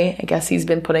buy. I guess he's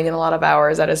been putting in a lot of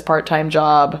hours at his part-time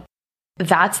job.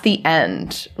 That's the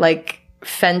end. Like,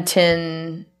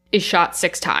 Fenton is shot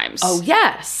 6 times. Oh,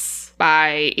 yes.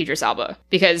 By Idris Elba.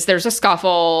 Because there's a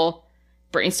scuffle,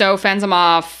 Brittany Stowe fends him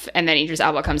off, and then Idris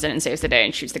Elba comes in and saves the day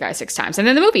and shoots the guy 6 times. And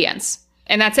then the movie ends.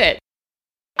 And that's it.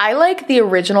 I like the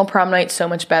original Prom Night so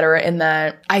much better in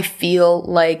that I feel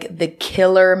like the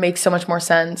killer makes so much more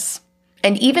sense.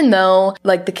 And even though,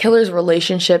 like, the killer's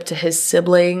relationship to his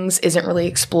siblings isn't really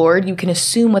explored, you can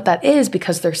assume what that is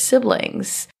because they're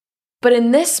siblings. But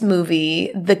in this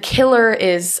movie, the killer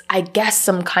is, I guess,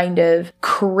 some kind of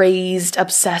crazed,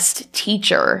 obsessed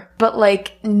teacher. But,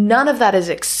 like, none of that is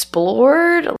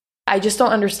explored. I just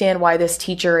don't understand why this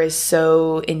teacher is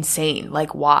so insane.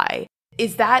 Like, why?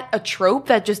 Is that a trope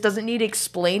that just doesn't need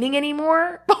explaining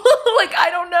anymore? Like, I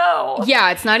don't know.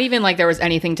 Yeah, it's not even like there was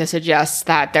anything to suggest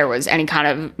that there was any kind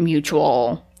of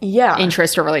mutual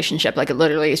interest or relationship. Like, it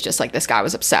literally is just like this guy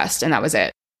was obsessed and that was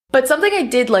it. But something I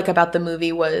did like about the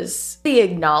movie was the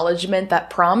acknowledgement that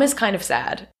prom is kind of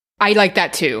sad. I like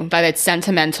that too, that it's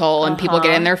sentimental and people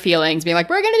get in their feelings being like,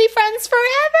 we're going to be friends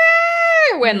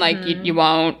forever, when like you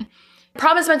won't.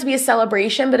 Prom is meant to be a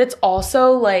celebration, but it's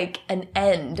also like an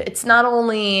end. It's not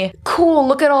only, cool,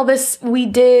 look at all this we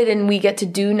did and we get to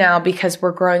do now because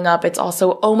we're growing up. It's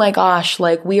also, oh my gosh,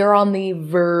 like we are on the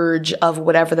verge of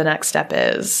whatever the next step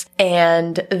is.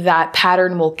 And that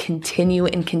pattern will continue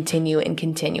and continue and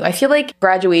continue. I feel like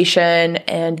graduation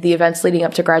and the events leading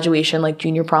up to graduation, like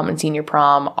junior prom and senior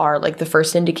prom, are like the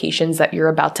first indications that you're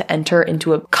about to enter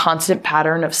into a constant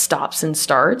pattern of stops and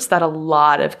starts that a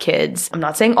lot of kids, I'm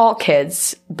not saying all kids,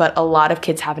 kids, but a lot of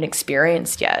kids haven't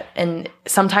experienced yet. And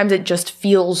sometimes it just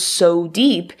feels so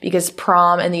deep because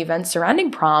prom and the events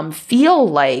surrounding prom feel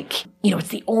like, it's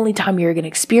the only time you're going to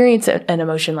experience an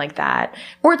emotion like that,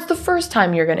 or it's the first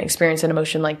time you're going to experience an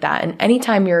emotion like that. And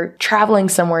anytime you're traveling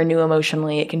somewhere new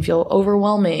emotionally, it can feel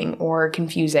overwhelming or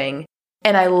confusing.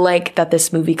 And I like that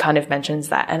this movie kind of mentions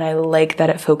that. And I like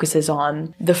that it focuses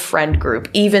on the friend group,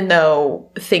 even though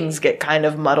things get kind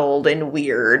of muddled and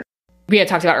weird. We had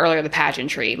talked about earlier the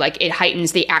pageantry. Like, it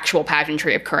heightens the actual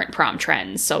pageantry of current prom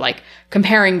trends. So, like,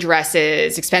 comparing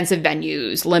dresses, expensive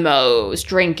venues, limos,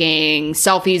 drinking,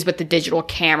 selfies with the digital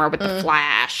camera with the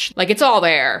flash. Like, it's all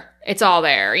there. It's all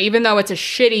there. Even though it's a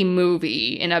shitty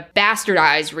movie in a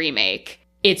bastardized remake,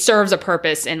 it serves a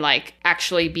purpose in, like,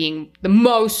 actually being the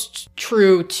most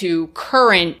true to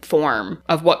current form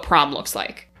of what prom looks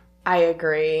like. I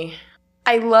agree.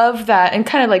 I love that, and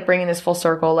kind of like bringing this full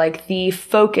circle, like the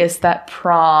focus that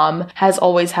prom has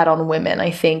always had on women, I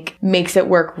think makes it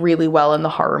work really well in the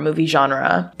horror movie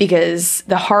genre, because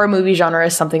the horror movie genre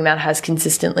is something that has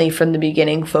consistently from the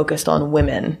beginning focused on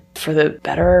women, for the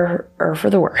better or for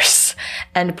the worse.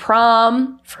 And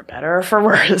prom, for better or for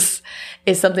worse,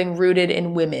 is something rooted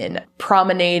in women,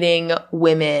 promenading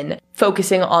women,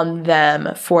 focusing on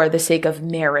them for the sake of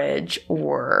marriage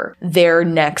or their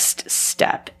next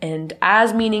step. And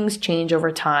as meanings change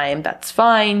over time, that's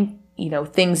fine.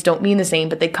 Things don't mean the same,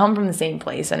 but they come from the same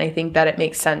place. And I think that it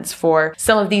makes sense for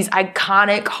some of these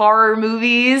iconic horror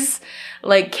movies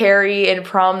like Carrie and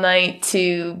Prom Night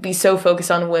to be so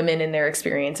focused on women and their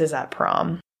experiences at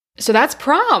prom. So that's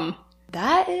prom.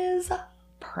 That is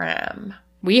prom.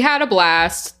 We had a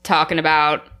blast talking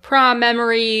about prom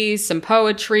memories, some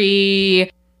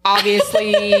poetry,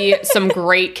 obviously some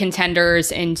great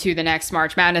contenders into the next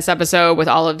March Madness episode with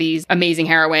all of these amazing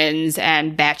heroines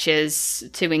and batches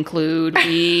to include.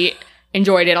 We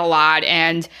enjoyed it a lot.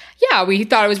 And yeah, we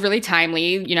thought it was really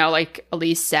timely. Like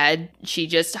Elise said, she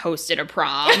just hosted a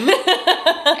prom.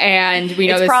 And we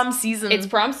know it's prom season. It's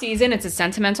prom season. It's a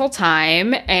sentimental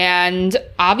time. And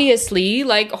obviously,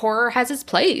 like, horror has its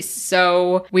place.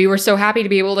 So we were so happy to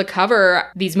be able to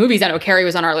cover these movies. I know Carrie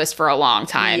was on our list for a long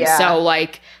time. Yeah. So,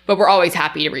 but we're always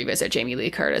happy to revisit Jamie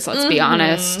Lee Curtis. Let's be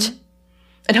honest.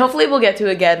 And hopefully we'll get to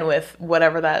again with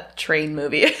whatever that train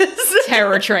movie is.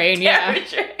 Terror Train, yeah. Terror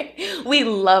Train. We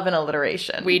love an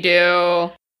alliteration. We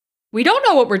do. We don't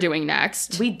know what we're doing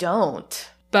next. We don't.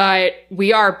 But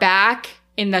we are back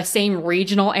in the same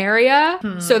regional area.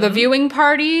 So the viewing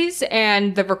parties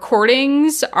and the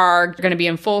recordings are going to be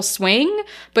in full swing.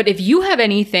 But if you have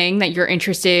anything that you're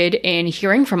interested in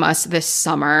hearing from us this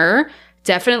summer,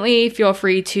 definitely feel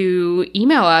free to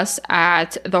email us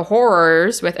at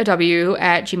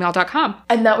thehorrors@gmail.com.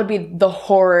 And that would be the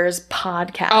Horrors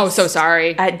Podcast. Oh, so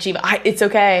sorry. At Gmail. It's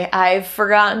okay. I've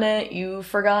forgotten it. You've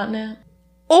forgotten it.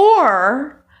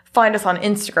 Or find us on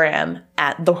Instagram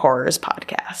at The Horrors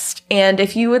Podcast. And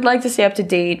if you would like to stay up to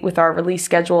date with our release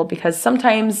schedule, because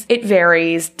sometimes it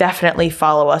varies, definitely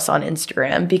follow us on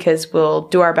Instagram, because we'll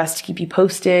do our best to keep you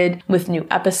posted with new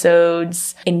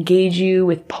episodes, engage you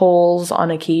with polls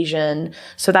on occasion.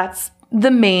 So that's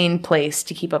the main place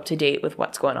to keep up to date with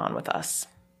what's going on with us.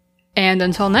 And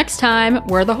until next time,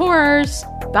 we're The Horrors.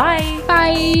 Bye.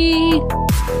 Bye.